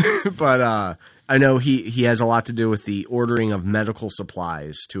address, but I know he has a lot to do with the ordering of medical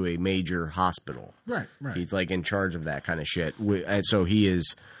supplies to a major hospital. Right. He's like in charge of that kind of shit. So he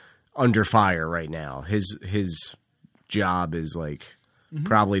is under fire right now. His job is like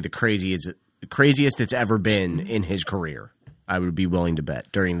probably the craziest it's ever been in his career. I would be willing to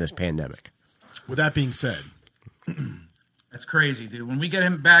bet during this pandemic. With that being said, that's crazy, dude. When we get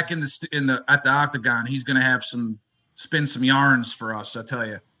him back at the Octagon, he's going to have spin some yarns for us. I tell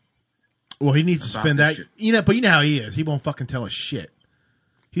you. Well, he needs to spin that, shit. But you know how he is. He won't fucking tell us shit.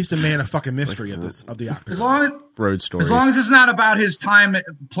 He's the man of fucking mystery of the Octagon. Road stories. As long as it's not about his time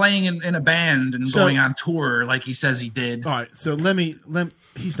playing in a band and going on tour like he says he did. All right, so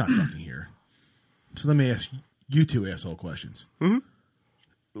he's not fucking here. So let me ask you two asshole questions.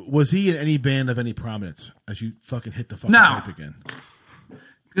 Mm-hmm. Was he in any band of any prominence as you fucking hit the fucking tape again?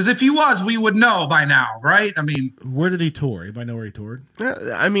 Because if he was, we would know by now, right? I mean, where did he tour? Anybody know where he toured?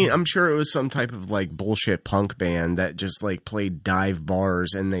 I mean, I'm sure it was some type of like bullshit punk band that just like played dive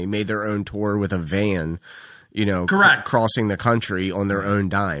bars and they made their own tour with a van, you know, correct, crossing the country on their own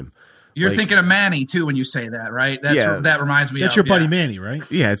dime. You're like, thinking of Manny too when you say that, right? That's that reminds me. That's your buddy Manny, right?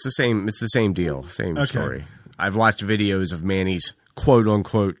 Yeah, it's the same. It's the same deal, same story. I've watched videos of Manny's quote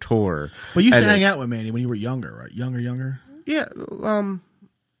unquote tour. But you used to hang out with Manny when you were younger, right? Younger. Yeah.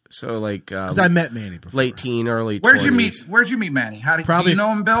 So like, because I met Manny before. Late teen, early. Where'd 20s. you meet Manny? Do you know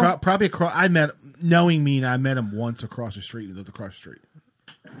him, Bill? Probably across. I met him once across the street. He lived across the street.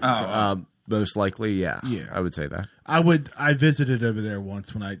 Oh, most likely, yeah. I would say that. I visited over there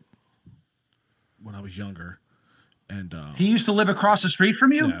once when I was younger, and he used to live across the street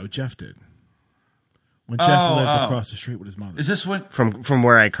from you. No, Jeff did. When Jeff lived across the street with his mother. Is this what from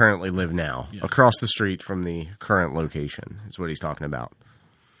where I currently live now? Yes. Across the street from the current location is what he's talking about.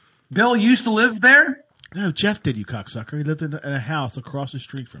 Bill used to live there? No, Jeff did, you cocksucker. He lived in a house across the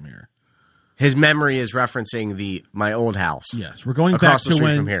street from here. His memory is referencing my old house. Yes, we're going back to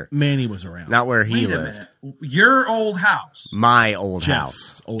when from here. Manny was around. Not where he lived. Your old house. My old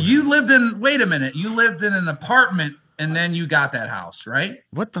house. You lived in, wait a minute, you lived in an apartment and then you got that house, right?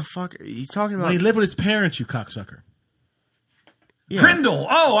 What the fuck? He's talking about. When he lived with his parents, you cocksucker. Yeah. Prindle.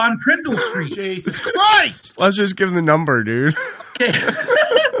 Oh, on Prindle Street. Jesus Christ! Let's just give him the number, dude. Okay.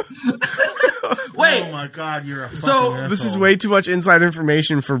 Wait. Oh my God, you're a fucking asshole. This is way too much inside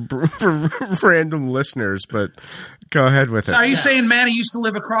information for random listeners, but go ahead with it. So are you saying Manny used to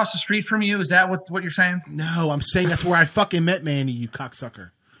live across the street from you? Is that what you're saying? No, I'm saying that's where I fucking met Manny, you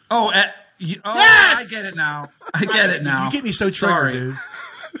cocksucker. Oh, yes! I get it now. I get it now. You get me so triggered, dude.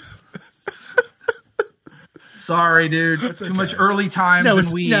 Sorry, dude. That's too much early times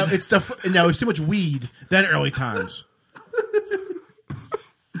and weed. No, it's too much weed than early times.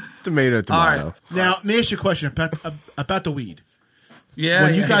 Tomato. All right. Now, let me ask you a question about the weed. Yeah.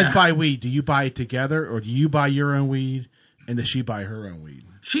 When you guys buy weed, do you buy it together or do you buy your own weed and does she buy her own weed?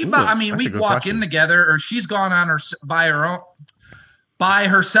 We walk in together, or she's gone on by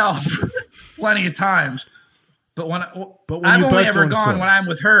herself plenty of times. But when I've only ever gone when I'm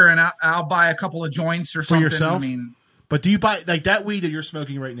with her, and I'll buy a couple of joints or something. For yourself? I mean, but do you buy like that weed that you're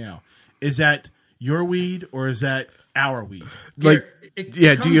smoking right now? Is that your weed or is that our weed? Like.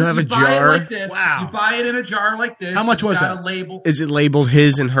 Do you have a jar? Like this. Wow. You buy it in a jar like this. How much was that? A label. Is it labeled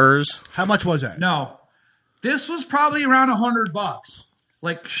his and hers? How much was that? No. This was probably around $100.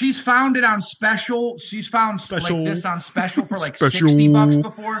 Like, she's found it on special. She's found like this on special for like $60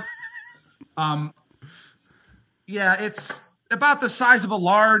 before. Yeah, it's about the size of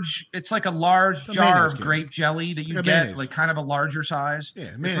it's like a large jar of grape jelly that you get, like kind of a larger size.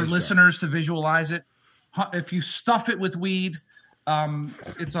 Yeah, for listeners to visualize it. If you stuff it with weed,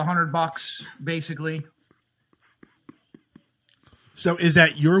 it's $100 basically. So is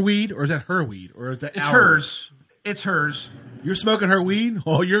that your weed or is that her weed or is that hers? It's hers. You're smoking her weed?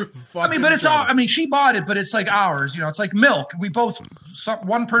 Oh, you're fucking. But it's all. She bought it, but it's like ours. You know, it's like milk. We both.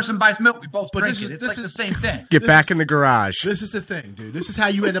 One person buys milk. We both drink it. It's like the same thing. Get back in the garage. This is the thing, dude. This is how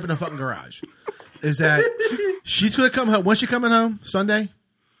you end up in a fucking garage. Is that she's gonna come home? When's she coming home? Sunday?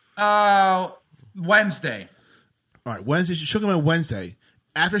 Wednesday. All right, Wednesday. She'll come on Wednesday.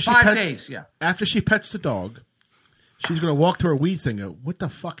 After she 5 days, yeah. After she pets the dog, she's gonna walk to her weed thing. And go, what the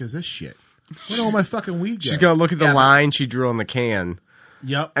fuck is this shit? Where did all my fucking weed go? She's gonna look at the line she drew on the can.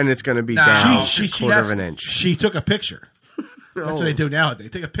 Yep, and it's gonna be down a quarter of an inch. She took a picture. That's what they do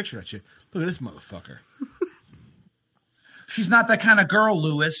nowadays. They take a picture of that shit. Look at this motherfucker. She's not that kind of girl,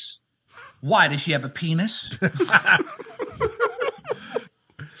 Lewis. Why does she have a penis?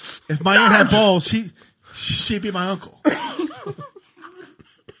 If my aunt had balls, she'd be my uncle.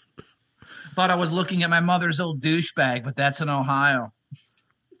 Thought I was looking at my mother's old douchebag, but that's in Ohio.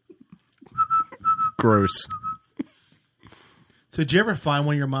 Gross. So did you ever find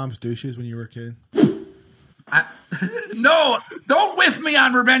one of your mom's douches when you were a kid? No, don't whiff me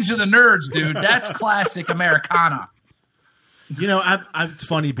on Revenge of the Nerds, dude. That's classic Americana. You know, it's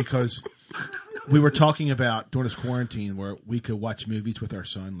funny because we were talking about during this quarantine where we could watch movies with our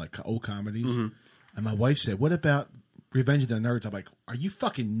son, like old comedies. Mm-hmm. And my wife said, what about Revenge of the Nerds? I'm like, are you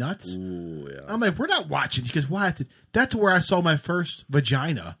fucking nuts? Ooh, yeah. I'm like, we're not watching. She goes, why? I said, that's where I saw my first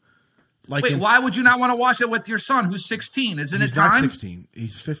vagina. Like, wait, why would you not want to watch it with your son who's 16? Isn't it time? He's not 16.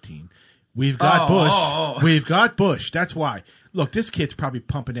 He's 15. We've got Bush. We've got Bush. That's why. Look, this kid's probably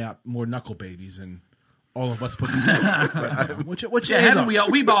pumping out more knuckle babies than all of us put together.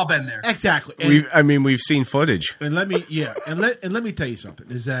 We've all been there. Exactly. And we've seen footage. And let me tell you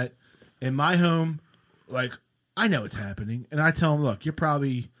something. Is that in my home, like I know it's happening, and I tell him, look, you're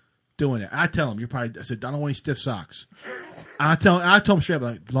probably doing it. I tell him you're probably. I said I don't want any stiff socks. I told him straight up,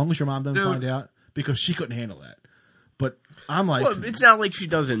 like, as long as your mom doesn't find out, because she couldn't handle that. But I'm like, well, it's not like she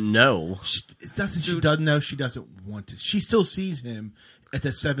doesn't know. It's not that she doesn't know. She doesn't want to. She still sees him as a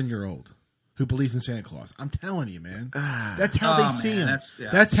 7-year-old who believes in Santa Claus. I'm telling you, man. That's how they see him.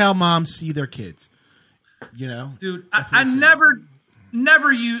 That's how moms see their kids. You know, dude. I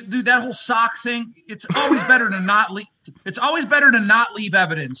never use that whole sock thing. It's always better to not leave. It's always better to not leave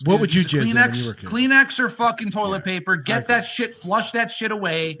evidence. Dude. What would you jizz when you were a kid? Kleenex or fucking toilet paper. Get that shit. Flush that shit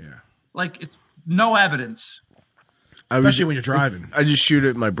away. Yeah. Like it's no evidence. Especially when you're driving. I just shoot it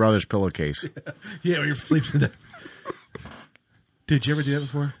in my brother's pillowcase. Yeah, when you're sleeping. Did you ever do that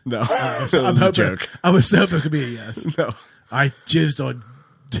before? No. It was a joke. I was hoping it could be a yes. No. I jizzed on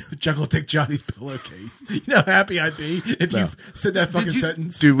Jungle Dick Johnny's pillowcase. You know how happy I'd be if you said that fucking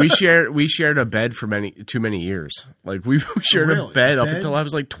sentence? Dude, we shared a bed for too many years. Like, we shared a bed up until I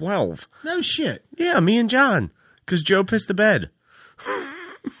was like 12. No shit. Yeah, me and John. Because Joe pissed the bed.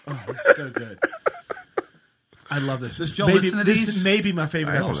 Oh, it's so good. I love this. This is maybe my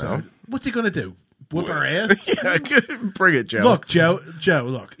favorite episode. What's he going to do? Whoop our ass? Yeah, bring it, Joe. Look, Joe,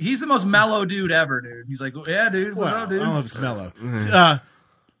 look. He's the most mellow dude ever, dude. He's like, yeah, dude, what up, dude? I don't know if it's mellow.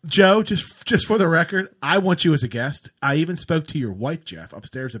 Joe, just for the record, I want you as a guest. I even spoke to your wife, Jeff,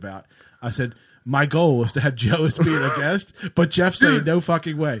 upstairs about. I said, my goal was to have Joe as being a guest, but Jeff's saying no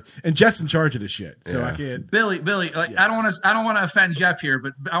fucking way. And Jeff's in charge of this shit, so I can't. Billy, like I don't want to offend Jeff here,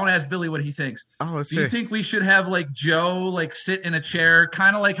 but I want to ask Billy what he thinks. Oh, let's see. Do you think we should have like Joe like sit in a chair,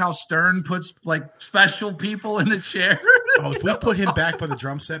 kind of like how Stern puts like special people in the chair? Oh, if we put him back by the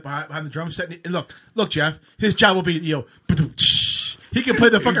drum set, behind the drum set, and look, Jeff, his job will be he can play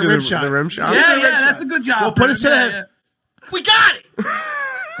the fucking rim shot. The rim shot. Yeah, that's a good job. We'll put it set. We got it.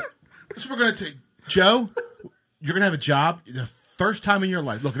 That's what we're going to take. Joe, you're going to have a job the first time in your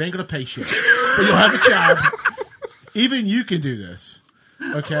life. Look, it ain't going to pay shit, but you'll have a job. Even you can do this,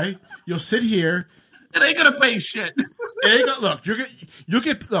 okay? You'll sit here. It ain't going to pay shit.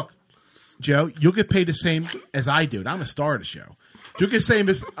 Look, Joe, you'll get paid the same as I do. I'm a star of the show. You'll get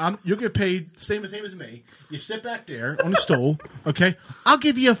paid the same as me. You sit back there on the stool, okay? I'll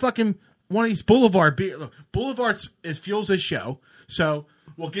give you a fucking one of these Boulevard beer. Look, Boulevard fuels this show, so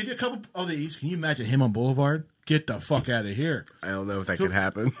we'll give you a couple of these. Can you imagine him on Boulevard? Get the fuck out of here. I don't know if that could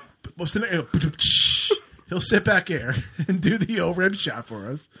happen. He'll sit back there and do the old rim shot for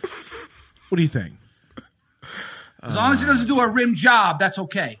us. What do you think? As long as he doesn't do a rim job, that's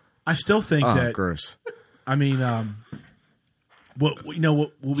okay. I still think that. Gross. I mean, what we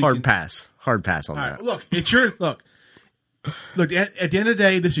hard pass on that. Right, look, it's your look. Look, at the end of the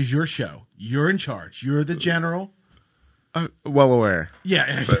day, this is your show. You're in charge. You're the general. Well aware.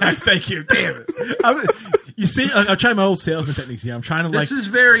 Yeah, thank you. Damn it. You see, I'm trying my old salesman techniques here. I'm trying to this is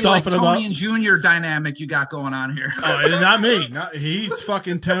very like soften Tony and Junior dynamic you got going on here. Oh, and not me. He's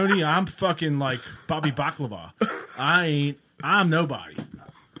fucking Tony. I'm fucking like Bobby Baklava. I'm nobody.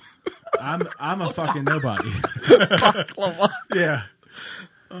 I'm a fucking nobody. Baklava. Yeah.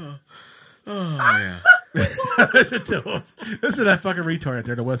 Oh yeah. Listen to that fucking retard out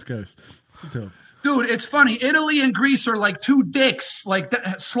there, the West Coast. Dude, it's funny. Italy and Greece are like two dicks, like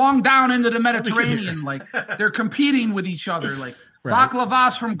slung down into the Mediterranean. Like they're competing with each other. Like right.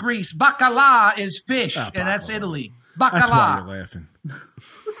 Baklavas from Greece, bacala is fish, and that's Italy. Bacala. That's why you're laughing.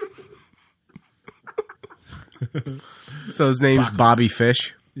 So his name's Bobby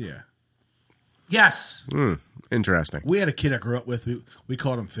Fish. Yeah. Yes. Interesting. We had a kid I grew up with. We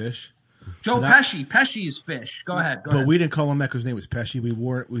called him Fish. Joe Pesci. Pesci's Fish. Go ahead. But we didn't call him that because his name was Pesci.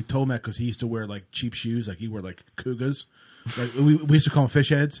 We told him that because he used to wear like cheap shoes, like he wore like Kugas. Like we used to call him fish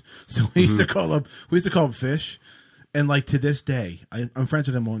heads. So we used to call him Fish. And like to this day, I'm friends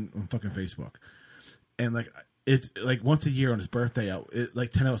with him on fucking Facebook. And like it's like once a year on his birthday,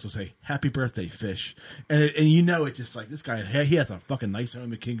 like 10 of us will say "Happy Birthday, Fish," and you know it's just like this guy. He has a fucking nice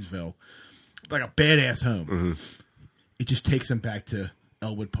home in Kingsville, like a badass home. Mm-hmm. It just takes him back to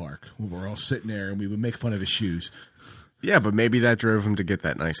Elwood Park, where we're all sitting there and we would make fun of his shoes. Yeah, but maybe that drove him to get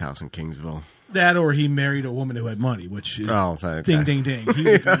that nice house in Kingsville. That, or he married a woman who had money, which is ding, ding, ding.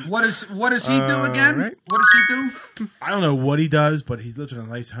 What does he do again? Right? What does he do? I don't know what he does, but he lives in a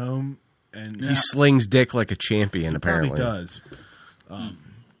nice home, and he slings dick like a champion. Apparently, probably does.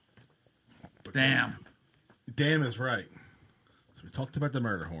 Damn is right. So we talked about the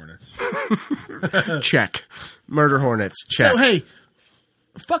murder hornets. Check. Murder hornets. Check. So hey.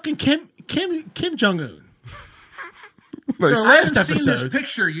 Fucking Kim Jong-un. I haven't seen this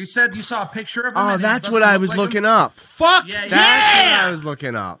picture. You said you saw a picture of him. Oh, that's what I was looking up. Fuck yeah! That's what I was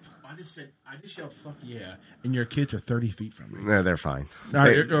looking up. I just yelled "fuck yeah," and your kids are 30 feet from me. No, they're fine. All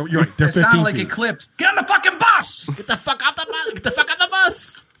right, you're right. They're 15 It sounded like feet. it clipped. Get on the fucking bus. Get the fuck off the bus. Get the fuck off the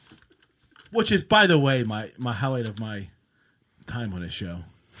bus. Which is, by the way, my highlight of my time on this show.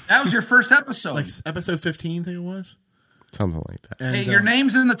 That was your first episode. Like episode 15, I think it was. Something like that. And, hey, your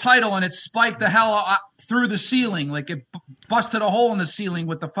name's in the title, and it spiked the hell through the ceiling. Like it busted a hole in the ceiling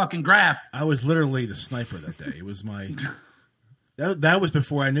with the fucking graph. I was literally the sniper that day. It was my... That was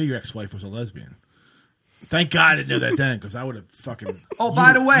before I knew your ex-wife was a lesbian. Thank God I didn't know that then, because I would have fucking... Oh,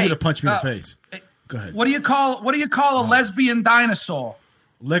 by the way... You would have punched me in the face. Go ahead. What do you call a lesbian dinosaur?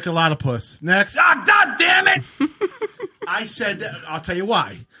 Lick a lot of puss. Next. Ah, God damn it! I said that. I'll tell you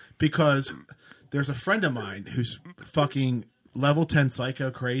why. Because there's a friend of mine who's fucking level 10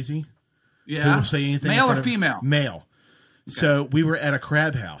 psycho crazy. Yeah. Who will say anything. Male in or front of- female? Male. Okay. So we were at a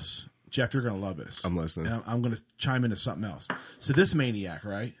crab house. Jeff, you're going to love this. I'm listening. And I'm going to chime into something else. So this maniac,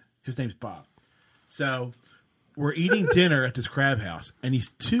 right? His name's Bob. So we're eating dinner at this crab house, and these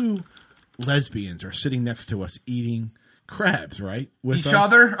two lesbians are sitting next to us eating crabs, right? With Each us.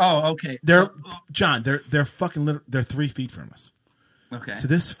 other? Oh, okay. They're fucking they're 3 feet from us. Okay. So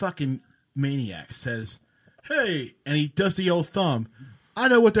this fucking maniac says, "Hey," and he does the old thumb. I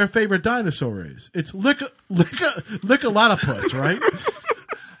know what their favorite dinosaur is. It's lick a lot of puss, right?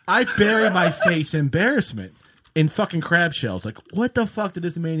 I bury my face in embarrassment in fucking crab shells. Like, what the fuck did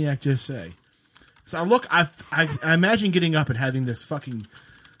this maniac just say? So I look, I imagine getting up and having this fucking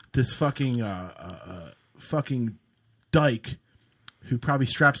dyke who probably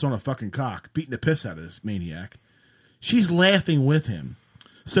straps on a fucking cock, beating the piss out of this maniac. She's laughing with him.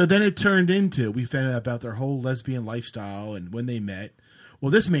 So then it turned into, we found out about their whole lesbian lifestyle and when they met.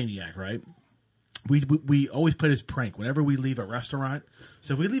 Well, this maniac, right? We always play this prank whenever we leave a restaurant.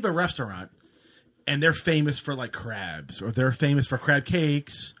 So if we leave a restaurant and they're famous for like crabs, or they're famous for crab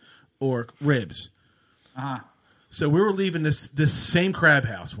cakes or ribs. Uh-huh. So we were leaving this same crab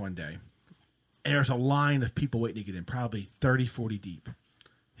house one day, and there's a line of people waiting to get in, probably 30, 40 deep.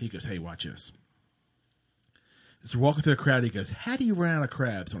 He goes, "Hey, watch this." As we're walking through the crowd, he goes, "How do you run out of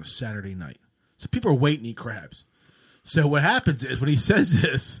crabs on a Saturday night?" So people are waiting to eat crabs. So what happens is when he says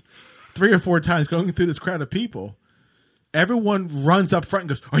this 3 or 4 times going through this crowd of people, everyone runs up front and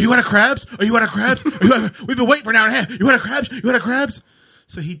goes, "Are you out of crabs? Are you out of crabs? We've been waiting for an hour and a half. You out of crabs? You out of crabs?"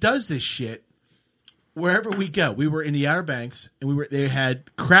 So he does this shit wherever we go. We were in the Outer Banks, and they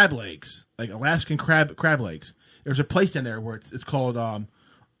had crab legs, like Alaskan crab legs. There's a place in there where it's called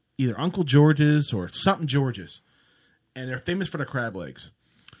either Uncle George's or something George's, and they're famous for the crab legs.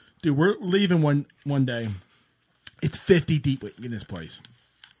 Dude, we're leaving one day. It's 50 deep in this place.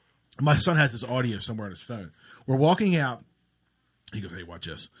 My son has this audio somewhere on his phone. We're walking out. He goes, "Hey, watch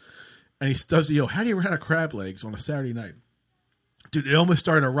this." And he does the, "How do you run out of crab legs on a Saturday night?" Dude, it almost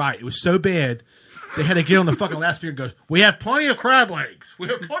started a riot. It was so bad, they had to get on the fucking loudspeaker and go, "We have plenty of crab legs. We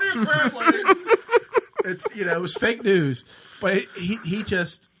have plenty of crab legs." It's, it was fake news. But he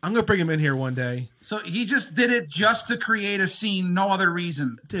just, I'm going to bring him in here one day. So he just did it just to create a scene, no other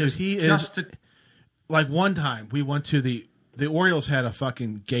reason. Dude, like one time we went to the Orioles had a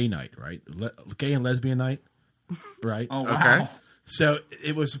fucking gay night, right? Gay and lesbian night, right? Oh, wow. Okay. So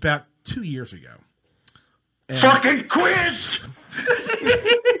it was about 2 years ago. And Fucking quiz!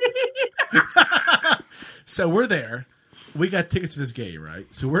 So we're there. We got tickets to this gay, right?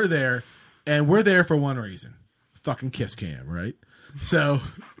 So we're there, and we're there for one reason. Fucking kiss cam, right? So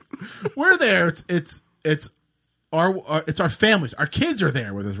we're there. It's our families. Our kids are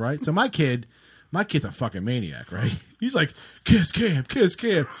there with us, right? So my kid's a fucking maniac, right? He's like, "Kiss cam, kiss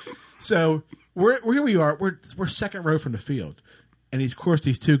cam." So here we are. We're second row from the field, and of course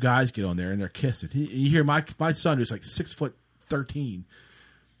these two guys get on there and they're kissing. You hear my son, who's like 6'13".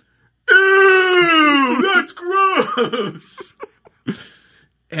 Ew, that's gross.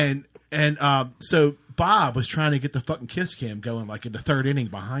 and so Bob was trying to get the fucking kiss cam going, like in the third inning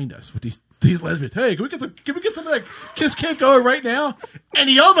behind us with these lesbians. "Hey, can we get some of that kiss cam going right now?" And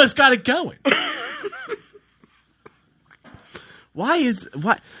he almost got it going.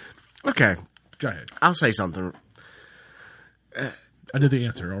 Okay, go ahead. I'll say something. I know the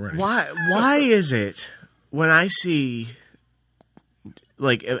answer already. Why is it when I see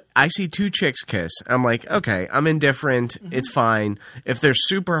two chicks kiss, I'm like, okay, I'm indifferent. Mm-hmm. It's fine. If they're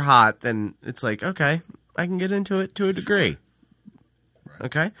super hot, then it's like, okay, I can get into it to a degree. Right.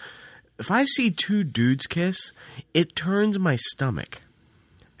 Okay? If I see two dudes kiss, it turns my stomach.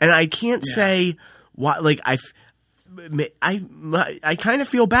 And I can't say why. Like, I kind of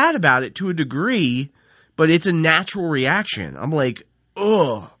feel bad about it to a degree, but it's a natural reaction. I'm like,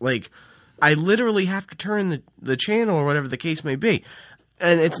 ugh. Like, I literally have to turn the channel or whatever the case may be.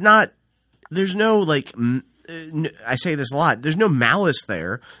 And it's not. There's no like. I say this a lot. There's no malice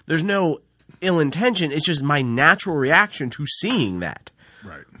there. There's no ill intention. It's just my natural reaction to seeing that.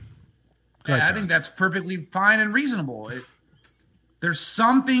 Right. Yeah, I think that's perfectly fine and reasonable. There's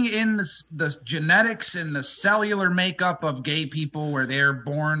something in the genetics and the cellular makeup of gay people where they're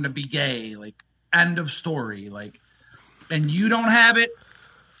born to be gay. Like, end of story. Like, and you don't have it,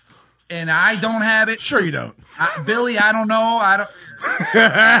 and I don't have it. Sure, you don't. Billy, I don't know. I don't.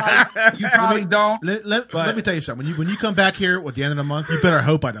 You probably don't. Let me tell you something. When you come back here at the end of the month, you better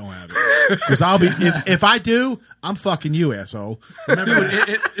hope I don't have it. Because I'll be. If I do, I'm fucking you, asshole. Remember,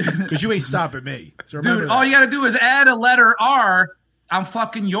 because you ain't stopping me. So remember, all you got to do is add a letter R. I'm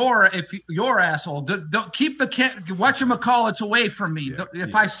fucking your asshole. Don't keep the whatchamacallits away from me. Yeah,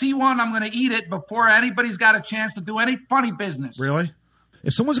 if I see one, I'm going to eat it before anybody's got a chance to do any funny business. Really?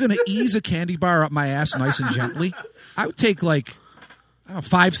 If someone's going to ease a candy bar up my ass nice and gently, I would take like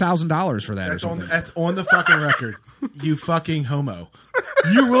 $5,000 for that or something. That's on the fucking record. You fucking homo.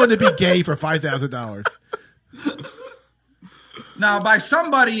 You're willing to be gay for $5,000. Now, by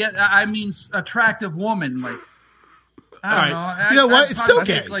somebody, I mean attractive woman. Like, I don't know. You know what? It's still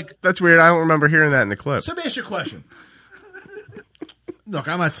gay. That's weird. I don't remember hearing that in the clip. So let me ask you a question. Look,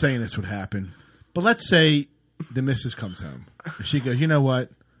 I'm not saying this would happen, but let's say the missus comes home. And she goes, you know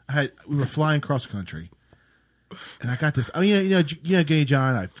what? We were flying cross country, and I got this. I mean, you know, Gay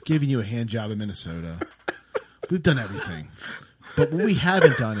John, I've given you a hand job in Minnesota. We've done everything, but what we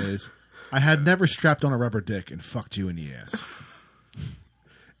haven't done is I have never strapped on a rubber dick and fucked you in the ass,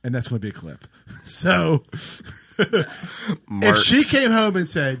 and that's going to be a clip. So, if she came home and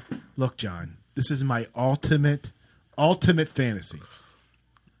said, "Look, John, this is my ultimate fantasy."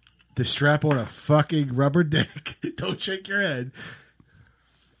 To strap on a fucking rubber dick. Don't shake your head.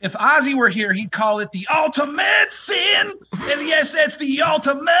 If Ozzy were here, he'd call it the ultimate sin. And yes, that's the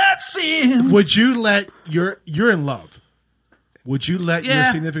ultimate sin. Would you let you're in love? Would you let your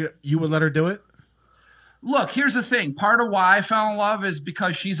significant? You would let her do it? Look, here's the thing. Part of why I fell in love is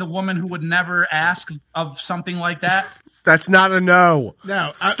because she's a woman who would never ask of something like that. That's not a no.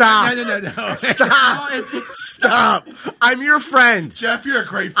 No. Stop. No. Stop. Stop. I'm your friend. Jeff, you're a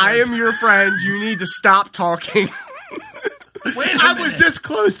great friend. I am your friend. You need to stop talking. Wait a minute. I was this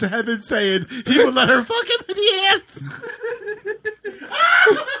close to him saying he would let her fuck him in the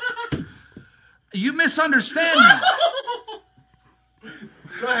ass. You misunderstand me.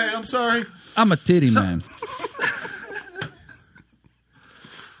 Go ahead. I'm sorry. I'm a titty man.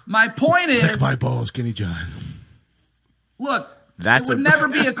 My point is... Lick my balls, Skinny John. Look, it would never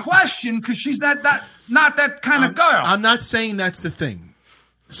be a question because she's not that kind of girl. I'm not saying that's the thing.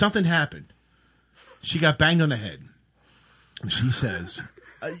 Something happened. She got banged on the head. And she says,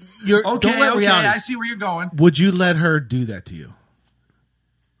 don't let reality. I see where you're going. Would you let her do that to you?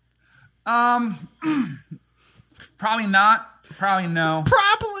 Probably not. Probably no.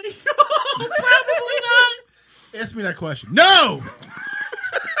 Probably not. Ask me that question. No!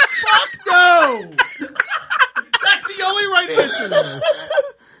 Fuck no! That's the only right answer to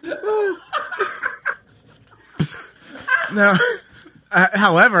this. Now,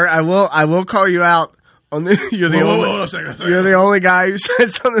 however, I will call you out on the. You're the only guy who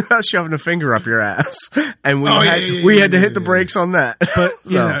said something about shoving a finger up your ass, and we had to hit the brakes on that. But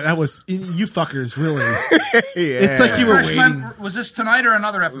you know, that was you fuckers really. It's like you were waiting. Was this tonight or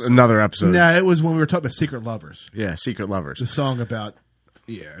another episode? Another episode. No, it was when we were talking about Secret Lovers. Yeah, Secret Lovers. The song about.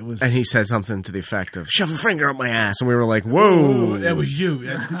 Yeah, it was. And he said something to the effect of "shove a finger up my ass," and we were like, "Whoa!" That was you.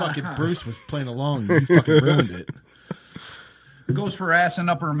 That fucking Bruce was playing along. You fucking ruined it. It goes for ass and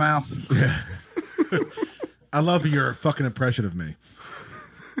upper mouth. Yeah. I love your fucking impression of me.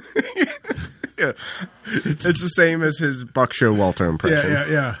 Yeah. It's the same as his Buck Showalter impression.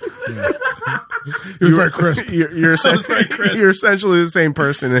 Yeah. He was very crisp. You're essentially the same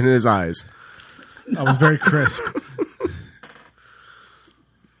person in his eyes. I was very crisp.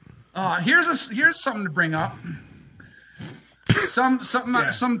 Here's something to bring up.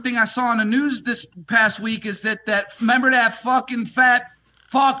 Something I saw on the news this past week is that remember that fucking fat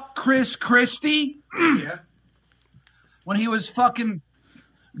fuck Chris Christie? Yeah. When he was fucking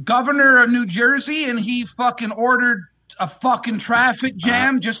governor of New Jersey and he fucking ordered a fucking traffic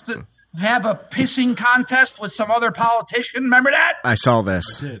jam just to have a pissing contest with some other politician. Remember that? I saw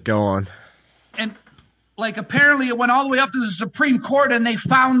this. Go on. And like apparently it went all the way up to the Supreme Court and they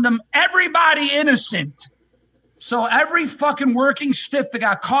found them everybody innocent. So every fucking working stiff that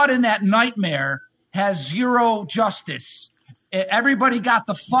got caught in that nightmare has zero justice. Everybody got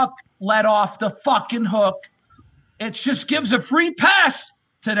the fuck let off the fucking hook. It just gives a free pass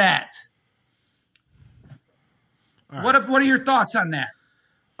to that. Right. What are your thoughts on that?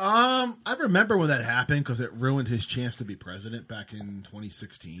 I remember when that happened because it ruined his chance to be president back in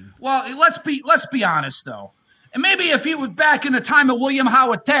 2016. Well, let's be honest though. And maybe if he was back in the time of William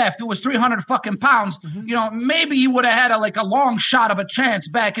Howard Taft, who was 300 fucking pounds, you know, maybe he would have had a long shot of a chance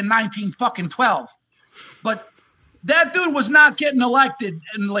back in 1912. But that dude was not getting elected,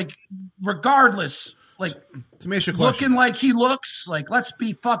 and regardless, to make your question, looking like he looks, let's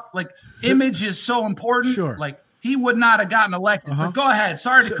be image is so important. Sure. He would not have gotten elected. But go ahead.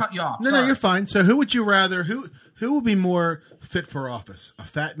 Sorry to cut you off. No, you're fine. So who would you rather? Who would be more fit for office? A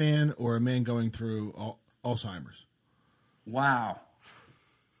fat man or a man going through Alzheimer's? Wow.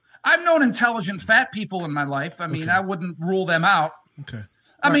 I've known intelligent fat people in my life. I mean, I wouldn't rule them out. Okay.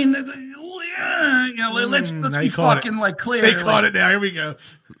 I mean, let's be fucking clear. They caught it now. Here we go.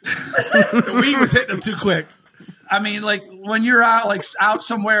 The weed was hitting them too quick. I mean, when you're out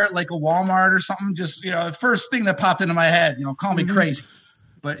somewhere at a Walmart or something, just, the first thing that popped into my head, call me crazy.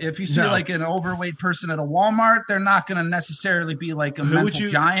 But if you see an overweight person at a Walmart, they're not going to necessarily be a mental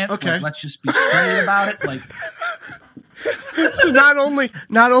giant. Okay. Let's just be straight about it. So not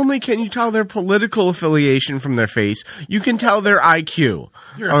only can you tell their political affiliation from their face, you can tell their IQ.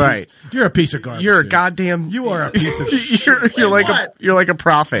 You're a piece of garbage. You're a goddamn. You are a piece of shit. You're like a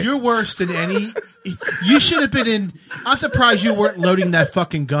prophet. You're worse than any. You should have been in. I'm surprised you weren't loading that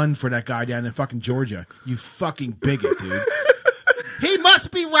fucking gun for that guy down in fucking Georgia. You fucking bigot, dude. He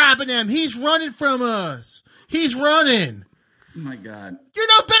must be robbing them. He's running from us. He's running. Oh my God. You're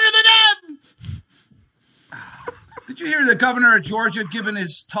no better than them. Did you hear the governor of Georgia giving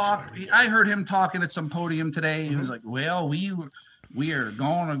his talk? I heard him talking at some podium today. He was like, well, we are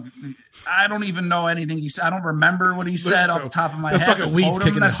going to – I don't even know anything he said. I don't remember what he said off the top of my head. Fucking weed's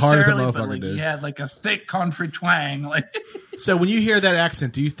kicking as hard as a motherfucker, dude. He had a thick country twang. So when you hear that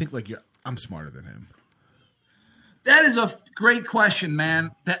accent, do you think I'm smarter than him? That is a great question,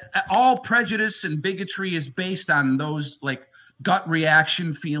 man. That all prejudice and bigotry is based on those gut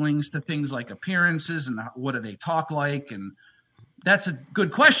reaction feelings to things like appearances and what do they talk like, and that's a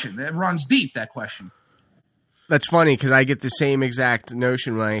good question. It runs deep, that question. That's funny because I get the same exact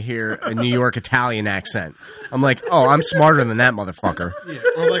notion when I hear a New York Italian accent. I'm like, oh, I'm smarter than that motherfucker. Yeah,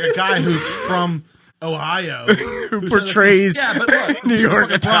 or a guy who's from Ohio who portrays New York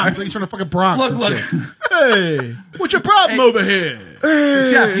Italian. He's from the fucking Bronx. Look. Hey, what's your problem over here?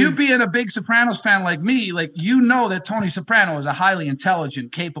 Jeff, you being a big Sopranos fan like me, you know that Tony Soprano is a highly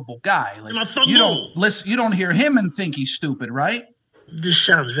intelligent, capable guy. You don't listen. You don't hear him and think he's stupid, right? This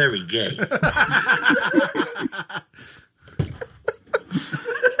sounds very gay.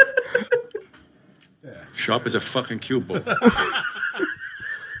 Sharp as a fucking cue ball.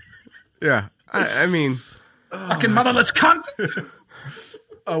 Yeah, I mean, fucking motherless cunt.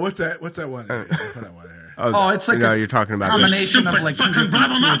 Oh, what's that? What's that one? Put that one here. Oh, it's you're talking about combination of fucking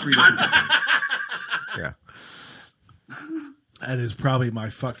blabbermouth cunt. Yeah. That is probably my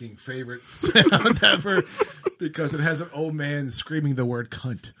fucking favorite sound ever because it has an old man screaming the word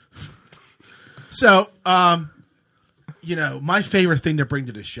cunt. So, my favorite thing to bring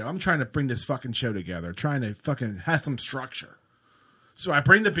to this show, I'm trying to bring this fucking show together, trying to fucking have some structure. So I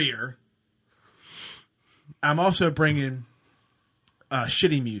bring the beer. I'm also bringing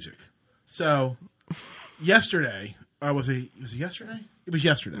shitty music. So yesterday, was it yesterday? It was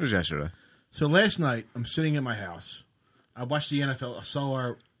yesterday. It was yesterday. So last night, I'm sitting in my house. I watched the NFL. I saw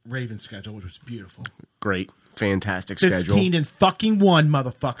our Ravens schedule, which was beautiful. Great. Fantastic schedule. 15-1,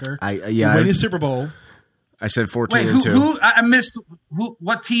 motherfucker. Winning the Super Bowl. I said 14-2. Wait, who? I missed.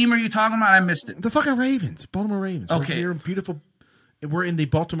 What team are you talking about? I missed it. The fucking Ravens. Baltimore Ravens. Okay. We're beautiful. We're in the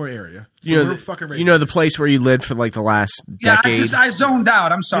Baltimore area. So we're fucking Ravens. The place where you lived for the last decade? I zoned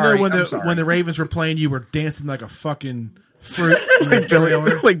out. I'm sorry. When the Ravens were playing, you were dancing like a fucking fruit.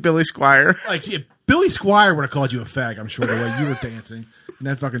 like Billy Squire. Billy Squire would have called you a fag, I'm sure, the way you were dancing in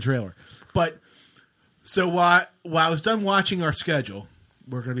that fucking trailer. But, so while I was done watching our schedule,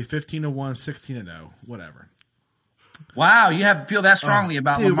 we're going to be 15-1, 16-0, whatever. Wow, you feel that strongly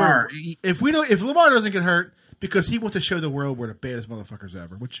about Lamar. If Lamar doesn't get hurt, because he wants to show the world we're the baddest motherfuckers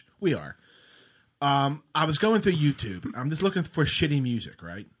ever, which we are. I was going through YouTube. I'm just looking for shitty music,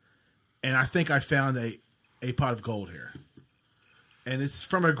 right? And I think I found a pot of gold here. And it's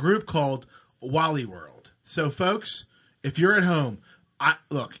from a group called Wally World. So, folks, if you're at home,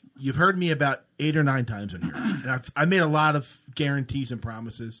 look, you've heard me about 8 or 9 times on here. And I made a lot of guarantees and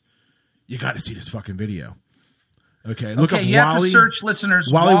promises. You got to see this fucking video. Okay, look up you have to search,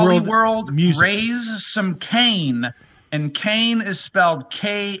 listeners, Wally World music. Raise Some Cane. And Kane is spelled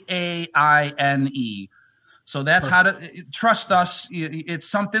Kaine. So that's how to trust us. It's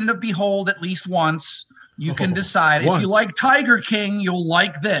something to behold at least once. You can decide. If you like Tiger King, you'll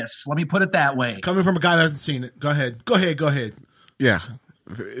like this. Let me put it that way. Coming from a guy that hasn't seen it. Go ahead. Yeah.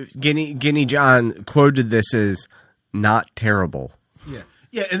 Guinea John quoted this as not terrible.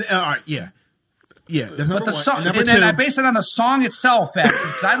 Yeah, and all right, yeah. That's But the one. song, And and I base it on the song itself.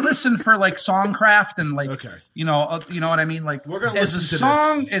 Because I listen for like Songcraft and like, you know what I mean. Like, as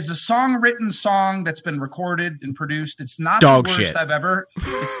a song-written song that's been recorded and produced, it's not Dog the worst shit. I've ever.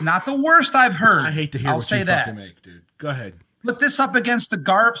 It's not the worst I've heard. I hate to hear I'll what say you that. fucking make, dude. Go ahead. Put this up against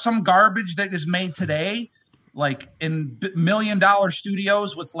some garbage that is made today, like in $1 million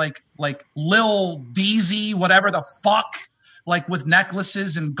studios with like Lil Deezy, whatever the fuck. Like with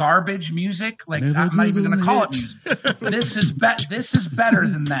necklaces and garbage music, like I'm not even going to call it music. This is better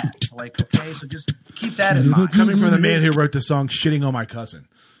than that. Like, okay, so just keep that in mind. Coming from the man who wrote the song "Shitting on My Cousin."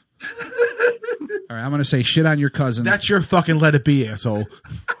 All right, I'm going to say shit on your cousin. That's your fucking Let It Be, asshole.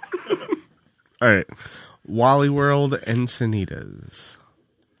 All right, Wally World Encinitas.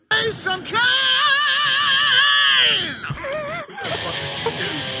 Some kind.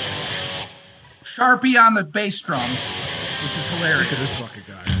 Sharpie on the bass drum, which is hilarious. Look at this fucking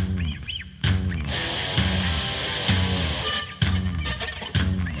guy.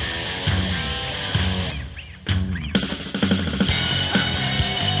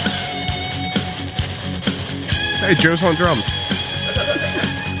 Hey, Joe's on drums.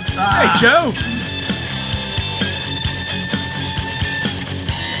 Hey, Joe.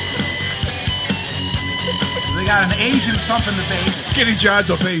 They got an Asian thumping the bass. Guinea John's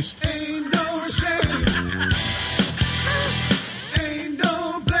on bass.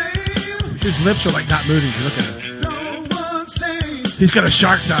 His lips are like not moving. Look at him. He's got a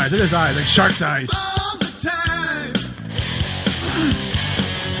shark's eyes. Look at his eyes, like shark's eyes.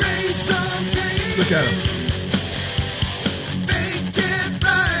 Look at him.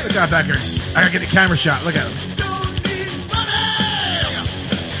 Look out back here. I gotta get the camera shot. Look at him.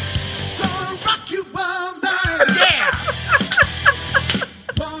 Yeah.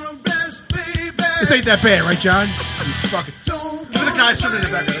 This ain't that bad, right, John? You fucking. Look at the guy swimming in the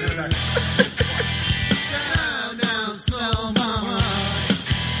back. Look at the back.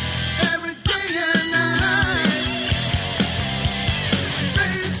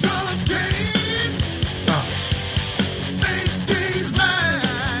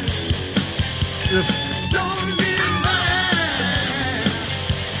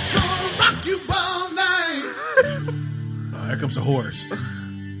 Oh, here comes the horse.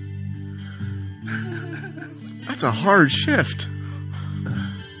 That's a hard shift.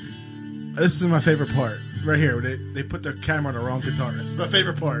 This is my favorite part. Right here, where they put the camera on the wrong guitar. This is my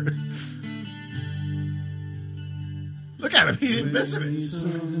favorite part. Look at him. He didn't miss it.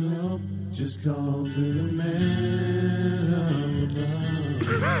 Just call to the man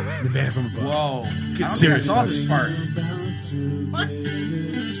above. The man from above. Whoa. Get I serious. saw this part. What?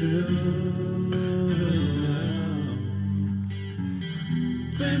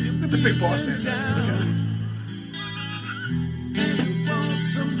 Look at the big boss man. Look at him.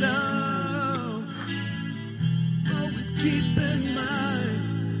 Some love. Always keep in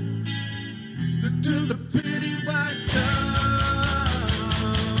mind that to the pretty white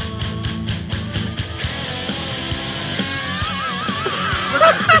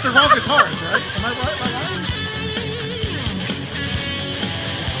It's the wrong guitars, right? Am I right?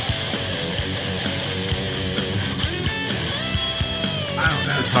 I don't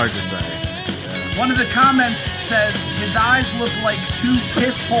know. It's hard to say. One of the comments says his eyes look like two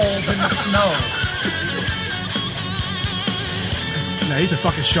piss holes in the snow. No, he's a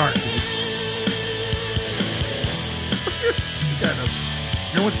fucking shark, dude. Look at him.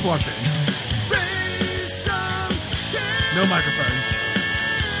 No one's plugged in. No microphones.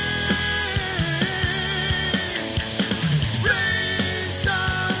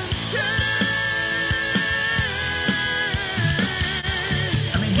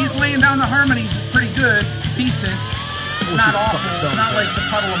 I mean, he's laying down the harmonies pretty good, decent. It's not awful. It's not like the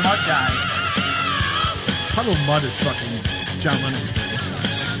Puddle of Mud guy. Puddle of Mud is fucking John Lennon. Look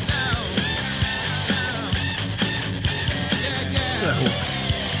at that whore.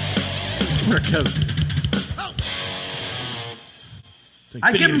 Wear a coat. Like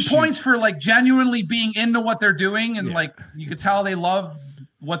I give video them shoot. points for like genuinely being into what they're doing, and like you could tell they love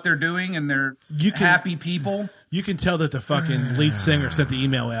what they're doing, and they're happy people. You can tell that the fucking lead singer sent the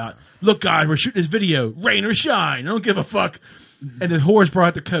email out. Look, guys, we're shooting this video, rain or shine. I don't give a fuck. And the whores brought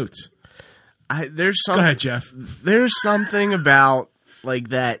out the coats. Go ahead, Jeff. There's something about like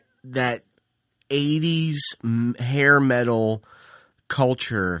that 80s hair metal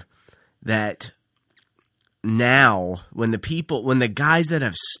culture that now, when the guys that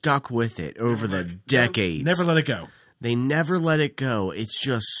have stuck with it over the decades, never let it go. They never let it go. It's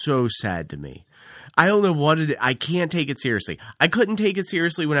just so sad to me. I don't know what it is. I can't take it seriously. I couldn't take it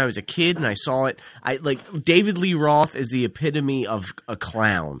seriously when I was a kid and I saw it. David Lee Roth is the epitome of a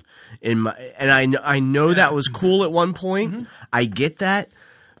clown. And I know that was cool at one point. Mm-hmm. I get that.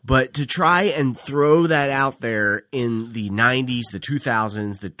 But to try and throw that out there in the 90s, the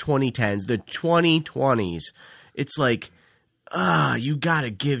 2000s, the 2010s, the 2020s, it's like, you gotta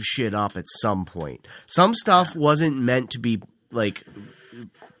give shit up at some point. Some stuff wasn't meant to be like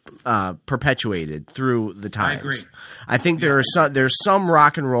perpetuated through the times. I agree. I think there's some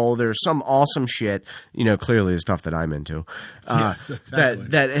rock and roll, there's some awesome shit, clearly the stuff that I'm into, yes, exactly.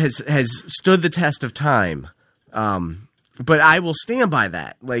 that has stood the test of time. But I will stand by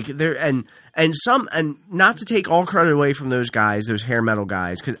that. Like there and not to take all credit away from those guys, those hair metal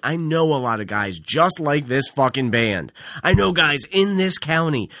guys, because I know a lot of guys just like this fucking band. I know guys in this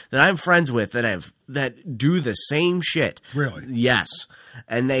county that I'm friends with that do the same shit. Really? Yes.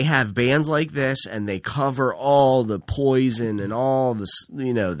 And they have bands like this, and they cover all the Poison and all the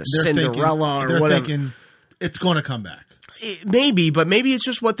the Cinderella or whatever. Thinking it's going to come back. Maybe, but maybe it's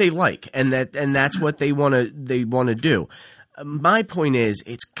just what they like, and that's what they want to do. My point is,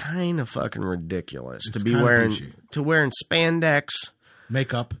 it's kind of fucking ridiculous to be wearing spandex,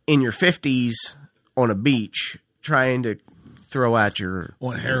 makeup in your 50s on a beach, trying to throw at your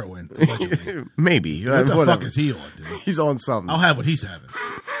on heroin. Maybe what the fuck is he on? Dude? He's on something. I'll have what he's having.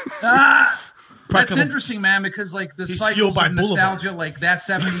 That's interesting, man, because like the cycles of nostalgia, like that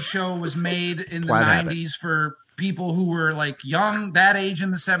 70s show was made in the 90s for people who were like young, that age in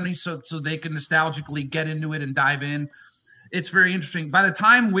the 70s, so they can nostalgically get into it and dive in. It's very interesting. By the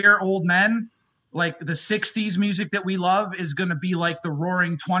time we're old men, like the 60s music that we love is going to be like the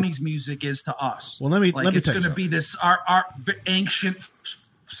roaring 20s music is to us. Well, let me it's going to be this our ancient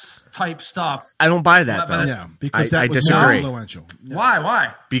type stuff. I don't buy that though. Yeah, because I was disagree. more influential. No.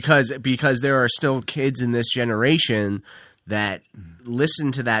 Why? Because there are still kids in this generation that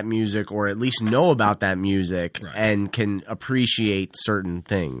listen to that music or at least know about that music and can appreciate certain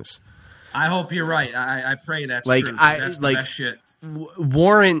things. I hope you're right. I pray that's like true. That's the best shit.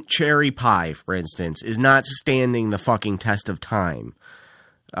 Warrant Cherry Pie, for instance, is not standing the fucking test of time.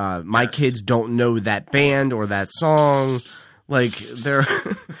 My kids don't know that band or that song. Like they're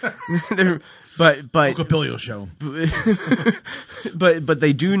but Uncle Billy will show them. but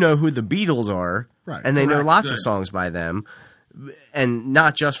they do know who the Beatles are, right? And they know lots of songs by them, and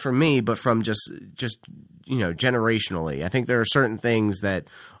not just from me, but from just generationally. I think there are certain things that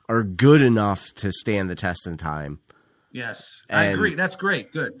are good enough to stand the test in time. Yes, I agree. That's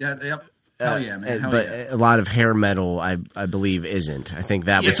great. Good. Yep. Hell yeah, man. But a lot of hair metal, I believe, isn't. I think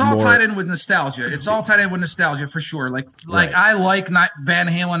that was it's all more tied in with nostalgia. It's all tied in with nostalgia for sure. Like I like Van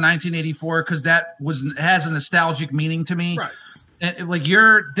Halen 1984 because that has a nostalgic meaning to me. Right. And like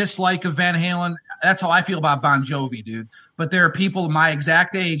your dislike of Van Halen, that's how I feel about Bon Jovi, dude. But there are people my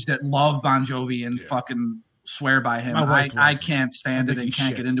exact age that love Bon Jovi and fucking swear by him. I can't stand it and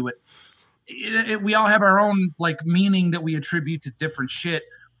can't get into it. We all have our own like meaning that we attribute to different shit.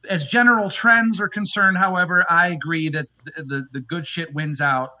 As general trends are concerned, however, I agree that the good shit wins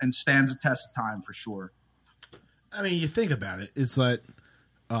out and stands a test of time for sure. I mean, you think about it. It's like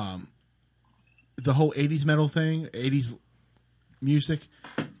the whole 80s metal thing, 80s music.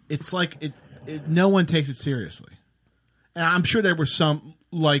 It's like no one takes it seriously. And I'm sure there were some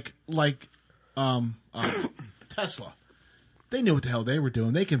like Tesla. They knew what the hell they were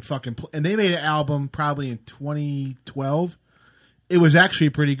doing. They can fucking play. And they made an album probably in 2012. It was actually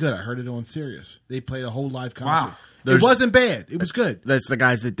pretty good. I heard it on Sirius. They played a whole live concert. Wow. It wasn't bad. It was good. That's the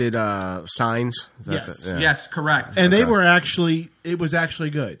guys that did Signs? Yes. Yes, correct. And they were actually, it was actually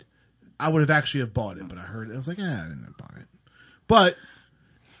good. I would have actually have bought it, but I heard it. I was like, I didn't buy it. But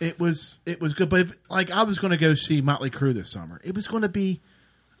it was good. But I was going to go see Motley Crue this summer. It was going to be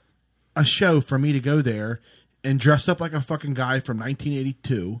a show for me to go there and dress up like a fucking guy from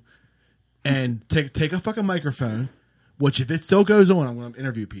 1982 and take a fucking microphone. Which, if it still goes on, I'm going to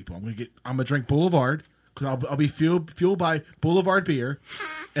interview people. I'm going to drink Boulevard because I'll be fueled by Boulevard beer,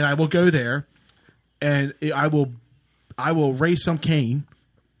 and I will go there, and I will raise some cane,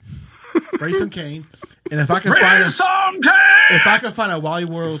 and if I can find a Wally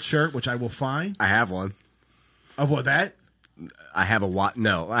World shirt, which I will find, I have one. Of what that? I have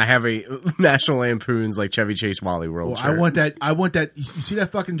I have a National Lampoon's like Chevy Chase Wally World shirt. I want that. You see that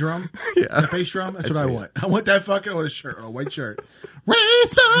fucking drum? Yeah. The bass drum? That's what I want. I want that fucking on a shirt, on a white shirt.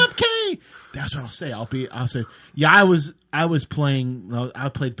 Raise some cane. That's what I'll say. I'll say, yeah, I was playing. Well, I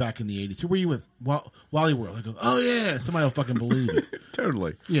played back in the 80s. Who were you with? Wally World. I go, oh yeah, somebody will fucking believe it.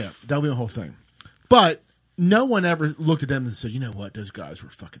 Totally. Yeah, that'll be the whole thing. But no one ever looked at them and said, you know what? Those guys were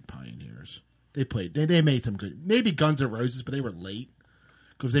fucking pioneers. They played. They made some good. Maybe Guns N' Roses, but they were late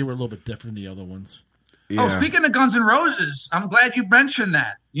because they were a little bit different than the other ones. Yeah. Oh, speaking of Guns N' Roses, I'm glad you mentioned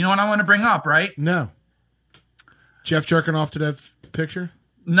that. You know what I want to bring up, right? No. Jeff jerking off to that picture?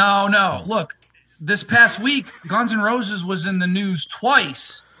 No. Look, this past week, Guns N' Roses was in the news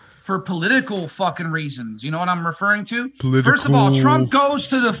twice for political fucking reasons. You know what I'm referring to? Political. First of all, Trump goes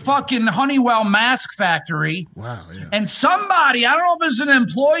to the fucking Honeywell mask factory. Wow, yeah. And somebody, I don't know if it's an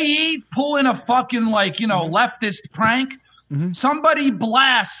employee pulling a fucking leftist prank. Mm-hmm. Somebody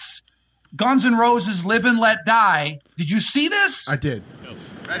blasts Guns N' Roses Live and Let Die. Did you see this? I did.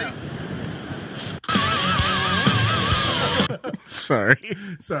 Ready? Sorry.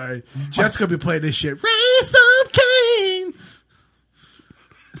 Jeff's going to be playing this shit. Raise some Cain.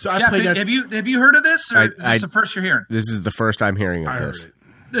 So I Jeff, played that. Have you heard of this? Or is this the first you're hearing? This is the first I'm hearing of this.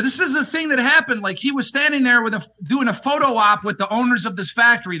 This is a thing that happened. Like, he was standing there doing a photo op with the owners of this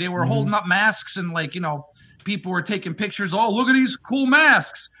factory. They were holding up masks and people were taking pictures. Oh, look at these cool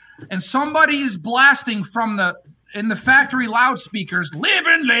masks. And somebody is blasting in the factory loudspeakers, "Live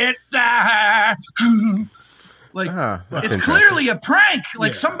and Let Die." It's clearly a prank.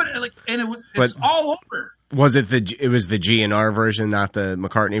 Somebody it's all over. Was it it was the GNR version, not the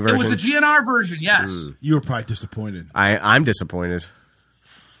McCartney version? It was the GNR version, yes. You were probably disappointed. I'm disappointed.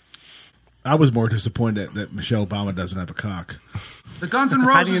 I was more disappointed that Michelle Obama doesn't have a cock. The Guns N'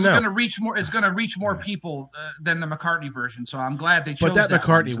 Roses is going to reach more people than the McCartney version. So I'm glad they chose that. But that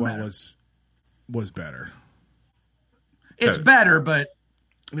McCartney one was better. It's better, but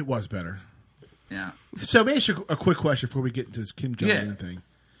it was better. Yeah. So let me ask you a quick question before we get into this Kim Jong-un thing.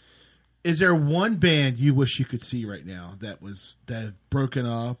 Is there one band you wish you could see right now that have broken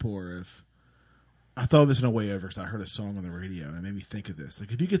up, or if I thought of this on the way over because I heard a song on the radio and it made me think of this.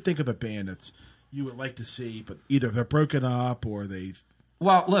 Like, if you could think of a band that's you would like to see, but either they're broken up or they've.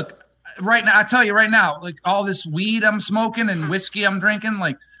 Well, look, right now, I tell you right now, like all this weed I'm smoking and whiskey I'm drinking,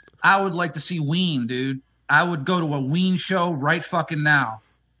 like I would like to see Ween, dude. I would go to a Ween show right fucking now.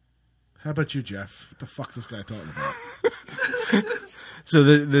 How about you, Jeff? What the fuck is this guy talking about? So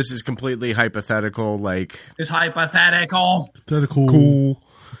this is completely hypothetical, like it's hypothetical. Cool.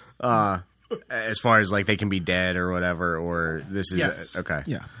 As far as like they can be dead or whatever, or this is okay.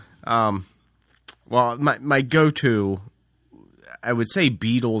 Yeah. Well, my go-to, I would say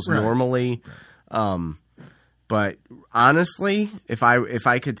Beatles normally, but honestly, if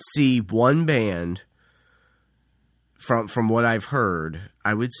I could see one band from what I've heard,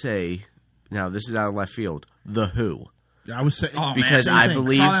 I would say, now this is out of left field, The Who. Yeah, I would say because I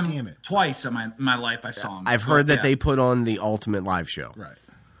believe I saw them twice in my life. I saw them. I've heard that they put on the ultimate live show, right?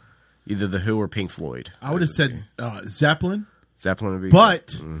 Either The Who or Pink Floyd. I would have said Zeppelin. Zeppelin would be,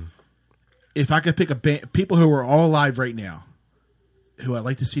 but if I could pick a band, people who are all alive right now, who I'd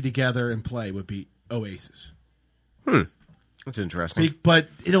like to see together and play, would be Oasis. That's interesting. But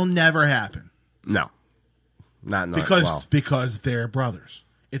it'll never happen. No, not because they're brothers.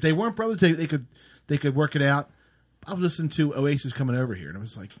 If they weren't brothers, they could work it out. I was listening to Oasis coming over here, and I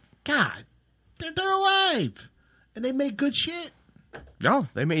was like, God, they're alive, and they make good shit. No,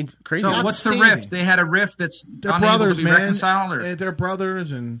 they made crazy. So what's the riff? They had a riff that's they're unable brothers, to be man. reconciled, or? They're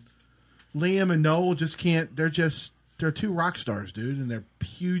brothers, and Liam and Noel just can't. They're two rock stars, dude, and they're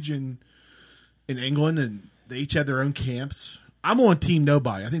huge in England, and they each have their own camps. I'm on Team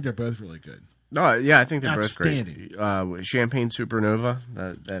Nobody. I think they're both really good. Oh yeah, I think they're both outstanding. Great. Champagne Supernova.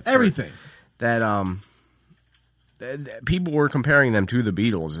 That everything. That people were comparing them to the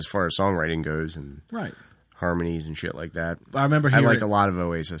Beatles as far as songwriting goes, and harmonies and shit like that. I remember I like a lot of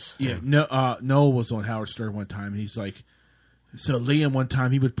Oasis. Yeah, Noel was on Howard Stern one time, and he's like, so Liam one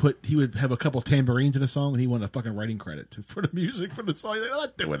time he would have a couple tambourines in a song, and he wanted a fucking writing credit for the music for the song. He's like, I'm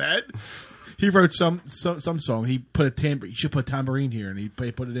not doing that. He wrote some song. He put a tambourine. You should put a tambourine here, and he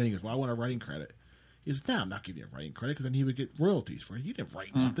put it in. He goes, well, I want a writing credit. He goes, no, I'm not giving you a writing credit because then he would get royalties for it. You didn't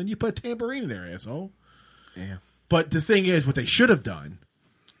write nothing. You put a tambourine in there, asshole. Yeah. But the thing is, what they should have done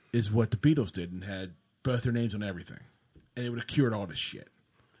is what the Beatles did and had both their names on everything. And it would have cured all this shit.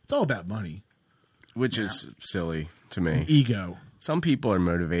 It's all about money. Which is silly to me. Ego. Some people are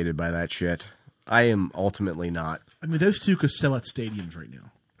motivated by that shit. I am ultimately not. I mean, those two could sell out stadiums right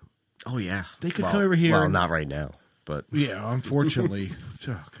now. Oh, yeah. They could come over here. Well, not right now, but... Yeah, unfortunately.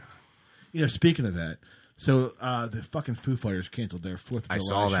 Oh, God. Speaking of that, so the fucking Foo Fighters canceled their 4th of July I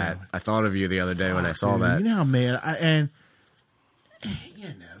saw that. show. I thought of you the other day when I saw that. You know how mad...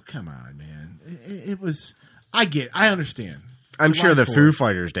 come on, man. It was. I understand. I'm July sure the 4th. Foo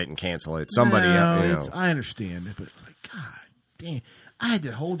Fighters didn't cancel it. Somebody, I understand it, but like, God damn, I had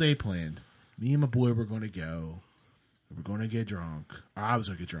that whole day planned. Me and my boy were going to go. We were going to get drunk. Or I was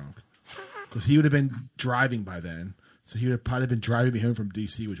going to get drunk because he would have been driving by then. So he would have probably been driving me home from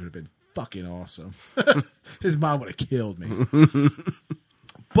D.C., which would have been fucking awesome. His mom would have killed me.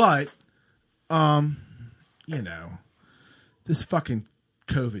 But, this fucking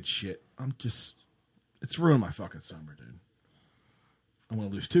COVID shit, it's ruined my fucking summer, dude. I'm going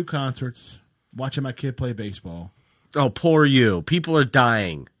to lose 2 concerts, watching my kid play baseball. Oh, poor you. People are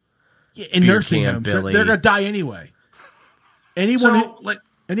dying. Yeah, in Beer nursing can homes. Billy. They're going to die anyway.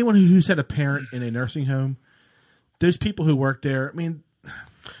 Anyone who's had a parent in a nursing home, those people who work there, I mean...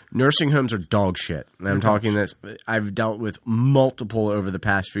 Nursing homes are dog shit. And I'm talking this. I've dealt with multiple over the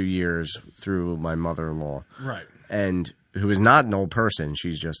past few years through my mother-in-law. Right. And who is not an old person.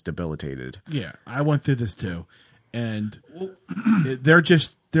 She's just debilitated. Yeah, I went through this too. And they're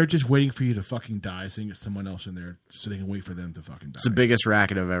just waiting for you to fucking die so you can get someone else in there so they can wait for them to fucking die. It's the biggest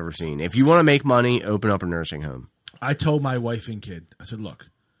racket I've ever seen. If you want to make money, open up a nursing home. I told my wife and kid, I said, look,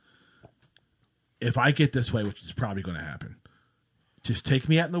 if I get this way, which is probably going to happen, just take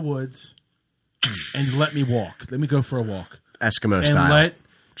me out in the woods and let me walk. Let me go for a walk. Eskimo style.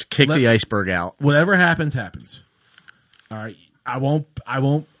 Just kick the iceberg out. Whatever happens, happens. All right. I won't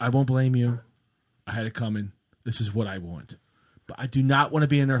blame you. I had it coming. This is what I want. But I do not want to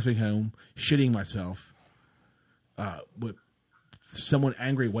be in a nursing home shitting myself with someone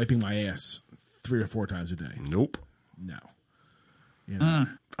angry wiping my ass 3 or 4 times a day. Nope. No.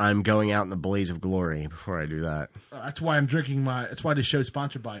 I'm going out in the blaze of glory before I do that. That's why I'm drinking that's why this show's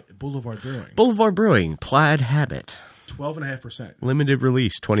sponsored by Boulevard Brewing. Boulevard Brewing, Plaid Habit. 12.5%. Limited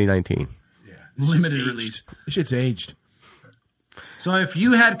release, 2019. Yeah. Limited release. This shit's aged. So if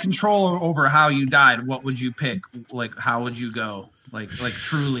you had control over how you died, what would you pick? Like, how would you go? Like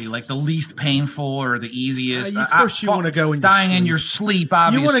truly, like the least painful or the easiest? Of course, you want to go in your dying sleep. in your sleep.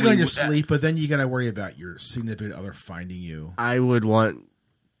 Obviously, you want to go in your sleep, but then you got to worry about your significant other finding you. I would want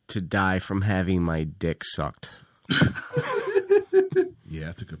to die from having my dick sucked. Yeah,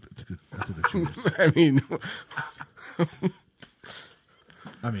 that's a good choice.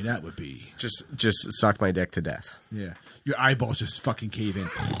 I mean, that would be just suck my dick to death. Yeah, your eyeballs just fucking cave in.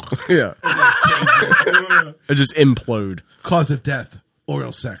 Yeah, I just implode. Cause of death: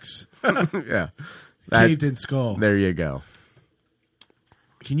 oral sex. Yeah, caved in skull. There you go.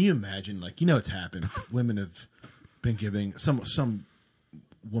 Can you imagine? Like, it's happened. Women have been giving some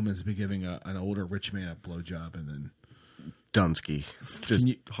woman's been giving an older rich man a blowjob, and then Dunsky, just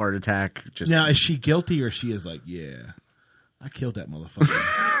heart attack. Just now, is she guilty or she is like, yeah, I killed that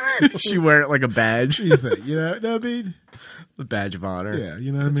motherfucker? She wear it like a badge. What do you think? No, I mean, the badge of honor. Yeah,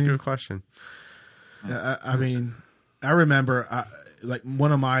 you know what That's I mean. a good question. I mean, I remember like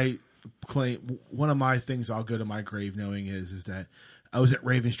one of my things I'll go to my grave knowing is that I was at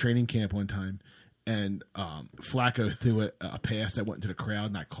Ravens training camp one time, and Flacco threw a pass that went into the crowd,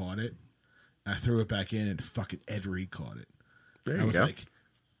 and I caught it. I threw it back in, and fucking Ed Reed caught it. There you I was go. like,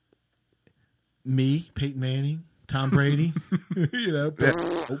 me, Peyton Manning, Tom Brady, oh,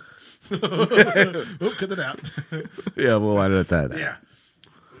 cut it out. Yeah, we'll edit that out.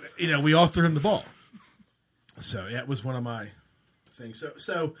 Yeah, we all threw him the ball. So yeah, it was one of my things.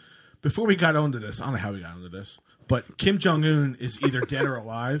 So before we got onto this, I don't know how we got onto this, but Kim Jong-un is either dead or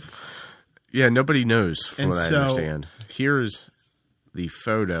alive. Yeah, nobody knows, from And what I so- understand. Here's the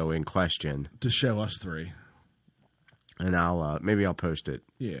photo in question, To show us 3. and maybe I'll post it.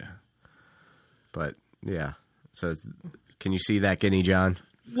 Yeah. But yeah, so can you see that, Guinea John?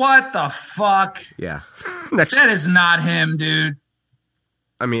 What the fuck? Yeah. Next, That is not him, dude.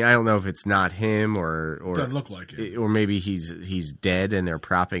 I mean, I don't know if it's not him or Doesn't look like it. or maybe he's dead and they're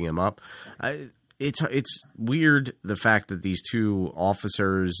propping him up. It's weird the fact that these 2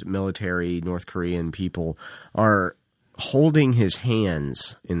 officers, military North Korean people, are holding his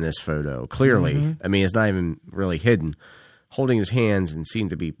hands in this photo. Clearly, Mm-hmm. I mean, it's not even really hidden. Holding his hands and seem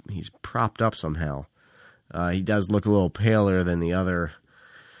to be he's propped up somehow. He does look a little paler than the other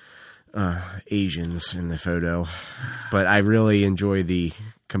Asians in the photo, but I really enjoy the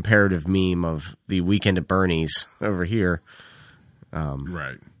comparative meme of the Weekend at Bernie's over here.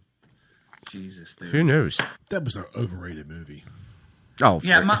 Right. Jesus, dude. Who knows? That was an overrated movie. Oh,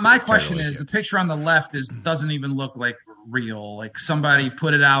 Yeah, my question totally. is, the picture on the left doesn't even look like real. Like somebody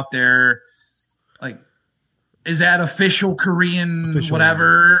put it out there. Like Is that official Korean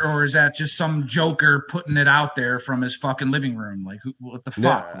whatever, or is that just some joker putting it out there from his fucking living room? Like, what the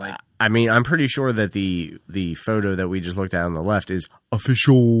fuck? Like, I mean, I'm pretty sure that the photo that we just looked at on the left is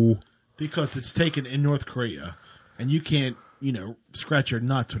official. Because it's taken in North Korea, and you can't, scratch your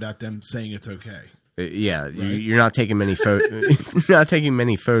nuts without them saying it's okay. Yeah, right? you're not taking many you're not taking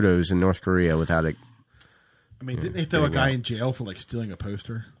many photos in North Korea without it. I mean, didn't they throw a guy in jail for stealing a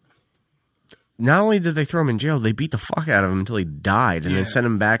poster? Not only did they throw him in jail, they beat the fuck out of him until he died, and then sent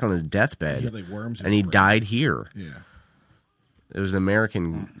him back on his deathbed. He had worms, and he died here. Yeah, it was an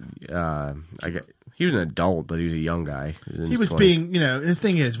American. He was an adult, but he was a young guy. He was being, the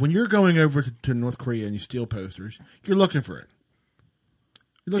thing is, when you're going over to North Korea and you steal posters, you're looking for it.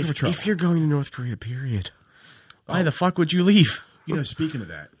 You're looking for trouble. If you're going to North Korea, period, why the fuck would you leave? Speaking of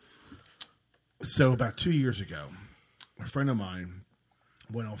that, so about 2 years ago, a friend of mine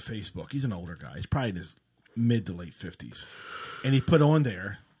went on Facebook. He's an older guy. He's probably in his mid to late 50s. And he put on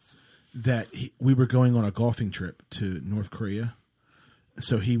there that we were going on a golfing trip to North Korea.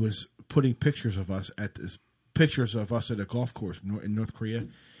 So he was putting pictures of us at a golf course in North Korea.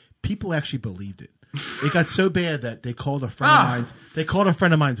 People actually believed it. It got so bad that they called a friend of mine's. They called a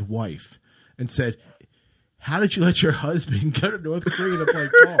friend of mine's wife and said, "How did you let your husband go to North Korea to play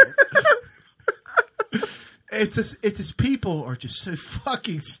golf?" It's just people are just so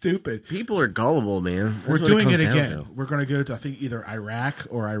fucking stupid. People are gullible, man. We're doing it again. We're going to go to, I think, either Iraq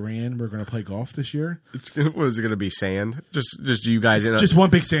or Iran. We're going to play golf this year. What is it going to be? Sand? Just you guys in just one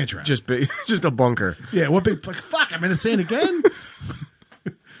big sand trap. Just a bunker. Yeah, one big fuck. I'm in the sand again.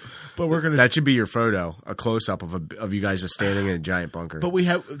 But we're gonna. That should be your photo, a close up of you guys just standing in a giant bunker. But we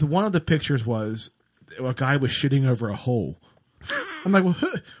have one of the pictures was a guy was shitting over a hole. I'm like, well,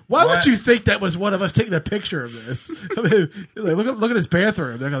 why would you think that was one of us taking a picture of this? I mean, look at his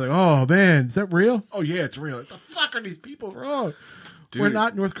bathroom. They're like, oh man, is that real? Oh yeah, it's real. What the fuck are these people wrong? Dude, we're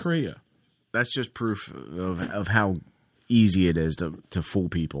not North Korea. That's just proof of how easy it is to fool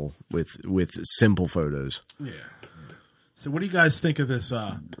people with simple photos. Yeah. So what do you guys think of this?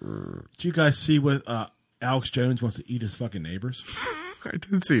 Did you guys see what Alex Jones wants to eat his fucking neighbors? I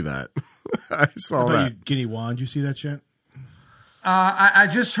did see that. I saw that. You, Guinea Wan, did you see that shit? I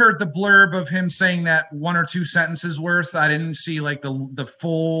just heard the blurb of him saying that one or two sentences worth. I didn't see the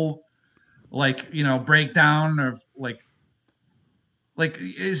full breakdown of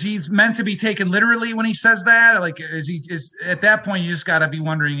is he meant to be taken literally when he says that? Is at that point you just got to be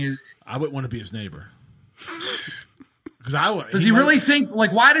wondering I wouldn't want to be his neighbor. Does he really think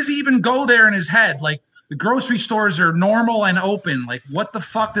why does he even go there in his head? The grocery stores are normal and open. What the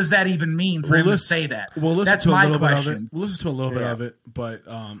fuck does that even mean for him to say that? That's my question. We'll listen to a little bit of it, but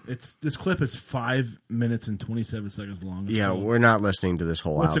this clip is 5 minutes and 27 seconds long. We're not listening to this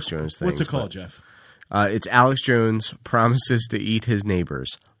whole Alex Jones thing. What's it called, Jeff? It's Alex Jones promises to eat his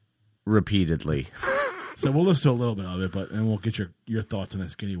neighbors repeatedly. So we'll listen to a little bit of it, and we'll get your thoughts on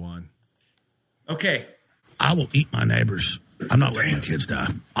this, Guinea Wan. Okay. I will eat my neighbors. I'm not letting my kids die.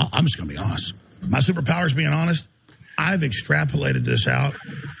 I'm just going to be honest. My superpower is being honest. I've extrapolated this out,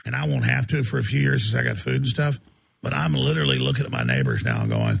 and I won't have to for a few years since I got food and stuff. But I'm literally looking at my neighbors now and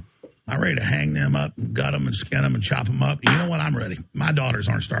going, I'm ready to hang them up and gut them and skin them and chop them up. You know what? I'm ready. My daughters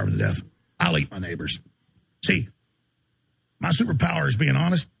aren't starving to death. I'll eat my neighbors. See, my superpower is being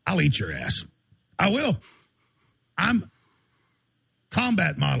honest. I'll eat your ass. I will. I'm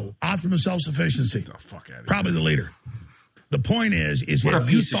combat model, optimum self-sufficiency. Oh, fuck out of here. Probably the leader. The point is have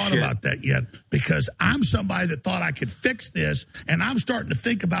you thought about that yet? Because I'm somebody that thought I could fix this, and I'm starting to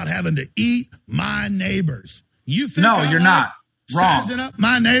think about having to eat my neighbors. You think no, you're not wrong. Sizing up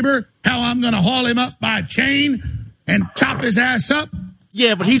my neighbor, how I'm going to haul him up by a chain and chop his ass up?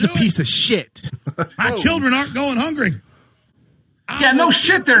 Yeah, but he's a piece of shit. My children aren't going hungry. Yeah, no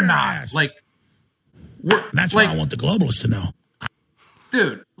shit, they're not. That's what I want the globalists to know.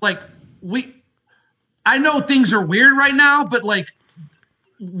 Dude, I know things are weird right now, but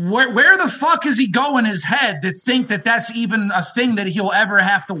where the fuck is he go in his head to think that that's even a thing that he'll ever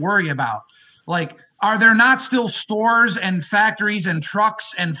have to worry about? Are there not still stores and factories and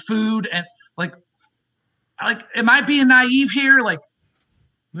trucks and food and am I being naive here?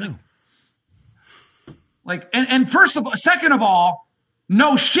 No. And second of all,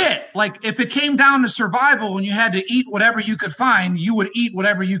 no shit. If it came down to survival and you had to eat whatever you could find, you would eat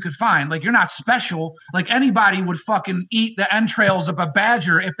whatever you could find. You're not special. Anybody would fucking eat the entrails of a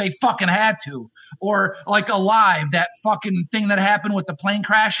badger if they fucking had to. Or Alive, that fucking thing that happened with the plane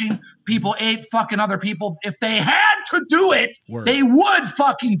crashing. People ate fucking other people. If they had to do it, they would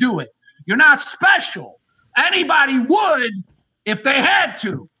fucking do it. You're not special. Anybody would if they had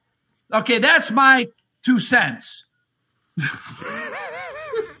to. Okay, that's my 2 cents.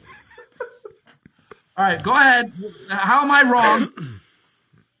 All right, go ahead. How am I wrong?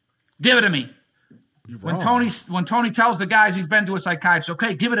 Give it to me. When Tony tells the guys he's been to a psychiatrist,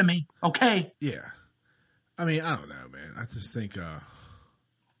 okay, give it to me. Okay. Yeah. I mean, I don't know, man. I just think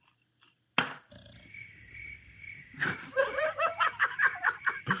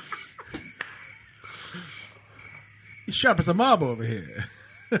he's sharp as a mob over here.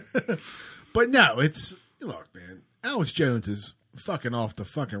 But no, look, man, Alex Jones is fucking off the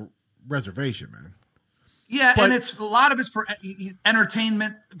fucking reservation, man. Yeah, and it's a lot of it's for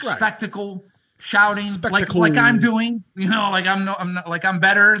entertainment, spectacle, shouting, like I'm doing. You know, like I'm not like I'm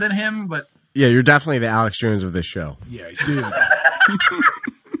better than him, but yeah, you're definitely the Alex Jones of this show. Yeah, dude.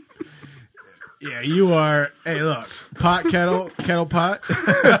 Yeah, you are. Hey, look, kettle pot.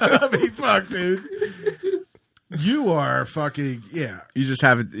 I mean, fuck, dude. You are fucking You just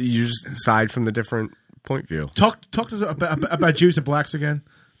side from the different point view. Talk to us about Jews and blacks again,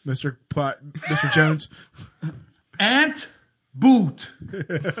 Mr. Jones. Ant boot.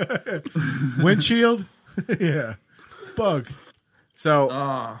 Windshield. Yeah. Bug.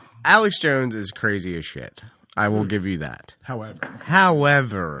 So Alex Jones is crazy as shit. I will give you that.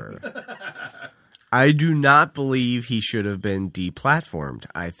 However, I do not believe he should have been deplatformed.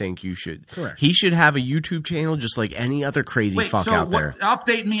 I think you should. Correct. He should have a YouTube channel just like any other crazy fuck out there.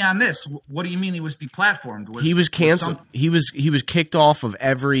 Update me on this. What do you mean he was deplatformed? He was canceled. He was kicked off of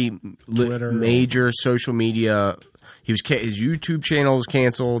every major social media. His YouTube channel was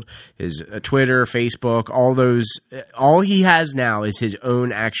canceled. His Twitter, Facebook, all those. All he has now is his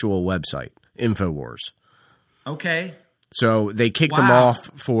own actual website, InfoWars. Okay. So they kicked him off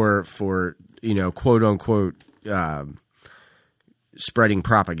for quote unquote spreading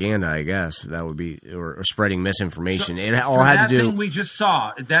propaganda. I guess that would be or spreading misinformation. So it all had to do. Thing we just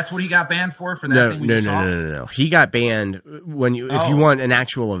saw. That's what he got banned for. No. He got banned if you want an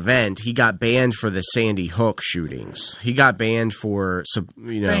actual event. He got banned for the Sandy Hook shootings. He got banned for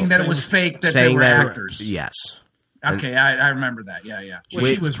saying that it was fake. That they were actors. Yes. Okay, I remember that. Yeah. Which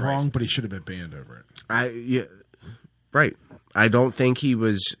he was wrong, but he should have been banned over it. Right. I don't think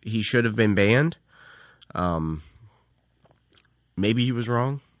he should have been banned. Maybe he was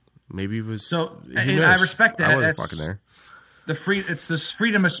wrong. Maybe he was. So I respect that. I wasn't fucking there. It's this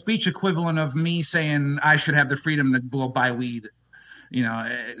freedom of speech equivalent of me saying I should have the freedom to buy weed. You know,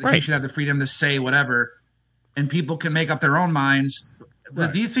 he should have the freedom to say whatever, and people can make up their own minds.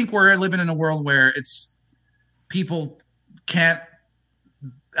 But do you think we're living in a world where it's people can't?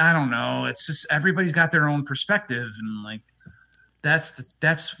 I don't know. It's just everybody's got their own perspective, and like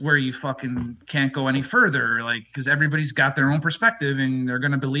that's where you fucking can't go any further. Like because everybody's got their own perspective, and they're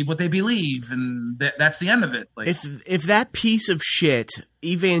going to believe what they believe, and that's the end of it. Like if that piece of shit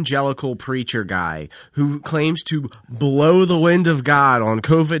evangelical preacher guy who claims to blow the wind of God on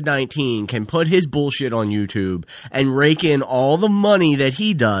COVID-19 can put his bullshit on YouTube and rake in all the money that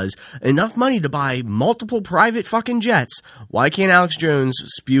he does, enough money to buy multiple private fucking jets, why can't Alex Jones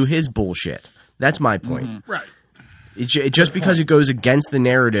spew his bullshit? That's my point. Mm-hmm. Right. Just because it goes against the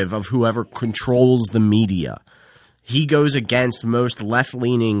narrative of whoever controls the media. He goes against most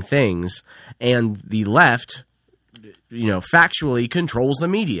left-leaning things, and the left factually controls the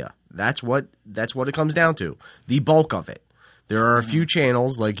media. That's what it comes down to. The bulk of it. There are a few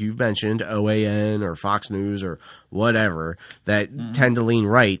channels, like you've mentioned, OAN or Fox News or whatever, that tend to lean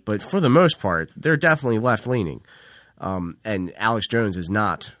right, but for the most part, they're definitely left-leaning. And Alex Jones is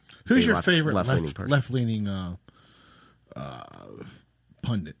not. Who's your favorite left-leaning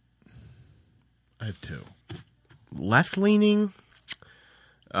pundit? I have two. Left-leaning?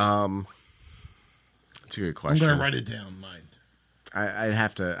 That's a good question. I'm going to write it down. Mine. I'd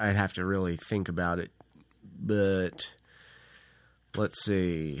have to really think about it, but let's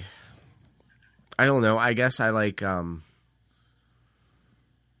see. I don't know. I guess I like. I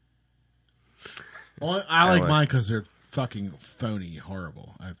like mine because they're fucking phony,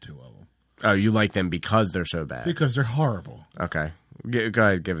 horrible. I have two of them. Oh, you like them because they're so bad? Because they're horrible. Okay, go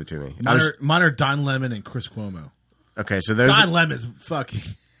ahead, give it to me. Mine are Don Lemon and Chris Cuomo. Okay, so there's Don Lemon's fucking.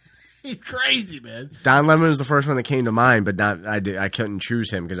 He's crazy, man. Don Lemon was the first one that came to mind, but I couldn't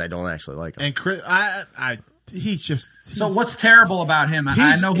choose him because I don't actually like him. And Chris, he's so what's terrible about him?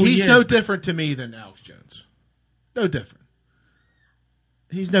 I know who he is. He's no different to me than Alex Jones. No different.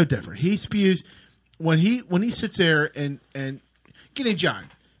 He's no different. He spews when he sits there and getting John.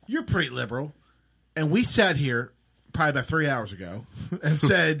 You're pretty liberal, and we sat here probably about 3 hours ago and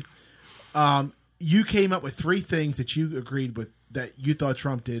said you came up with three things that you agreed with that you thought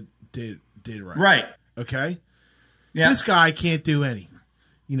Trump did right. Right. Okay. Yeah. This guy can't do any.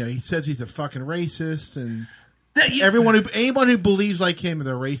 he says he's a fucking racist, and anyone who believes like him,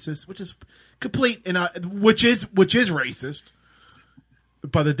 they're racist, which is complete, which is racist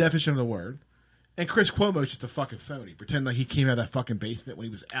by the definition of the word. And Chris Cuomo's just a fucking phony, pretending like he came out of that fucking basement when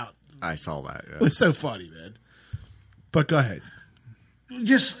he was out. I saw that. Yeah. It was so funny, man. But go ahead.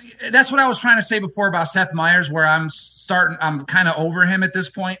 That's what I was trying to say before about Seth Meyers, where I'm kind of over him at this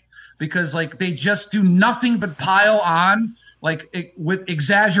point, because like they just do nothing but pile on, like with an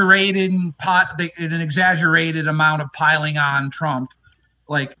exaggerated amount of piling on Trump,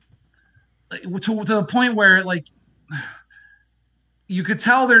 like to the point where like you could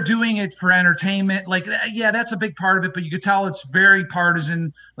tell they're doing it for entertainment. Like, yeah, that's a big part of it, but you could tell it's very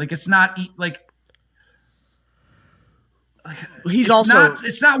partisan. Like, it's not like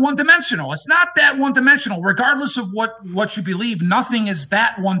it's not one dimensional. It's not that one dimensional. Regardless of what you believe, nothing is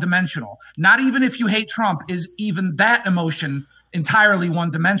that one dimensional. Not even if you hate Trump is even that emotion entirely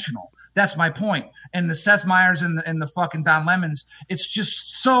one dimensional. That's my point. And the Seth Meyers and the fucking Don Lemons, it's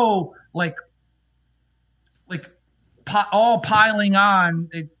just so like all piling on,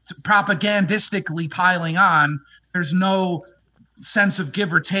 propagandistically piling on. There's no sense of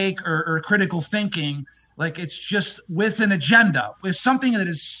give or take or critical thinking. Like, it's just with an agenda, with something that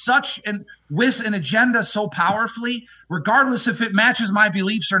is with an agenda so powerfully, regardless if it matches my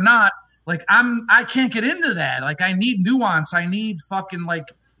beliefs or not. Like, I can't get into that. Like, I need nuance. I need fucking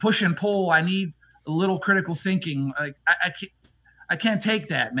like push and pull. I need a little critical thinking. Like, I can't take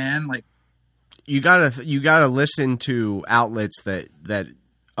that, man. Like, you gotta listen to outlets that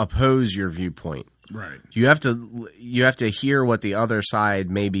oppose your viewpoint. Right. You have to hear what the other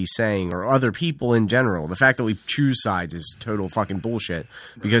side may be saying, or other people in general. The fact that we choose sides is total fucking bullshit,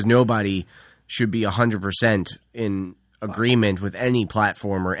 because nobody should be 100% in agreement with any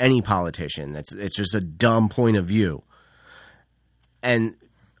platform or any politician. It's just a dumb point of view. And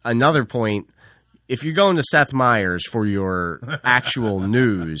another point, if you're going to Seth Meyers for your actual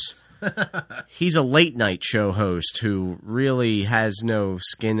news, he's a late night show host who really has no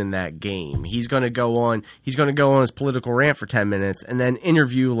skin in that game. He's going to go on his political rant for 10 minutes and then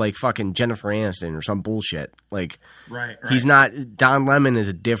interview like fucking Jennifer Aniston or some bullshit. Like, right. He's not. Don Lemon is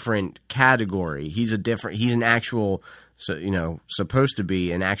a different category. He's an actual, supposed to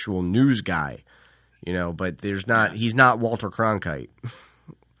be an actual news guy, but he's not Walter Cronkite.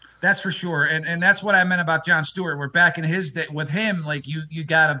 That's for sure. And that's what I meant about Jon Stewart. We're back in his day with him. Like, you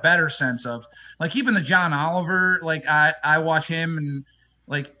got a better sense of, like, even the John Oliver, like I watch him, and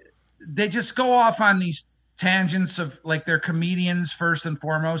like they just go off on these tangents of like they're comedians first and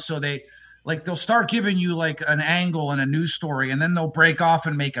foremost. So they'll start giving you like an angle in a news story, and then they'll break off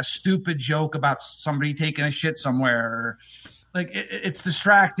and make a stupid joke about somebody taking a shit somewhere. Or, like, it's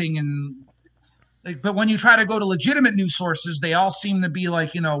distracting. And but when you try to go to legitimate news sources, they all seem to be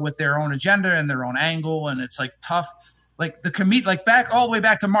like, with their own agenda and their own angle, and it's like tough. Like all the way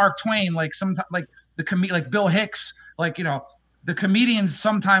back to Mark Twain, like sometimes like like Bill Hicks, like the comedians.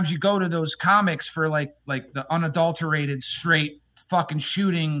 Sometimes you go to those comics for like the unadulterated, straight fucking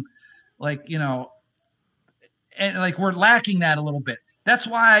shooting, and like we're lacking that a little bit. That's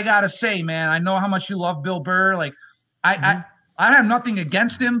why I gotta say, man, I know how much you love Bill Burr. Like I have nothing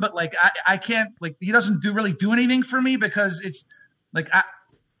against him, but like I can't, like, he doesn't really do anything for me, because it's like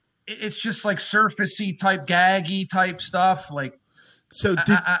it's just like surfacey type, gaggy type stuff. Like, so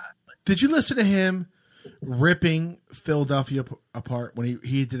did you listen to him ripping Philadelphia apart when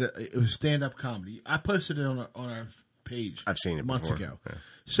he did it was stand up comedy? I posted it on our page. I've seen it months before. ago.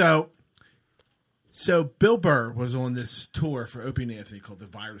 Yeah. So Bill Burr was on this tour for Opie and Anthony called the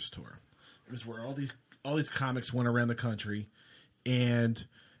Virus Tour. It was where all these comics went around the country, and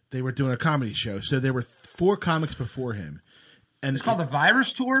they were doing a comedy show. So there were 4 comics before him. And it's called the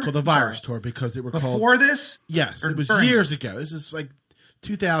Virus Tour? It's called the Virus Tour because they were called... Before this? Yes. It was years ago. This is like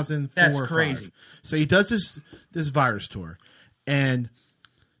 2004 That's or crazy. 5. So he does this Virus Tour. And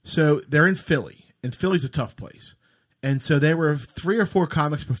so they're in Philly. And Philly's a tough place. And so there were 3 or 4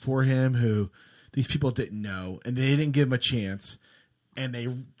 comics before him who these people didn't know. And they didn't give him a chance. And they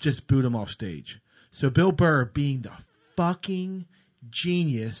just booed him off stage. So Bill Burr, being the fucking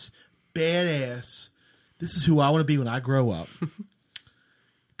genius, badass, this is who I want to be when I grow up,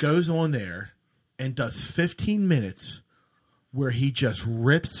 goes on there and does 15 minutes where he just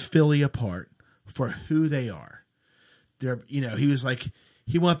rips Philly apart for who they are. He was like,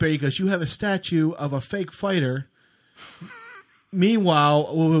 he went up there, he goes, you have a statue of a fake fighter. Meanwhile,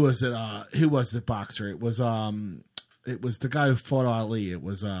 who was it? Who was the boxer? It was the guy who fought Ali. It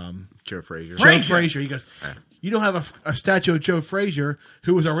was Joe Frazier. Joe Frazier. He goes, You don't have a statue of Joe Frazier,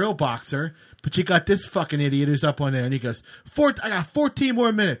 who was a real boxer, but you got this fucking idiot who's up on there, and he goes, I got 14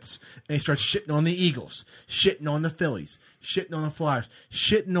 more minutes. And he starts shitting on the Eagles, shitting on the Phillies, shitting on the Flyers,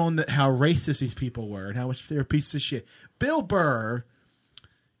 shitting on how racist these people were and how much they're pieces of shit. Bill Burr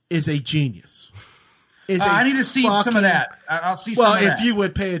is a genius. I need to see some of that. I'll see some of that. Well, if you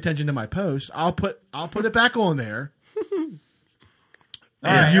would pay attention to my post, I'll put it back on there.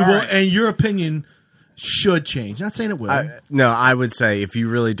 And your opinion should change. Not saying it will. No, I would say if you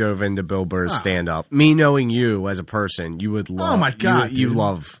really dove into Bill Burr's stand-up, me knowing you as a person, you would love. Oh my God, you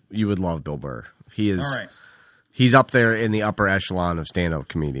would love Bill Burr. He is. All right. He's up there in the upper echelon of stand-up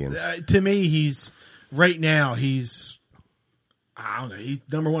comedians. To me, he's I don't know. He's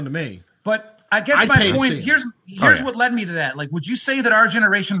number one to me. But I guess my point here's what led me to that. Like, would you say that our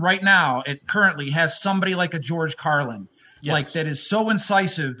generation right now, it currently has somebody like a George Carlin, like that is so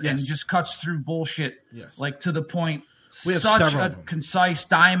incisive and just cuts through bullshit, like to the point, such a concise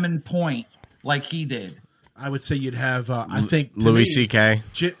diamond point, like he did. I would say you'd have, I think, Louis C.K.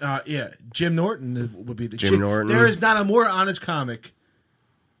 Jim Norton would be the Jim Norton. There is not a more honest comic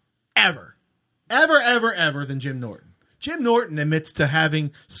ever than Jim Norton. Jim Norton admits to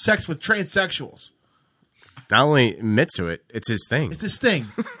having sex with transsexuals. Not only admits to it, it's his thing. It's his thing.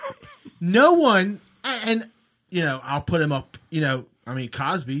 No one, and, I'll put him up,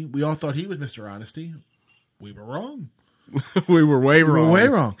 Cosby, we all thought he was Mr. Honesty. We were wrong. We were way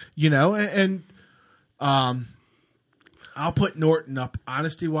wrong. And I'll put Norton up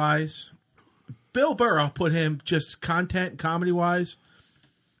honesty-wise. Bill Burr, I'll put him just content, comedy-wise,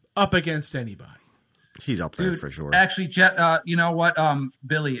 up against anybody. He's up there for sure. Actually, you know what,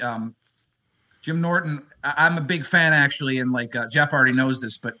 Billy, Jim Norton, I'm a big fan actually, and Jeff already knows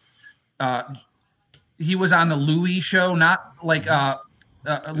this, but he was on the Louis show, not like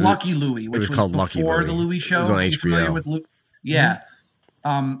Lucky Louie, which was called before the Louis show. It was on You familiar HBO. with yeah.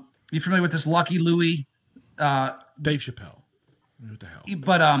 You familiar with this Lucky Louie? Dave Chappelle. What the hell?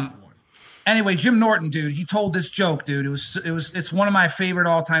 But anyway, Jim Norton, dude, he told this joke, dude. It's one of my favorite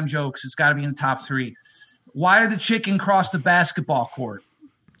all-time jokes. It's got to be in the top 3. Why did the chicken cross the basketball court?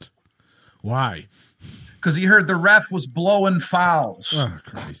 Why? Because he heard the ref was blowing fouls. Oh,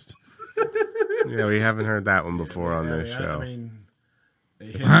 Christ. Yeah, we haven't heard that one before on this show. I mean, they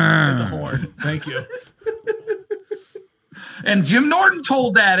hit the horn. Thank you. And Jim Norton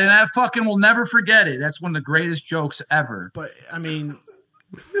told that, and I fucking will never forget it. That's one of the greatest jokes ever. But, I mean,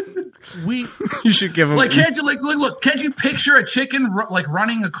 you should give him can't you look? Can't you picture a chicken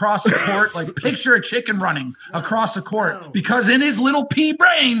running across the court? Like picture a chicken running across the court because in his little pea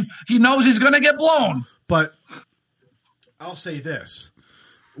brain he knows he's going to get blown. But I'll say this: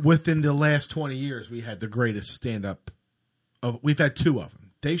 within the last 20 years, we had the greatest stand-up. We've had 2 of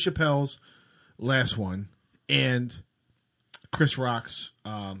them: Dave Chappelle's last one and Chris Rock's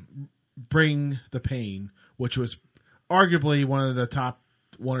 "Bring the Pain," which was arguably one of the top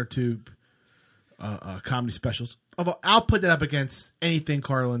 1 or 2 comedy specials. I'll put that up against anything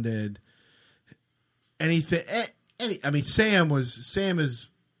Carlin did. Anything. Sam is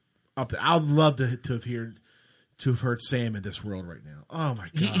up there. I'd love to have heard Sam in this world right now. Oh my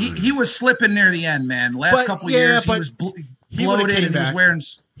God. He was slipping near the end, man. Last couple of years, he was bloated and he was wearing.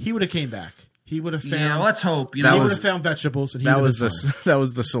 He would have came back. He would have found. Yeah, let's hope. He would have found vegetables, and that was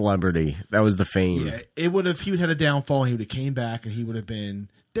the celebrity. That was the fame. Yeah, it would have. He would have had a downfall, and he would have came back, and he would have been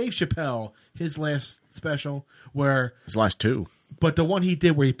Dave Chappelle. His last special, his last 2, but the one he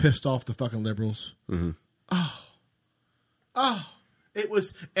did where he pissed off the fucking liberals. Mm-hmm. Oh, it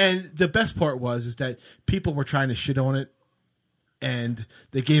was. And the best part is that people were trying to shit on it, and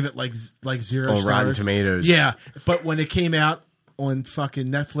they gave it like 0 stars. Rotten Tomatoes. Yeah, but when it came out on fucking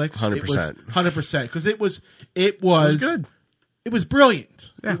Netflix, 100%. It was 100% because it was good. It was brilliant.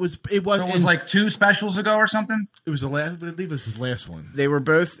 Yeah. It was So it was like 2 specials ago or something. It was the last. I believe it was his last one. They were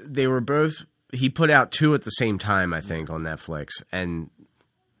both. He put out 2 at the same time, I think, on Netflix, and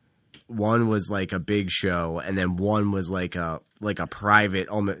one was like a big show, and then one was like a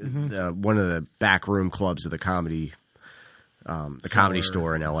private, one of the backroom clubs of the comedy, Comedy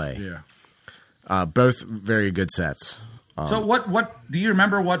Store in L.A. Yeah, both very good sets. So what do you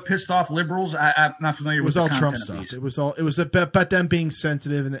remember? What pissed off liberals? I'm not familiar with the content. It was all Trump stuff. It was about them being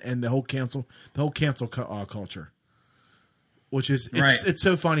sensitive and the whole cancel culture, which is it's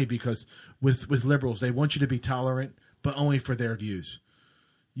so funny because with liberals they want you to be tolerant, but only for their views.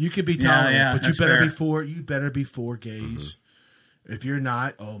 You can be tolerant, but you better be for gays. Mm-hmm. If you're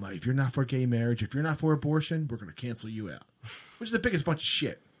not, if you're not for gay marriage, if you're not for abortion, we're going to cancel you out. Which is the biggest bunch of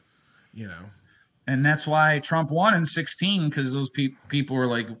shit, And that's why Trump won in 2016 because those people were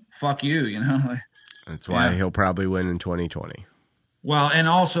like, "Fuck you," That's why Yeah. he'll probably win in 2020. Well, and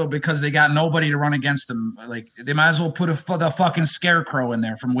also because they got nobody to run against them. Like, they might as well put the fucking Scarecrow in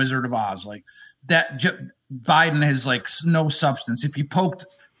there from Wizard of Oz. Like, that Biden has, like, no substance. If you poked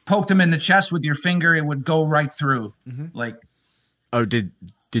him in the chest with your finger, it would go right through. Mm-hmm. Like, Oh, did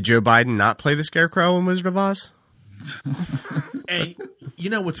Joe Biden not play the Scarecrow in Wizard of Oz? And you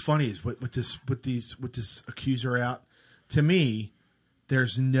know what's funny is with this accuser out. To me,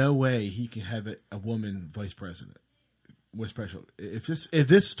 there's no way he can have a woman vice president. What's special? If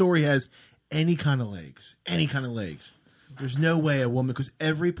this story has any kind of legs, there's no way a woman, because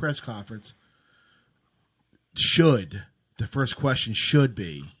every press conference the first question should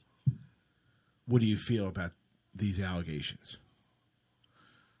be, what do you feel about these allegations?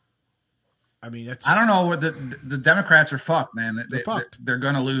 I mean, I don't know. The Democrats are fucked, man. They're fucked. They're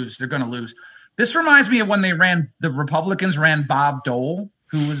going to lose. They're going to lose. This reminds me of when the Republicans ran Bob Dole,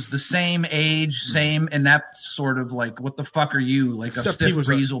 who was the same age, same inept sort of like, what the fuck are you? Like, Except a stiff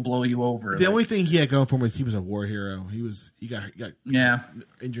breeze will blow you over. The only thing he had going for him was he was a war hero. He got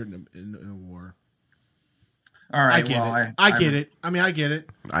injured in a war. All right, I get it. I mean, I get it.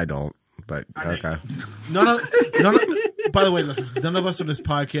 I don't, but okay. None of. By the way, none of us on this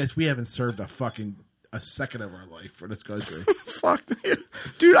podcast, we haven't served a second of our life for this country. Fuck,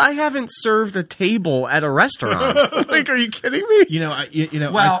 dude! I haven't served a table at a restaurant. Like, are you kidding me?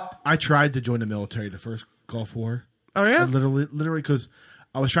 I tried to join the military, the first Gulf War. Oh yeah, literally, because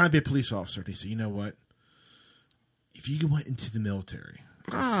I was trying to be a police officer. They said, you know what? If you went into the military,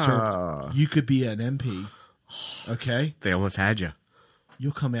 you could be an MP. Okay, they almost had you.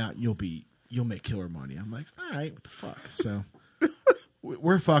 You'll come out. You'll make killer money. I'm like, all right, what the fuck? So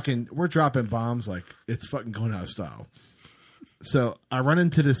we're dropping bombs like it's fucking going out of style. So I run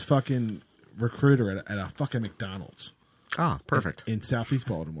into this fucking recruiter at a fucking McDonald's. Ah, perfect. In Southeast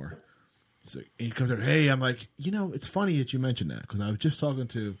Baltimore. So he comes over, hey, I'm like, it's funny that you mentioned that because I was just told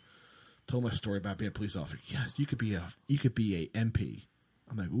my story about being a police officer. Yes, you could be a MP.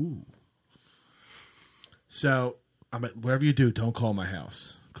 I'm like, ooh. So I'm like, whatever you do, don't call my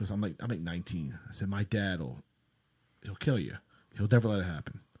house because I'm like 19. I said, my dad he'll kill you. He'll never let it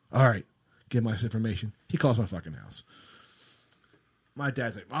happen. All right, give my information. He calls my fucking house. My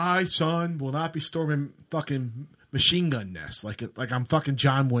dad's like, my son will not be storming fucking machine gun nests like I'm fucking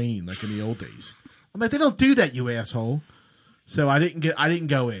John Wayne like in the old days. I'm like, they don't do that, you asshole. So I didn't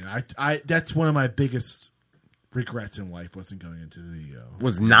go in. I that's one of my biggest regrets in life wasn't going into the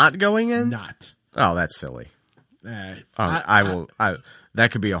was not going in. Not. Oh, that's silly. That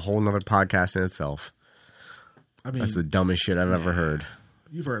could be a whole nother podcast in itself. I mean, that's the dumbest shit I've ever heard.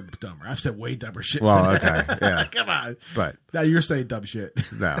 You've heard dumber. I've said way dumber shit. Well, okay, yeah. Come on, but now you're saying dumb shit.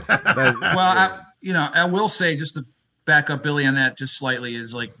 No. I will say, just to back up Billy on that just slightly,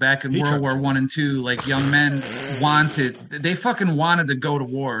 is like back in World War I and II, like young men they fucking wanted to go to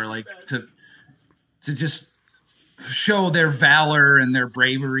war, like to just show their valor and their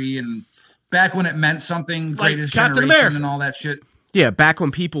bravery, and back when it meant something, like Greatest Captain Generation America and all that shit. Yeah, back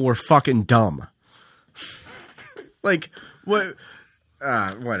when people were fucking dumb. Like what?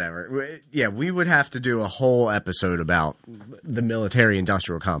 Whatever. Yeah, we would have to do a whole episode about the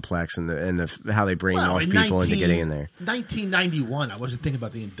military-industrial complex and how they brainwash people into getting in there. 1991, I wasn't thinking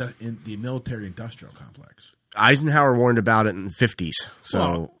about the military-industrial complex. Eisenhower warned about it in the 50s. So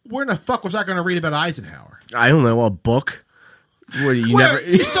well, where in the fuck was I going to read about Eisenhower? I don't know. A book. What, you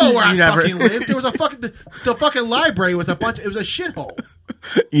saw where I fucking lived. There was a fucking the fucking library was a bunch. It was a shithole.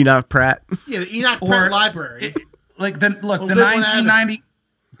 Enoch Pratt. Yeah, the Enoch Pratt Library. The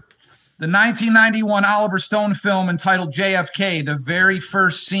 1991 Oliver Stone film entitled JFK, the very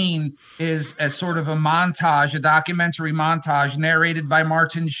first scene is as sort of a montage, a documentary montage narrated by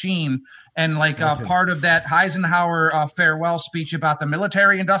Martin Sheen. And part of that Eisenhower farewell speech about the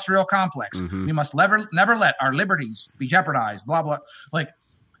military-industrial complex. Mm-hmm. We must never let our liberties be jeopardized, blah, blah. Like,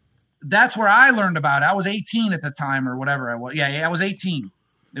 that's where I learned about it. I was 18 at the time or whatever I was. Yeah, I was 18.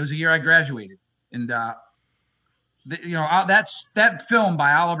 It was the year I graduated. And, that film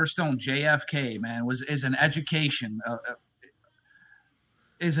by Oliver Stone, JFK, man, is an education.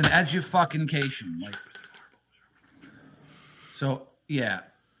 Is an edu-fucking-cation. Like, so, yeah.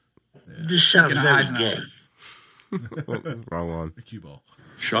 This sounds very gay. Wrong one. A cue ball.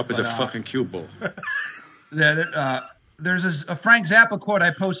 Sharp as a fucking cue ball. There's a Frank Zappa quote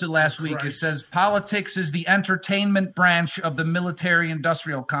I posted last week. It says, politics is the entertainment branch of the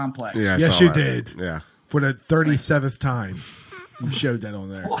military-industrial complex. Yeah, yes, you did. Yeah. For the 37th time. You showed that on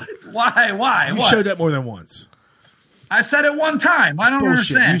there. What? Why? You showed that more than once. I said it one time. I don't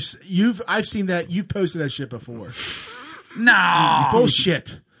understand. I've seen that. You've posted that shit before. No.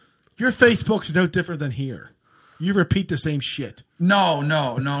 Bullshit. Your Facebook's no different than here. You repeat the same shit. No.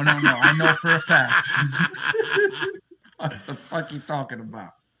 I know for a fact. What the fuck are you talking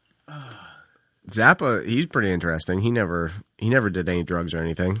about? Zappa, he's pretty interesting. He never did any drugs or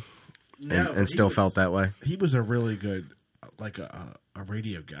anything, and still felt that way. He was a really good, like a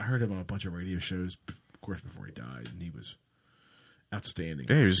radio guy. I heard him on a bunch of radio shows, of course, before he died, and he was outstanding.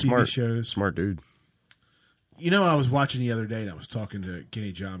 Yeah, he was TV smart dude. You know, I was watching the other day, and I was talking to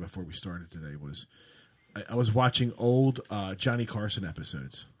Kenny John before we started today. I was watching old Johnny Carson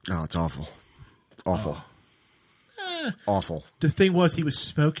episodes. Oh, it's awful. Awful. Awful. The thing was, he was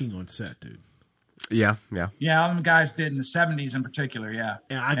smoking on set, dude. Yeah. Yeah, all them guys did in the 70s in particular, yeah.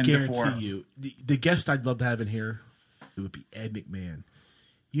 And I guarantee you, the guest I'd love to have in here, it would be Ed McMahon.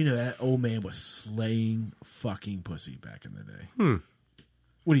 You know, that old man was slaying fucking pussy back in the day.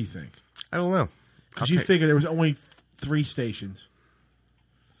 What do you think? I don't know. Because you figure there was only 3 stations.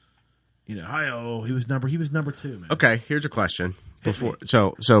 You know, he was number 2, man. Okay, here's a question.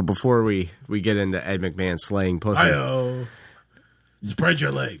 Before we get into Ed McMahon slaying pussy, spread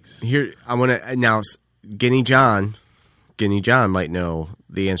your legs. Here, I want to now. Guinea John might know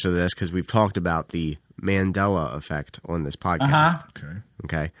the answer to this because we've talked about the Mandela effect on this podcast.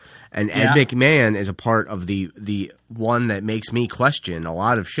 Okay, and Ed McMahon is a part of the one that makes me question a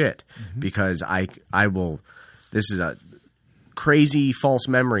lot of shit because I will. This is a crazy false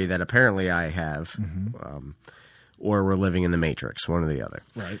memory that apparently I have. Or we're living in the Matrix, one or the other.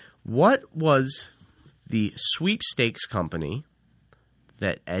 Right. What was the sweepstakes company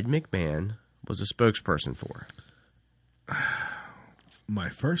that Ed McMahon was a spokesperson for? My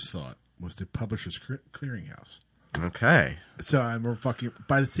first thought was the Publishers Clearinghouse. Okay. So I'm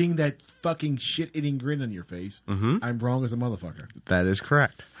by seeing that fucking shit-eating grin on your face, I'm wrong as a motherfucker. That is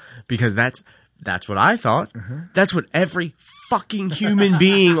correct. Because that's what I thought. That's what every fucking human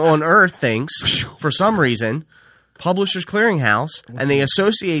being on Earth thinks for some reason. Publishers Clearinghouse, and they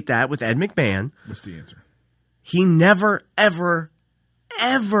associate that with Ed McMahon. What's the answer? He never, ever,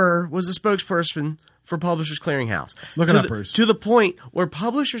 ever was a spokesperson for Publishers Clearinghouse. Look it up, Bruce. To the point where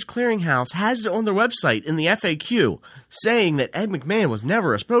Publishers Clearinghouse has it on their website in the FAQ saying that Ed McMahon was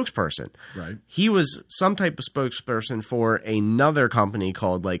never a spokesperson. Right. He was some type of spokesperson for another company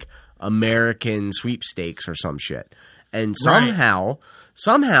called like American Sweepstakes or some shit. And somehow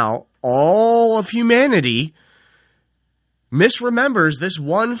all of humanity misremembers this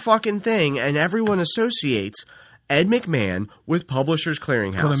one fucking thing, and everyone associates Ed McMahon with Publishers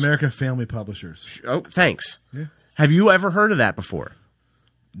Clearinghouse. It's called American Family Publishers. Oh, thanks. Yeah. Have you ever heard of that before?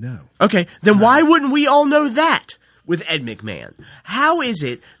 No. Okay, then why wouldn't we all know that with Ed McMahon? How is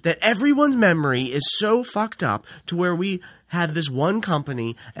it that everyone's memory is so fucked up to where we have this one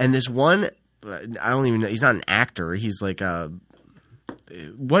company and this one I don't even know, he's not an actor, he's like a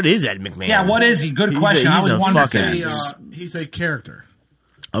what is Ed McMahon? Yeah, what is he? Good question. I was wondering. He's a character.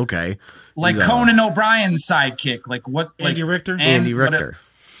 Okay. Like Conan O'Brien's sidekick. Like what? Andy Richter? Andy Richter.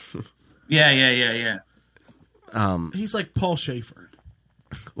 Yeah. He's like Paul Schaefer.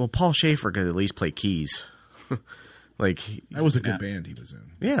 Well, Paul Schaefer could at least play keys. That was a good band he was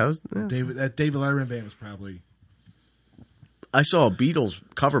in. Yeah. That David Letterman band was probably... I saw a Beatles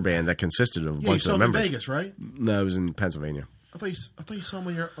cover band that consisted of a bunch of members. In Vegas, right? No, it was in Pennsylvania. I thought you saw him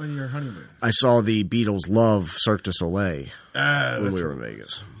on your honeymoon. I saw the Beatles Love Cirque du Soleil when we were in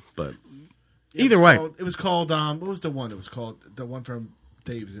Vegas. But either way. It was called, what was the one? It was called, the one from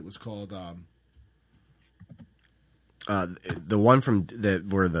Dave's, it was called... the one from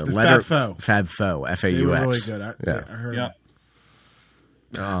where the letter... Fab Faux, F-A-U-X. They were really good. I heard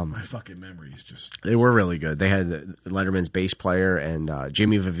my fucking memory is just... They were really good. They had Letterman's bass player and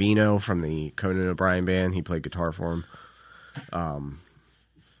Jimmy Vivino from the Conan O'Brien band. He played guitar for him. I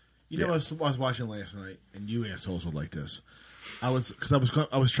was watching last night, and you assholes would like this. I was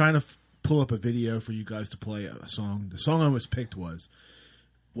trying to pull up a video for you guys to play a song. The song I was picked was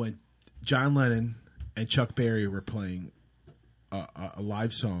when John Lennon and Chuck Berry were playing a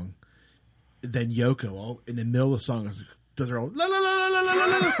live song. Then Yoko, in the middle of the song, does her own la la la la la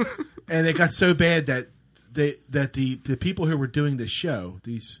la la, and it got so bad that the people who were doing this show,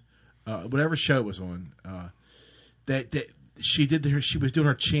 whatever show it was on, that she was doing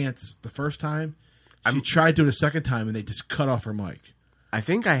her chants the first time. She tried to do it a second time, and they just cut off her mic. I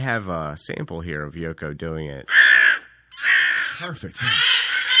think I have a sample here of Yoko doing it. Perfect.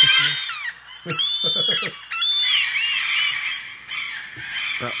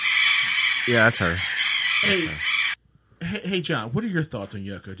 Yeah, that's her. Hey, John, what are your thoughts on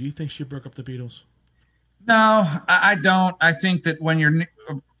Yoko? Do you think she broke up the Beatles? No, I don't. I think that when you're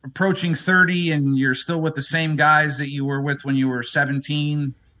approaching 30 and you're still with the same guys that you were with when you were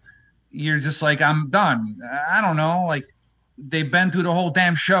 17, you're just like, I'm done. I don't know. Like, they've been through the whole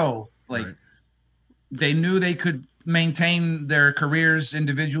damn show. Like, they knew they could maintain their careers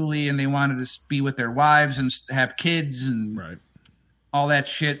individually, and they wanted to be with their wives and have kids and all that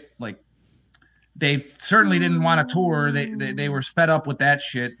shit. Like, they certainly didn't want to tour. They were fed up with that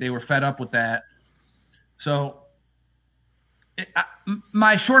shit. They were fed up with that. So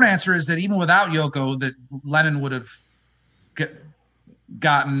my short answer is that even without Yoko, that Lennon would have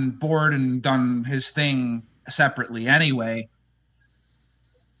gotten bored and done his thing separately anyway.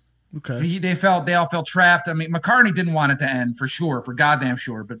 Okay. They all felt trapped. I mean, McCartney didn't want it to end for sure, for goddamn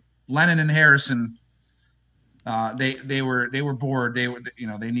sure. But Lennon and Harrison, they were bored. They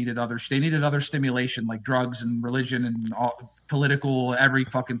needed other stimulation, like drugs and religion and all, political, every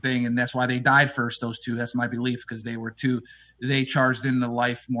fucking thing. And that's why they died first. Those two. That's my belief, because they charged into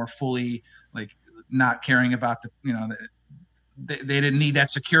life more fully, like not caring about they didn't need that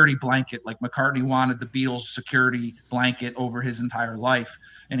security blanket. Like McCartney wanted the Beatles security blanket over his entire life.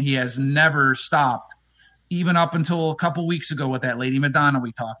 And he has never stopped, even up until a couple weeks ago with that Lady Madonna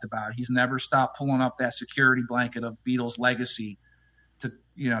we talked about. He's never stopped pulling up that security blanket of Beatles legacy to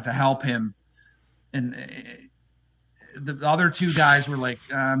help him. And the other two guys were like,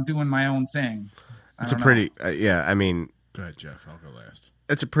 I'm doing my own thing. It's a pretty, I mean. Go ahead, Jeff. I'll go last.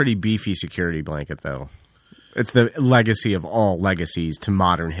 It's a pretty beefy security blanket, though. It's the legacy of all legacies to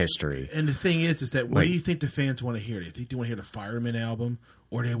modern history. And the thing is that what do you think the fans want to hear? Do you think they want to hear the Fireman album,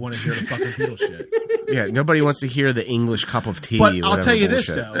 or they want to hear the fucking Beatles shit? Yeah, nobody wants to hear the English Cup of Tea. But I'll tell you this,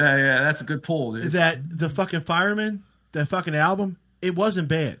 though. Yeah, that's a good pull, dude. That the fucking Fireman, that fucking album, it wasn't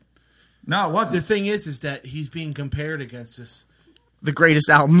bad. No, it wasn't. The thing is that he's being compared against this. The greatest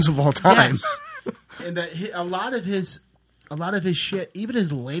albums of all time. Yes. And that a lot of his shit, even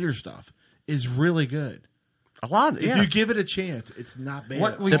his later stuff, is really good. A lot, yeah. If you give it a chance, it's not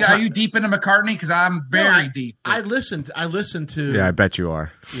bad. Are you deep into McCartney? Because I'm very deep. I listened to. Yeah, I bet you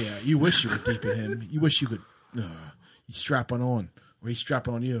are. Yeah, you wish you were deep in him. You wish you could. You strap on, or he's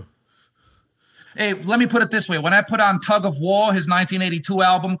strapping on you. Hey, let me put it this way: when I put on Tug of War, his 1982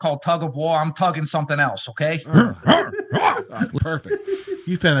 album called Tug of War, I'm tugging something else. Okay. Perfect.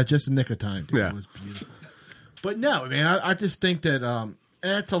 You found that just in the nick of time. Dude. Yeah, it was beautiful. But no, man, I just think that, and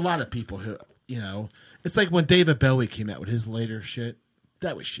that's a lot of people who, it's like when David Bowie came out with his later shit.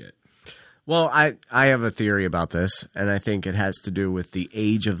 That was shit. Well, I have a theory about this, and I think it has to do with the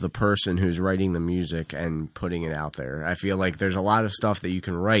age of the person who's writing the music and putting it out there. I feel like there's a lot of stuff that you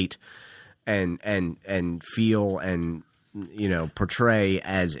can write and feel and portray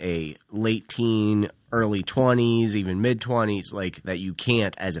as a late teen, early 20s, even mid 20s, like that you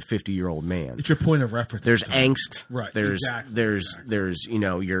can't as a 50-year-old man. It's your point of reference. There's angst. Right. There's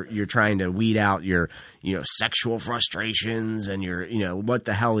you're trying to weed out your sexual frustrations and your what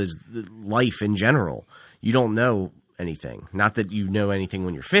the hell is life in general. You don't know anything. Not that you know anything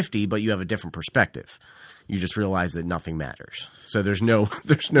when you're 50, but you have a different perspective. You just realize that nothing matters. So there's no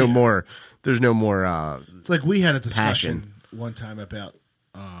more. It's like we had a discussion passion one time about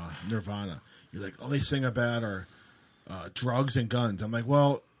Nirvana. You're like, they sing about our drugs and guns. I'm like,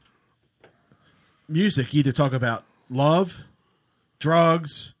 well, music, you either talk about love,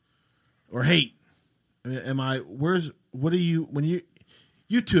 drugs, or hate. What do you, when you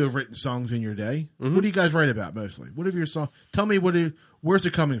two have written songs in your day. Mm-hmm. What do you guys write about mostly? What are your songs? Tell me, where's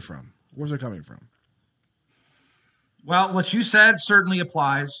it coming from? Where's it coming from? Well, what you said certainly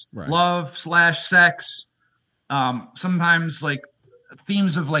applies. Right. Love / sex. Sometimes like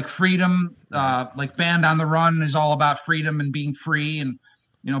themes of like freedom, like Band on the Run is all about freedom and being free. And,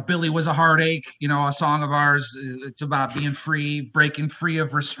 Billy Was a Heartache, a song of ours. It's about being free, breaking free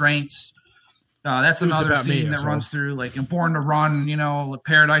of restraints. That's another theme that runs through, like Born to Run,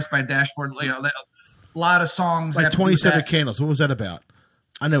 Paradise by Dashboard. A lot of songs. Like 27 Candles. What was that about?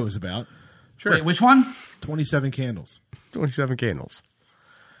 I know it was about. Sure. Wait, which one? 27 Candles. 27 Candles.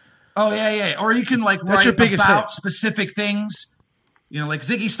 Oh, yeah. Or you can write about specific things. Like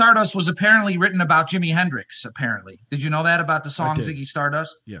Ziggy Stardust was apparently written about Jimi Hendrix, apparently. Did you know that about the song Ziggy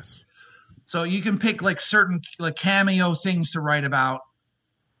Stardust? Yes. So you can pick certain cameo things to write about.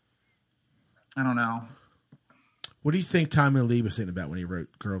 I don't know. What do you think Tommy Lee was saying about when he wrote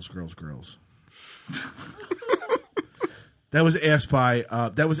Girls, Girls, Girls? That was asked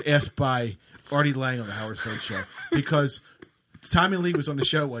by Artie Lang on the Howard Stern show, because Tommy Lee was on the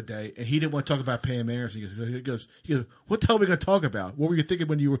show one day and he didn't want to talk about Pam Ayers. He goes, what the hell are we going to talk about? What were you thinking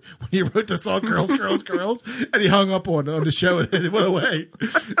when you wrote the song Girls, Girls, Girls? And he hung up on the show and it went away.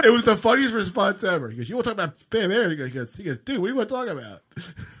 It was the funniest response ever. He goes, you want to talk about Pam Ayers? He goes, dude, what do you want to talk about?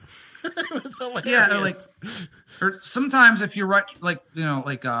 Yeah, or sometimes if you write,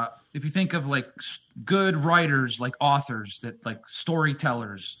 if you think of good writers, like authors that like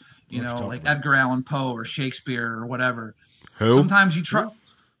storytellers, like Edgar Allan Poe or Shakespeare or whatever. Who? Sometimes you try.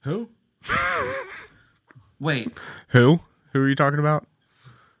 Who? Wait. Who are you talking about?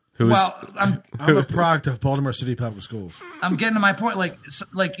 I'm a product of Baltimore City Public Schools. I'm getting to my point.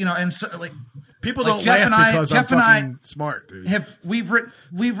 People like don't Jeff laugh because I'm fucking smart, dude. We've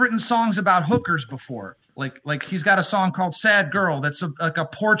written songs about hookers before. Like he's got a song called "Sad Girl" that's a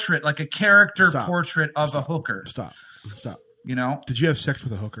portrait, like a character portrait of a hooker. Stop. Did you have sex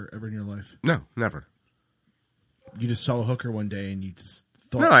with a hooker ever in your life? No, never. You just saw a hooker one day and you just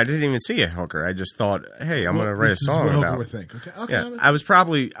thought... No, I didn't even see a hooker. I just thought, hey, I'm going to write a song what about. Would think. Okay. Yeah, I was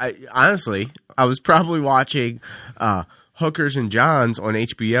probably watching Hookers and Johns on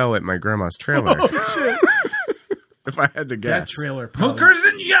HBO at my grandma's trailer. Oh, shit. If I had to guess. That trailer probably... Hookers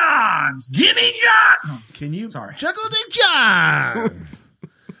and Johns! Guinea John! Can you... Sorry. Chuckle the John!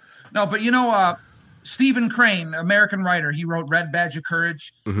 No, but Stephen Crane, American writer, he wrote Red Badge of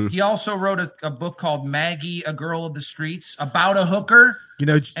Courage. Mm-hmm. He also wrote a book called Maggie, A Girl of the Streets, about a hooker.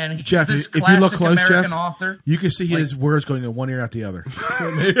 And he's Jeff, this if you look classic close, American Jeff, author. you can see his words going in one ear out the other.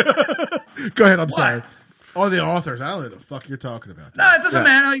 Go ahead, I'm sorry. Oh, the authors. I don't know what the fuck you're talking about. No, it doesn't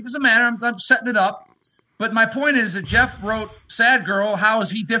matter. It doesn't matter. I'm setting it up. But my point is that Jeff wrote Sad Girl. How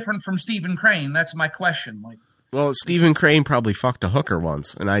is he different from Stephen Crane? That's my question. Well, Stephen Crane probably fucked a hooker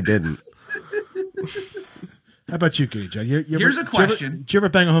once, and I didn't. How about you, Katie John? Here's a question. Did you ever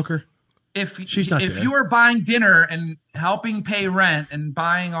bang a hooker? If there. you are buying dinner and helping pay rent and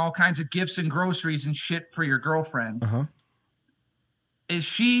buying all kinds of gifts and groceries and shit for your girlfriend, is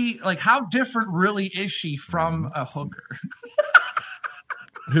she how different really is she from a hooker?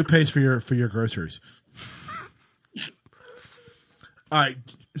 Who pays for your groceries? All right.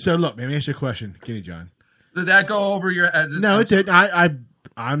 So look, let me ask you a question, Katie John. Did that go over your head? No, it didn't.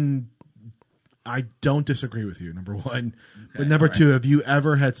 I don't disagree with you. Number one, but number two, have you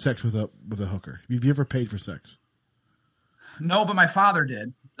ever had sex with a hooker? Have you ever paid for sex? No, but my father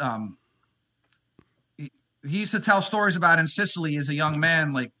did. He used to tell stories about in Sicily as a young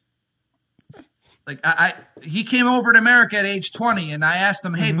man. He came over to America at age 20, and I asked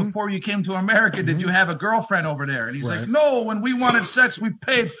him, "Hey, before you came to America, did you have a girlfriend over there?" And he's like, "No. When we wanted sex, we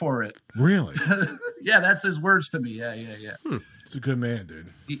paid for it." Really? Yeah, that's his words to me. Yeah. He's a good man,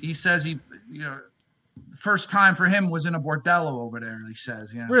 dude. He says first time for him was in a bordello over there. He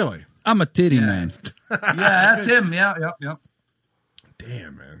says, "Yeah." Really? I'm a titty man. Yeah, that's him. Yeah.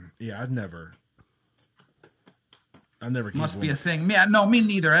 Damn, man. Yeah, I've never. Must be a thing. Yeah, no, me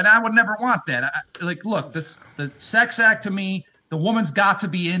neither. And I would never want that. Look, the sex act to me, the woman's got to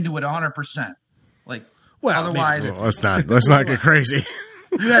be into it 100%. Otherwise, let's not get crazy.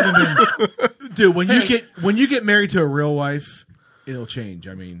 You haven't been, dude. When you get married to a real wife, it'll change.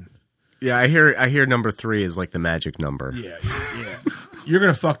 I mean, yeah, I hear number 3 is like the magic number. Yeah. You're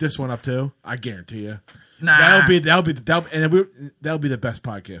gonna fuck this one up too. I guarantee you. Nah. That'll be the best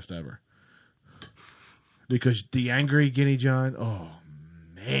podcast ever. Because the angry Guinea John, oh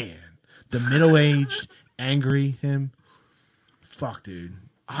man, the middle-aged angry him, fuck, dude,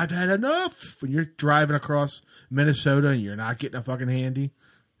 I've had enough. When you're driving across Minnesota and you're not getting a fucking handy,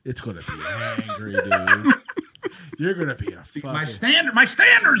 it's gonna be angry, dude. You're gonna be a fucking... My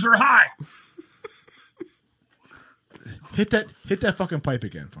standards are high. Hit that fucking pipe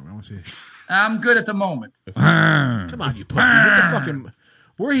again for me. I want to see it. I'm good at the moment. Come on, you pussy. Hit the fucking...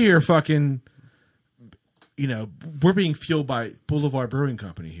 We're here fucking... we're being fueled by Boulevard Brewing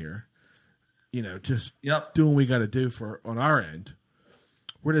Company here. Just doing what we got to do on our end.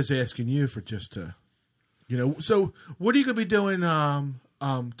 We're just asking you for just to, So, what are you going to be doing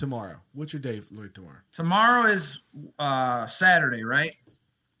tomorrow? What's your day like tomorrow? Tomorrow is Saturday, right?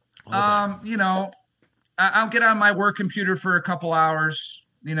 I'll get on my work computer for a couple hours.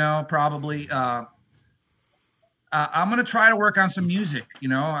 Probably. I'm going to try to work on some music.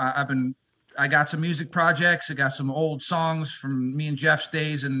 I got some music projects. I got some old songs from me and Jeff's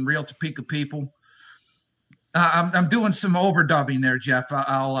days and Real Topeka people. I'm doing some overdubbing there, Jeff.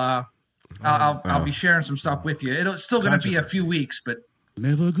 I'll be sharing some stuff with you. It's still going to be a few weeks, but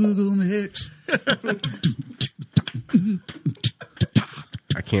never Google mix.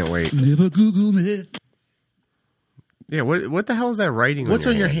 I can't wait. Never Google mix. Yeah, what the hell is that writing? What's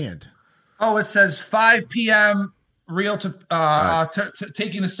on your hand? Oh, it says 5 p.m. Real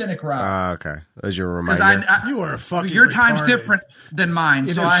taking the cynic route. Okay, as your reminder. You are a fucking. Your retarded. Time's different than mine,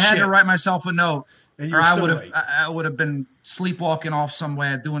 so I had to write myself a note, and or I would have been sleepwalking off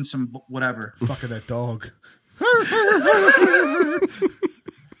somewhere doing some whatever. Fucking that dog.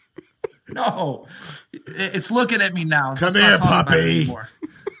 No, it's looking at me now. Come Let's not here, talk about it puppy. anymore.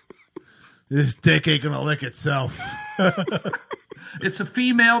 This dick ain't gonna lick itself. It's a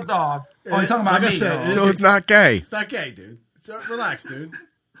female dog. Oh, you're talking about Like I me. said, So it's not gay. It's not gay, dude. So relax, dude.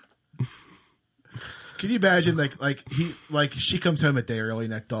 Can you imagine, she comes home a day early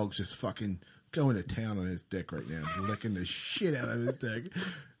and that dog's just fucking going to town on his dick right now, just licking the shit out of his dick.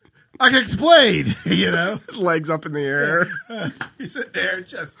 I can explain, you know. His legs up in the air. He's sitting there,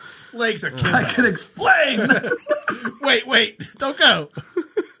 just legs akimbo. I can explain. Wait, don't go.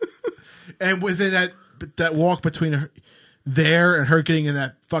 And within that walk between her there and her getting in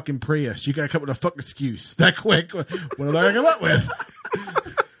that fucking Prius, you gotta come up with a fucking excuse that quick. What am I gonna come up with?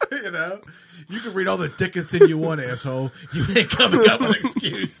 You know, you can read all the Dickinson you want, asshole. You ain't coming up with an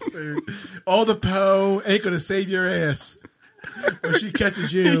excuse, dude. All the Poe ain't gonna save your ass when she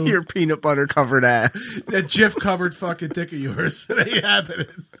catches you. Your peanut butter covered ass. That Jif covered fucking dick of yours. It ain't happening.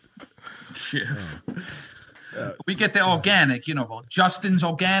 We get the organic, Justin's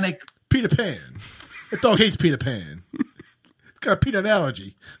organic. Peter Pan. That dog hates Peter Pan. It's got a peanut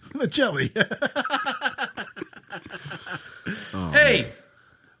allergy. The jelly. Hey,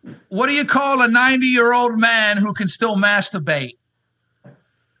 what do you call a 90-year-old man who can still masturbate?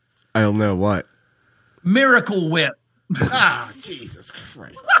 I don't know what. Miracle Whip. Jesus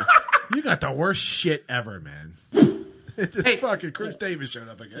Christ. You got the worst shit ever, man. This fucking Chris Davis showed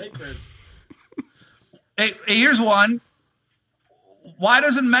up again. Hey, Chris. Hey, here's one. Why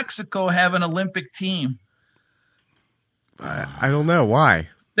doesn't Mexico have an Olympic team? I don't know. Why?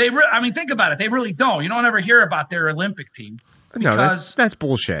 Think about it. They really don't. You don't ever hear about their Olympic team. No, that's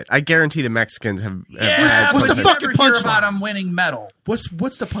bullshit. I guarantee the Mexicans have had what's the you fucking never hear punchline? about them winning medal. What's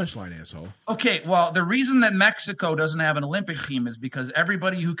the punchline, asshole? Okay, well, the reason that Mexico doesn't have an Olympic team is because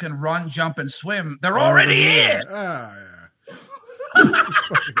everybody who can run, jump, and swim, they're already in. Oh, yeah.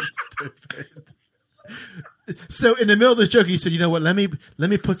 Fucking stupid. So in the middle of this joke, you said, "You know what? Let me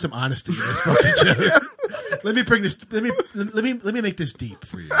put some honesty in this fucking joke. Let me bring this. Let me make this deep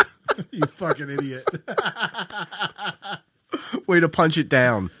for you. You fucking idiot." Way to punch it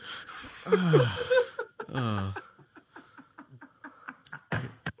down. I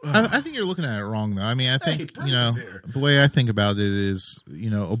think you're looking at it wrong, though. I mean, I think, the way I think about it is,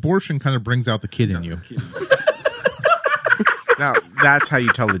 abortion kind of brings out the kid in you. Now, that's how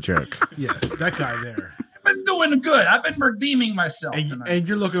you tell the joke. Yeah, that guy there. I've been doing good. I've been redeeming myself tonight. And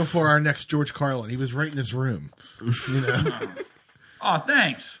you're looking for our next George Carlin. He was right in this room. Oh,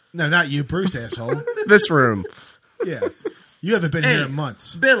 thanks. No, not you, Bruce, asshole. This room. Yeah. You haven't been here in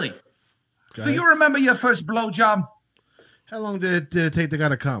months. Billy, do you remember your first blowjob? How long did it take the guy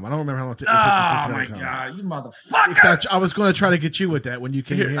to come? I don't remember how long it took Oh, the guy my to come. God, you motherfucker. I was going to try to get you with that when you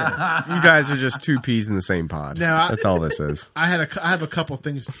came here. You guys are just two peas in the same pod. That's all this is. I have a couple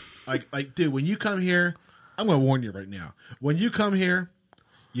things. Like, dude, when you come here, I'm going to warn you right now. When you come here,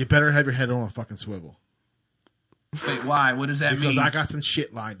 you better have your head on a fucking swivel. Wait, why? What does that mean? Because I got some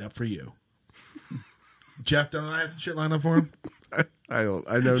shit lined up for you. Jeff, don't I have some shit lined up for him? I know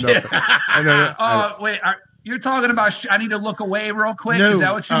nothing. I know. Wait. You're talking about I need to look away real quick? No, Is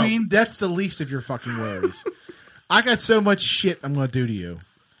that what you mean? That's the least of your fucking worries. I got so much shit I'm going to do to you.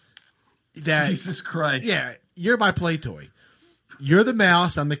 That Jesus Christ. Yeah, you're my play toy. You're the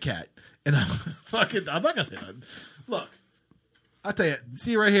mouse, I'm the cat. And I'm not going to say that. Look, I'll tell you,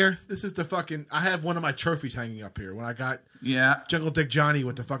 see right here? This is the fucking, I have one of my trophies hanging up here when I got Jungle Dick Johnny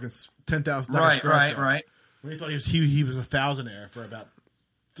with the fucking $10,000 Right. When he thought he was a thousandaire for about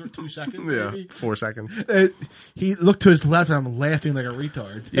 2 seconds. Yeah, maybe. 4 seconds. He looked to his left and I'm laughing like a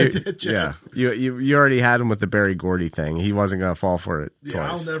retard. You already had him with the Barry Gordy thing. He wasn't going to fall for it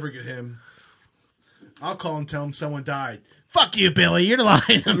twice. I'll never get him. I'll call him, tell him someone died. Fuck you, Billy. You're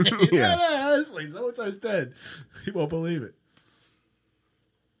lying to me. Yeah. No, honestly, so-and-so's dead. He won't believe it.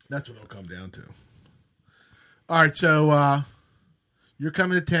 That's what it'll come down to. All right, so you're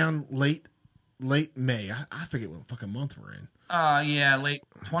coming to town late May. I forget what fucking month we're in. Late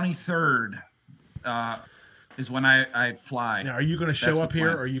 23rd is when I fly. Now, are you going to show up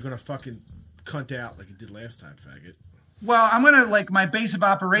here, or are you going to fucking cunt out like you did last time, faggot? Well, I'm going to, my base of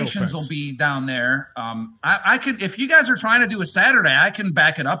operations will be down there. I could, if you guys are trying to do a Saturday, I can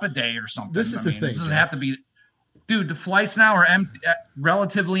back it up a day or something. This is the thing, It doesn't have to be. Dude, the flights now are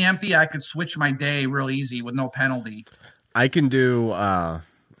relatively empty. I could switch my day real easy with no penalty. I can do,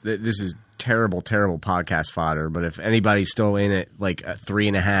 this is terrible podcast fodder, but if anybody's still in it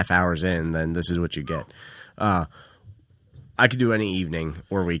 3.5 hours in, then this is what you get. I could do any evening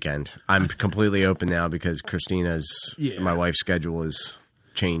or weekend. I'm completely open now because my wife's schedule is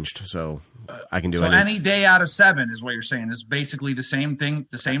changed, so I can do So any any day out of 7 is what you're saying is basically the same thing,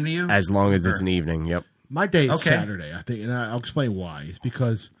 the same to you? as long as it's an evening. Yep. My day is Okay. Saturday, I think, and I'll explain why. It's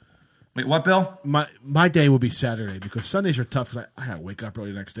because Wait, what, Bill? my day will be Saturday because Sundays are tough. 'Cause I gotta wake up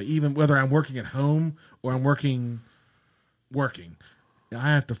early the next day, even whether I'm working at home or I'm working. I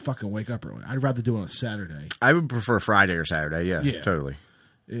have to fucking wake up early. I'd rather do it on a Saturday. I would prefer Friday or Saturday. Yeah, Yeah. totally.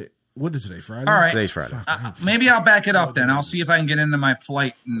 What is today? Friday. All right. Today's Friday. Maybe I'll back it up then. I'll see if I can get into my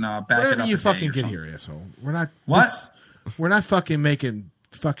flight and back it Whatever up. you a day fucking or get something. here, asshole. We're not. What? We're not fucking making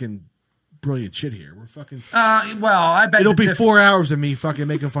fucking brilliant shit here. We're fucking. Well, I bet It'll be 4 hours of me fucking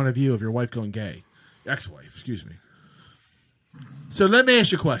making fun of you of your wife going gay, ex-wife. Excuse me. So let me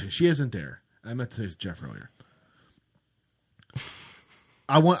ask you a question. She isn't there. I meant to say this to Jeff earlier.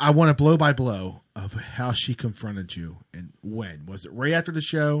 I want a blow by blow of how she confronted you and when. Was it right after the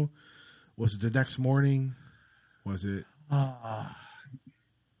show? Was it the next morning? Was it?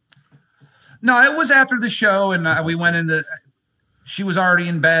 No, it was after the show, and we went into. She was already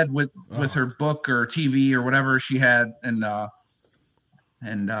in bed with her book or TV or whatever she had, and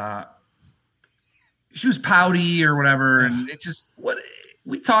she was pouty or whatever, and it just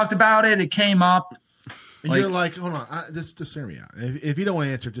we talked about it. It came up. And you're like, hold on, just hear me out. If you don't want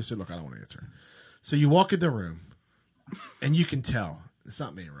to answer, just say, look, I don't want to answer. So you walk in the room, and you can tell it's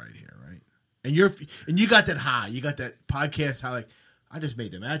not me right here, right? And you got that high, you got that podcast high. Like, I just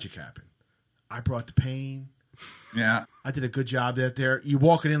made the magic happen. I brought the pain. Yeah, I did a good job there. You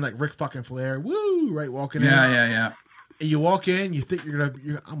walking in like Rick fucking Flair, woo, right? Walking in, yeah. And you walk in, you think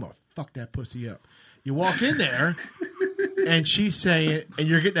I'm gonna fuck that pussy up. You walk in there, and she's saying, and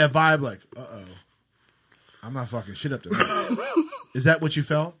you're getting that vibe like, uh-oh. I'm not fucking shit up to that. Is that what you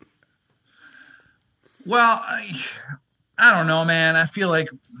felt? Well, I don't know, man. I feel like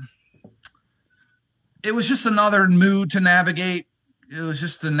it was just another mood to navigate. It was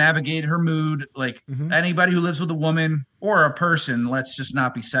just to navigate her mood. Like anybody who lives with a woman or a person, let's just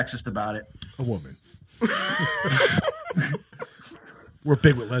not be sexist about it. A woman. We're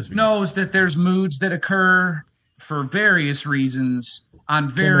big with lesbians. Knows that there's moods that occur for various reasons on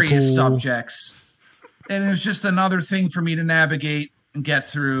various subjects. And it was just another thing for me to navigate and get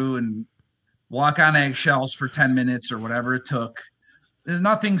through and walk on eggshells for 10 minutes or whatever it took. There's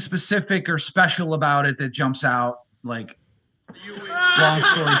nothing specific or special about it that jumps out. Like, long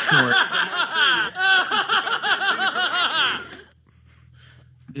story short.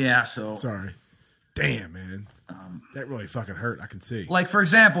 Yeah, so. Sorry. Damn, man. That really fucking hurt. I can see. Like, for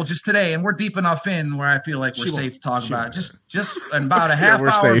example, just today, and we're deep enough in where I feel like we're safe to talk about it. Just about a half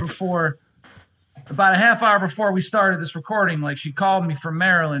hour before. About a half hour before we started this recording, like, she called me from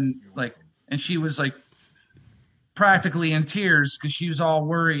Maryland, like, and she was like practically in tears because she was all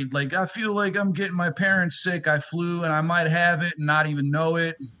worried. Like, I feel like I'm getting my parents sick. I flew and I might have it and not even know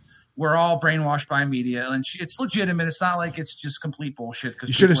it. We're all brainwashed by media, and it's legitimate. It's not like it's just complete bullshit. Because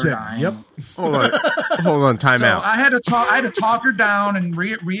you should have said, dying. "Yep." Hold on, time out. I had to talk her down and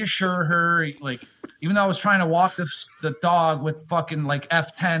reassure her, like. Even though I was trying to walk the dog with fucking like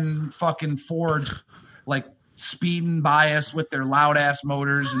F10 fucking Ford, like speeding by us with their loud ass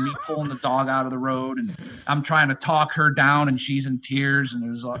motors and me pulling the dog out of the road, and I'm trying to talk her down and she's in tears, and it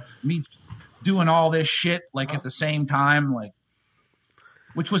was me doing all this shit like at the same time, like,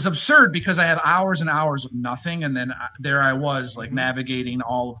 which was absurd because I had hours and hours of nothing, and then there I was like navigating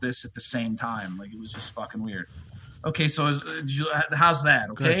all of this at the same time. Like, it was just fucking weird. Okay, so how's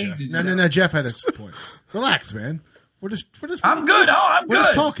that? Okay, No, Jeff had a point. Relax, man. We're just. I'm good. I'm we're good.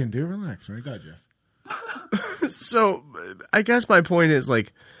 just talking, dude. Relax, right? Go ahead, Jeff. So, I guess my point is,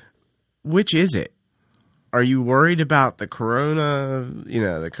 like, which is it? Are you worried about the corona,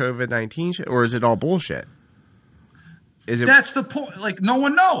 the COVID-19 shit, or is it all bullshit? Is it? That's the point. Like, no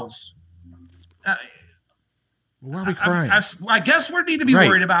one knows. Why are we crying? I guess we need to be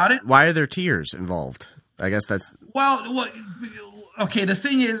worried about it. Why are there tears involved? I guess that's... Well, okay, the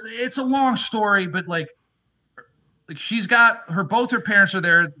thing is, it's a long story, but like she's got both her parents are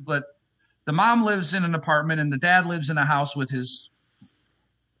there, but the mom lives in an apartment and the dad lives in a house with his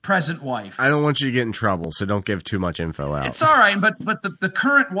present wife. I don't want you to get in trouble, so don't give too much info out. It's all right, but the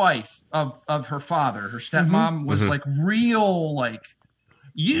current wife of her father, her stepmom, was like real, like,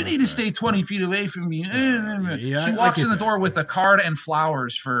 you need to stay 20 feet away from me. Yeah, she walks in the door with a card and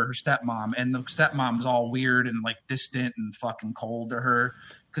flowers for her stepmom, and the stepmom's all weird and like distant and fucking cold to her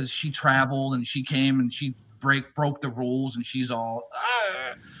because she traveled and she came and she broke the rules, and she's all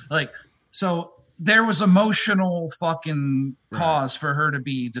like, so there was emotional fucking cause for her to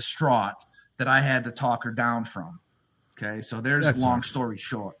be distraught that I had to talk her down from. Okay, so there's long story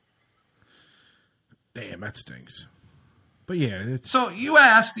short. Damn, that stinks. But yeah, it's, So you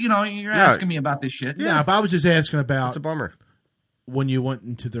asked, you're asking me about this shit. yeah. But I was just asking about. It's a bummer. When you went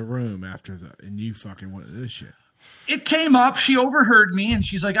into the room after and you fucking wanted this shit. It came up. She overheard me, and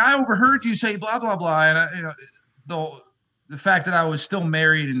she's like, "I overheard you say blah blah blah." And the fact that I was still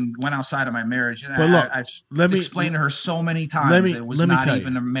married and went outside of my marriage, and But look, I let me explained to her so many times it was not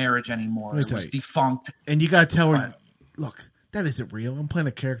even a marriage anymore. It was defunct. And you got to tell her, look, that isn't real. I'm playing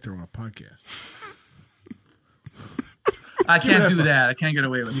a character on a podcast. I can't do that. I can't get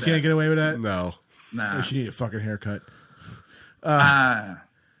away with that. You can't get away with that? No. Nah. She need a fucking haircut. Yeah,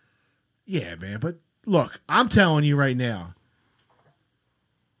 man. But look, I'm telling you right now,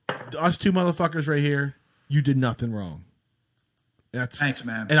 us two motherfuckers right here, you did nothing wrong. Thanks,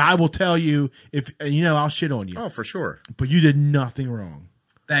 man. And I will tell you, I'll shit on you. Oh, for sure. But you did nothing wrong.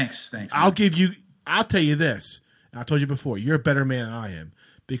 Thanks. I'll tell you this. I told you before, you're a better man than I am.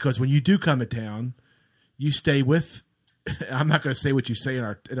 Because when you do come to town, you stay with. I'm not going to say what you say in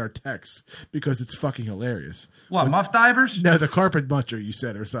our text because it's fucking hilarious. What, Muff Divers? No, the carpet muncher you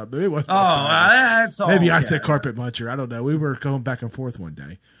said or something. Maybe it was that's all. Maybe I said carpet muncher. I don't know. We were going back and forth one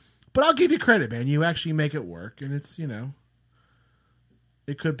day. But I'll give you credit, man. You actually make it work, and it's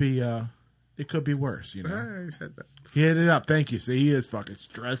it could be worse. I said that. He hit it up. Thank you. See, he is fucking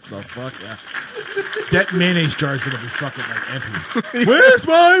stressed the fuck out. That mayonnaise jar is going to be fucking like empty. Where's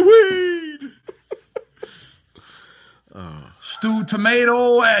my weed? Stewed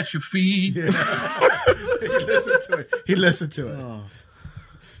tomato at your feet. Yeah. He listened to it. Oh.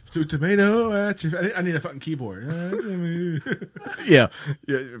 Stewed tomato at your feet. I need a fucking keyboard. Yeah,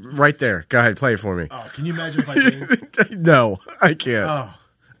 right there. Go ahead, play it for me. Oh, can you imagine if I did? No, I can't. Oh,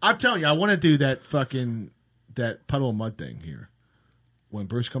 I'm telling you, I want to do that puddle of mud thing here. When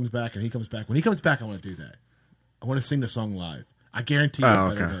Bruce comes back and he comes back. When he comes back, I want to do that. I want to sing the song live. I guarantee you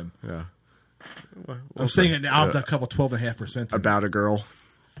better than him. Yeah. I'm singing it now. I'll a couple 12.5%. About a girl.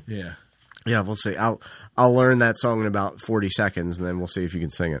 Yeah. Yeah, we'll see. I'll learn that song in about 40 seconds, and then we'll see if you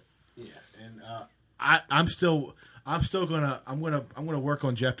can sing it. Yeah, and I'm gonna work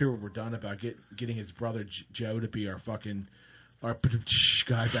on Jeff here when we're done about getting his brother Joe to be our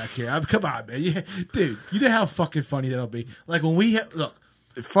guy back here. Come on, man, dude. You know how fucking funny that'll be. Like when we look,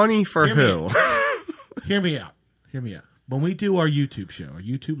 funny for who? Hear me out. When we do our YouTube show, our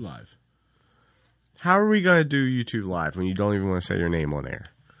YouTube live. How are we going to do YouTube Live when you don't even want to say your name on air?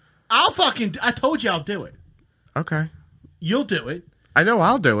 I told you I'll do it. Okay. You'll do it. I know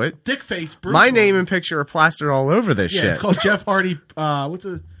I'll do it. Dickface Bruce. My name and picture are plastered all over this shit. It's called Jeff Hardy. What's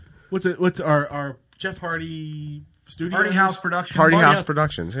our Jeff Hardy studio? Hardy House Productions. Hardy House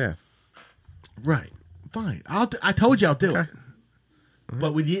Productions, yeah. Right. Fine. I told you I'll do it.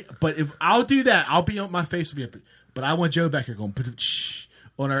 But if I'll do that, I'll be on my face will be. But I want Joe back here going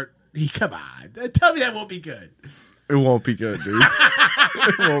on our. Come on. Tell me that won't be good. It won't be good, dude.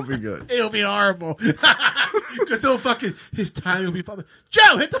 It won't be good. It'll be horrible. Because his time will be fucking.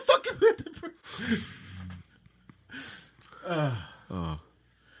 Joe, hit the fucking. All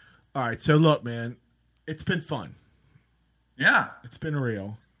right. So look, man, it's been fun. Yeah. It's been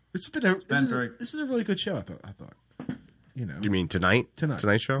real. This is a really good show, I thought. You mean tonight?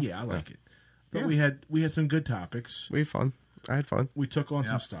 Tonight's show? Yeah, I like it. But we had some good topics. We had fun. I had fun. We took on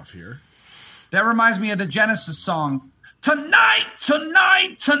some stuff here. That reminds me of the Genesis song. Tonight. Michelob.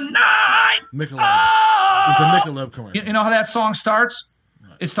 It was a Michelob commercial. You know how that song starts?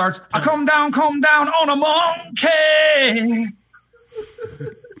 It starts, I come down on a monkey.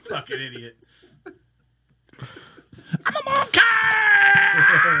 Fucking idiot. I'm a monkey.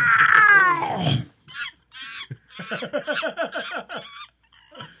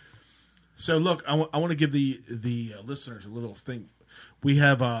 So look, I want to give the listeners a little thing. We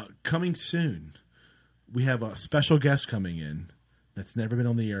have coming soon. We have a special guest coming in that's never been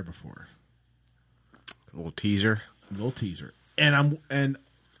on the air before. A little teaser. And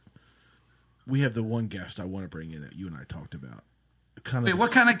we have the one guest I want to bring in that you and I talked about. Wait,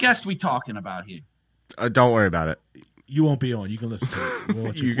 what kind of guest we talking about here? Don't worry about it. You won't be on. You can listen to it. We'll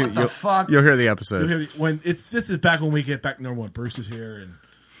what the fuck? You'll hear the episode. This is back when we get back normal. When Bruce is here, and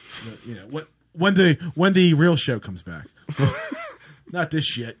when the real show comes back. Not this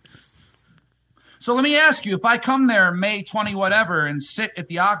shit. So let me ask you: if I come there May 20 whatever and sit at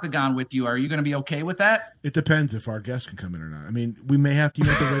the Octagon with you, are you going to be okay with that? It depends if our guests can come in or not. I mean, we may have to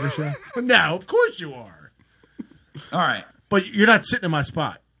at the later show. No, of course you are. All right, but you're not sitting in my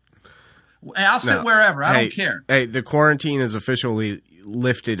spot. I'll sit wherever. I don't care. Hey, the quarantine is officially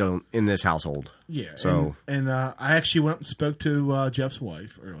lifted in this household. Yeah. So and I actually went and spoke to Jeff's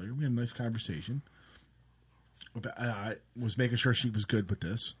wife earlier. We had a nice conversation. I was making sure she was good with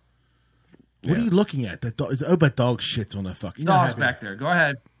this. What are you looking at? That dog. I bet dog shits on the fucking. Dog's back there. Go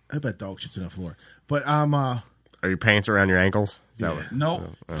ahead. I bet dog shits on the floor. But I'm. Are your pants around your ankles? Is that what?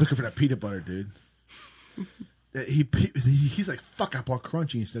 Nope. Looking for that peanut butter, dude. He's like, fuck, I bought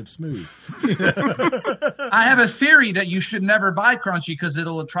Crunchy instead of Smooth. I have a theory that you should never buy Crunchy because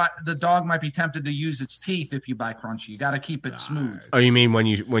the dog might be tempted to use its teeth if you buy Crunchy. You got to keep it smooth. Oh, you mean when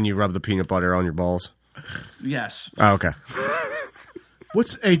you rub the peanut butter on your balls? Yes. Oh, okay.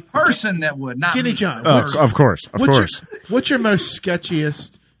 What's a person that would not Guinea me. John? Of course. What's your most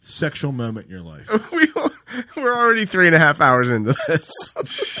sketchiest sexual moment in your life? We're already 3.5 hours into this.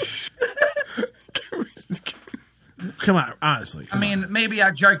 Come on, honestly. I mean, maybe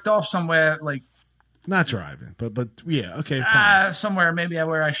I jerked off somewhere like not driving, but yeah, okay, fine. Somewhere maybe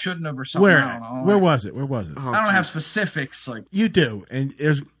where I shouldn't have or something. I don't know. Where was it? I don't have specifics. Like you do, and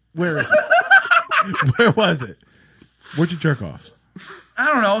where is it? Where was it? Where'd you jerk off? I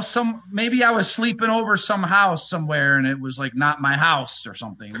don't know. Maybe I was sleeping over some house somewhere, and it was like not my house or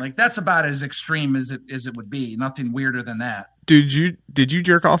something. Like that's about as extreme as it would be. Nothing weirder than that. Did you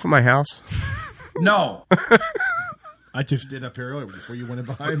jerk off at my house? No. I just did up here earlier before you went in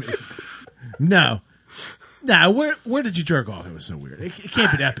behind me. No. Where did you jerk off? It was so weird. It can't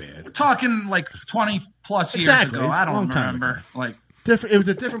be that bad. We're talking like 20 plus years Exactly. ago. It's I a long don't time remember. ago. Like It was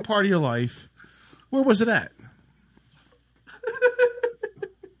a different part of your life. Where was it at?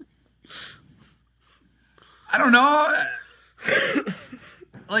 I don't know.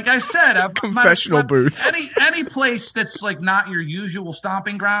 Like I said, confessional booth. Any place that's like not your usual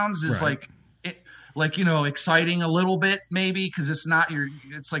stomping grounds is Right. exciting a little bit maybe because it's not your.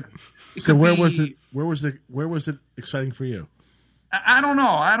 It's like. So where was it? Where was it exciting for you? I don't know.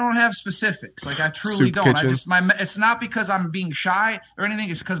 I don't have specifics. Like I truly Soup don't. kitchen. I just it's not because I'm being shy or anything.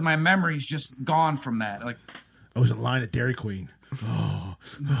 It's because my memory's just gone from that. Like I was in line at Dairy Queen. Oh.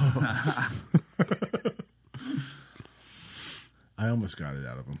 I almost got it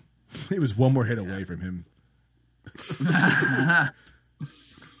out of him. He was one more hit away from him.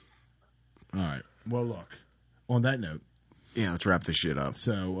 All right. Well, look. On that note. Yeah, let's wrap this shit up.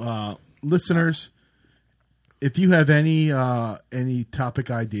 So, listeners, if you have any topic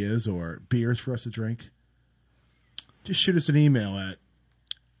ideas or beers for us to drink, just shoot us an email at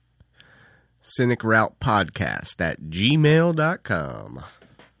cynicroutepodcast@gmail.com.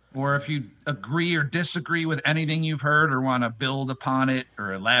 Or if you agree or disagree with anything you've heard or want to build upon it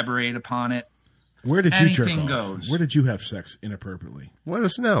or elaborate upon it. Where did you jerk anything off? goes. Where did you have sex inappropriately? Let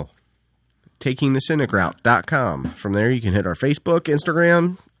us know. TakingTheCynicRoute.com. From there, you can hit our Facebook,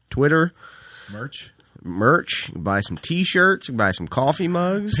 Instagram, Twitter. Merch. You can buy some T-shirts. You can buy some coffee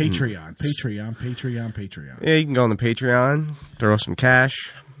mugs. Patreon. Yeah, you can go on the Patreon. Throw some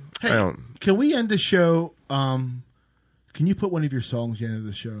cash. Hey, can we end the show? Can you put one of your songs at the end of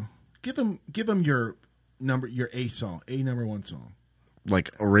the show? Give them your number, your A song, A number one song. Like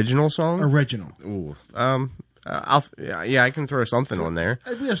original song? Original. Ooh. I can throw something on there.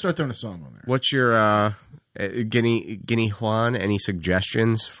 We gotta start throwing a song on there. What's your Guinea Juan? Any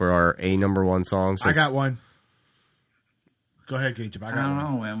suggestions for our A number one song? I got one. Go ahead, Gage. I don't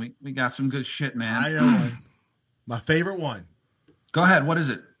know, man. We got some good shit, man. I know one. My favorite one. Go ahead. What is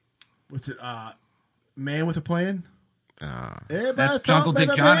it? What's it? Man with a Plan. That's Jungle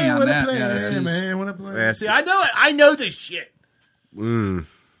Dick Johnny on that. Yeah, that's his. Man with a Plan. See, I know it. I know this shit. It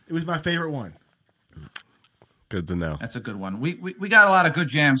was my favorite one. Good to know. That's a good one. We got a lot of good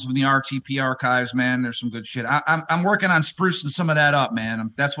jams from the RTP archives, man. There's some good shit. I'm working on sprucing some of that up,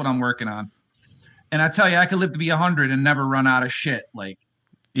 man. That's what I'm working on. And I tell you, I could live to be 100 and never run out of shit. Like,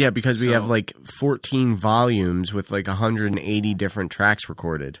 yeah, because we have like 14 volumes with like 180 different tracks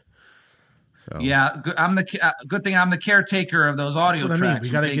recorded. So. Yeah, I'm good thing I'm the caretaker of those audio That's what tracks.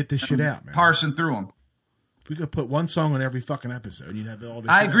 I mean. We got to get this shit out, man. Parsing through them. We could put one song on every fucking episode. You'd have all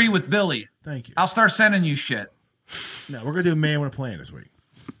this. I agree with Billy. Thank you. I'll start sending you shit. No, we're gonna do Man with a Plan this week.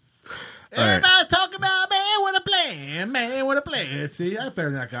 All right. Everybody talking about Man with a Plan. Man with a Plan. See, that's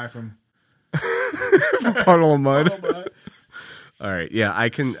better than that guy from Puddle of Mud. All right, yeah, I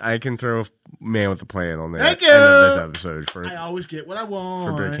can throw Man with a Plan on there. Thank you. End of this episode I always get what I want.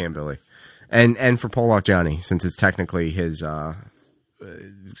 for Beer Can Billy, and for Pollock Johnny, since it's technically his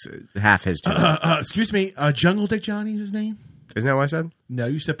half his tune. Excuse me, Jungle Dick Johnny is his name? Isn't that what I said? No,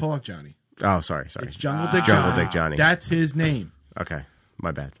 you said Pollock Johnny. Oh, sorry. It's Jungle Dick Johnny. Jungle Dick Johnny. That's his name. Okay,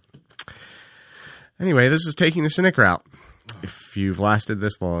 my bad. Anyway, this is Taking the Cynic Route. If you've lasted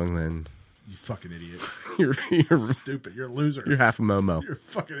this long, then you fucking idiot. You're stupid. You're a loser. You're half a Momo. You're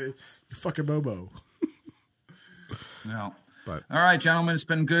fucking Momo. No. But all right, gentlemen, it's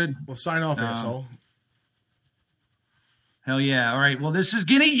been good. We'll sign off, asshole. Hell yeah. All right. Well, this is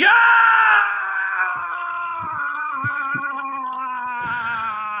Guinea John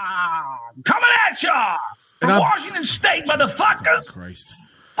coming at ya from Washington State, motherfuckers. Christ.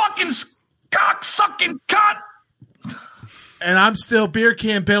 Fucking cock-sucking cunt. And I'm still Beer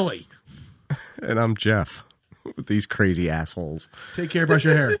Can Billy. And I'm Jeff with these crazy assholes. Take care, brush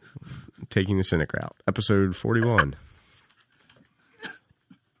your hair. Taking the cynic route. Episode 41.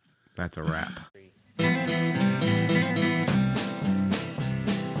 That's a wrap.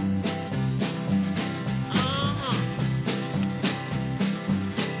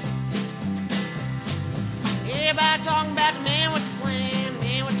 Everybody talking about the man with the plan,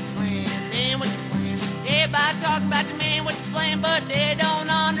 man with the plan, man with the plan. Everybody talking about the man with the plan, but they don't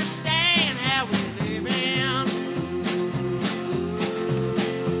understand how we living.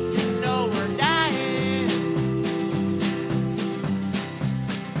 You know we're dying.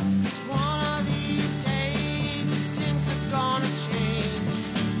 It's one of these days, things are gonna change.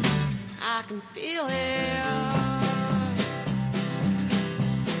 I can feel it.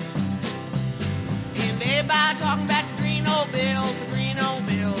 Everybody talking about the green old bills, the green old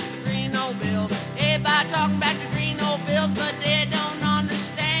bills, the green old bills. Everybody talking about the green old bills, but they don't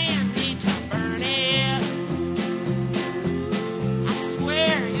understand. Need to burn it. I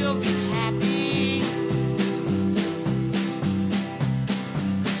swear you'll be happy.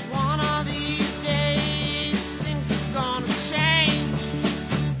 'Cause one of these days things are gonna change.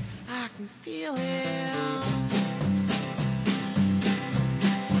 I can feel it.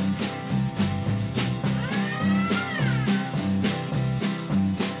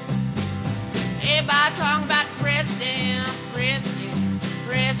 Everybody talking about the president, president,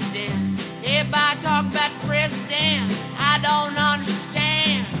 president. Everybody talking about the president. I don't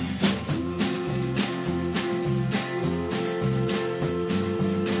understand.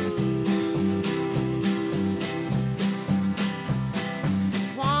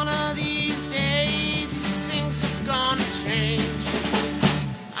 One of these days, things are gonna change.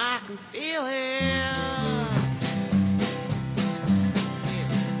 I can feel it.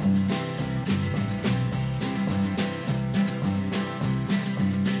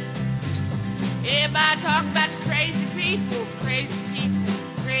 Everybody talking about the crazy people, crazy people,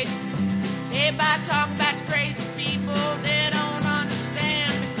 crazy. Everybody talking about the crazy people. They don't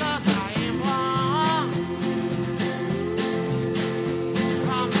understand because I am one.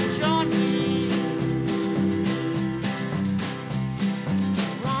 Come and join me.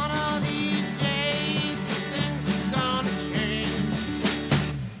 One of these days, things are gonna change.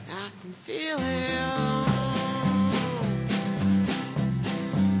 I can feel it.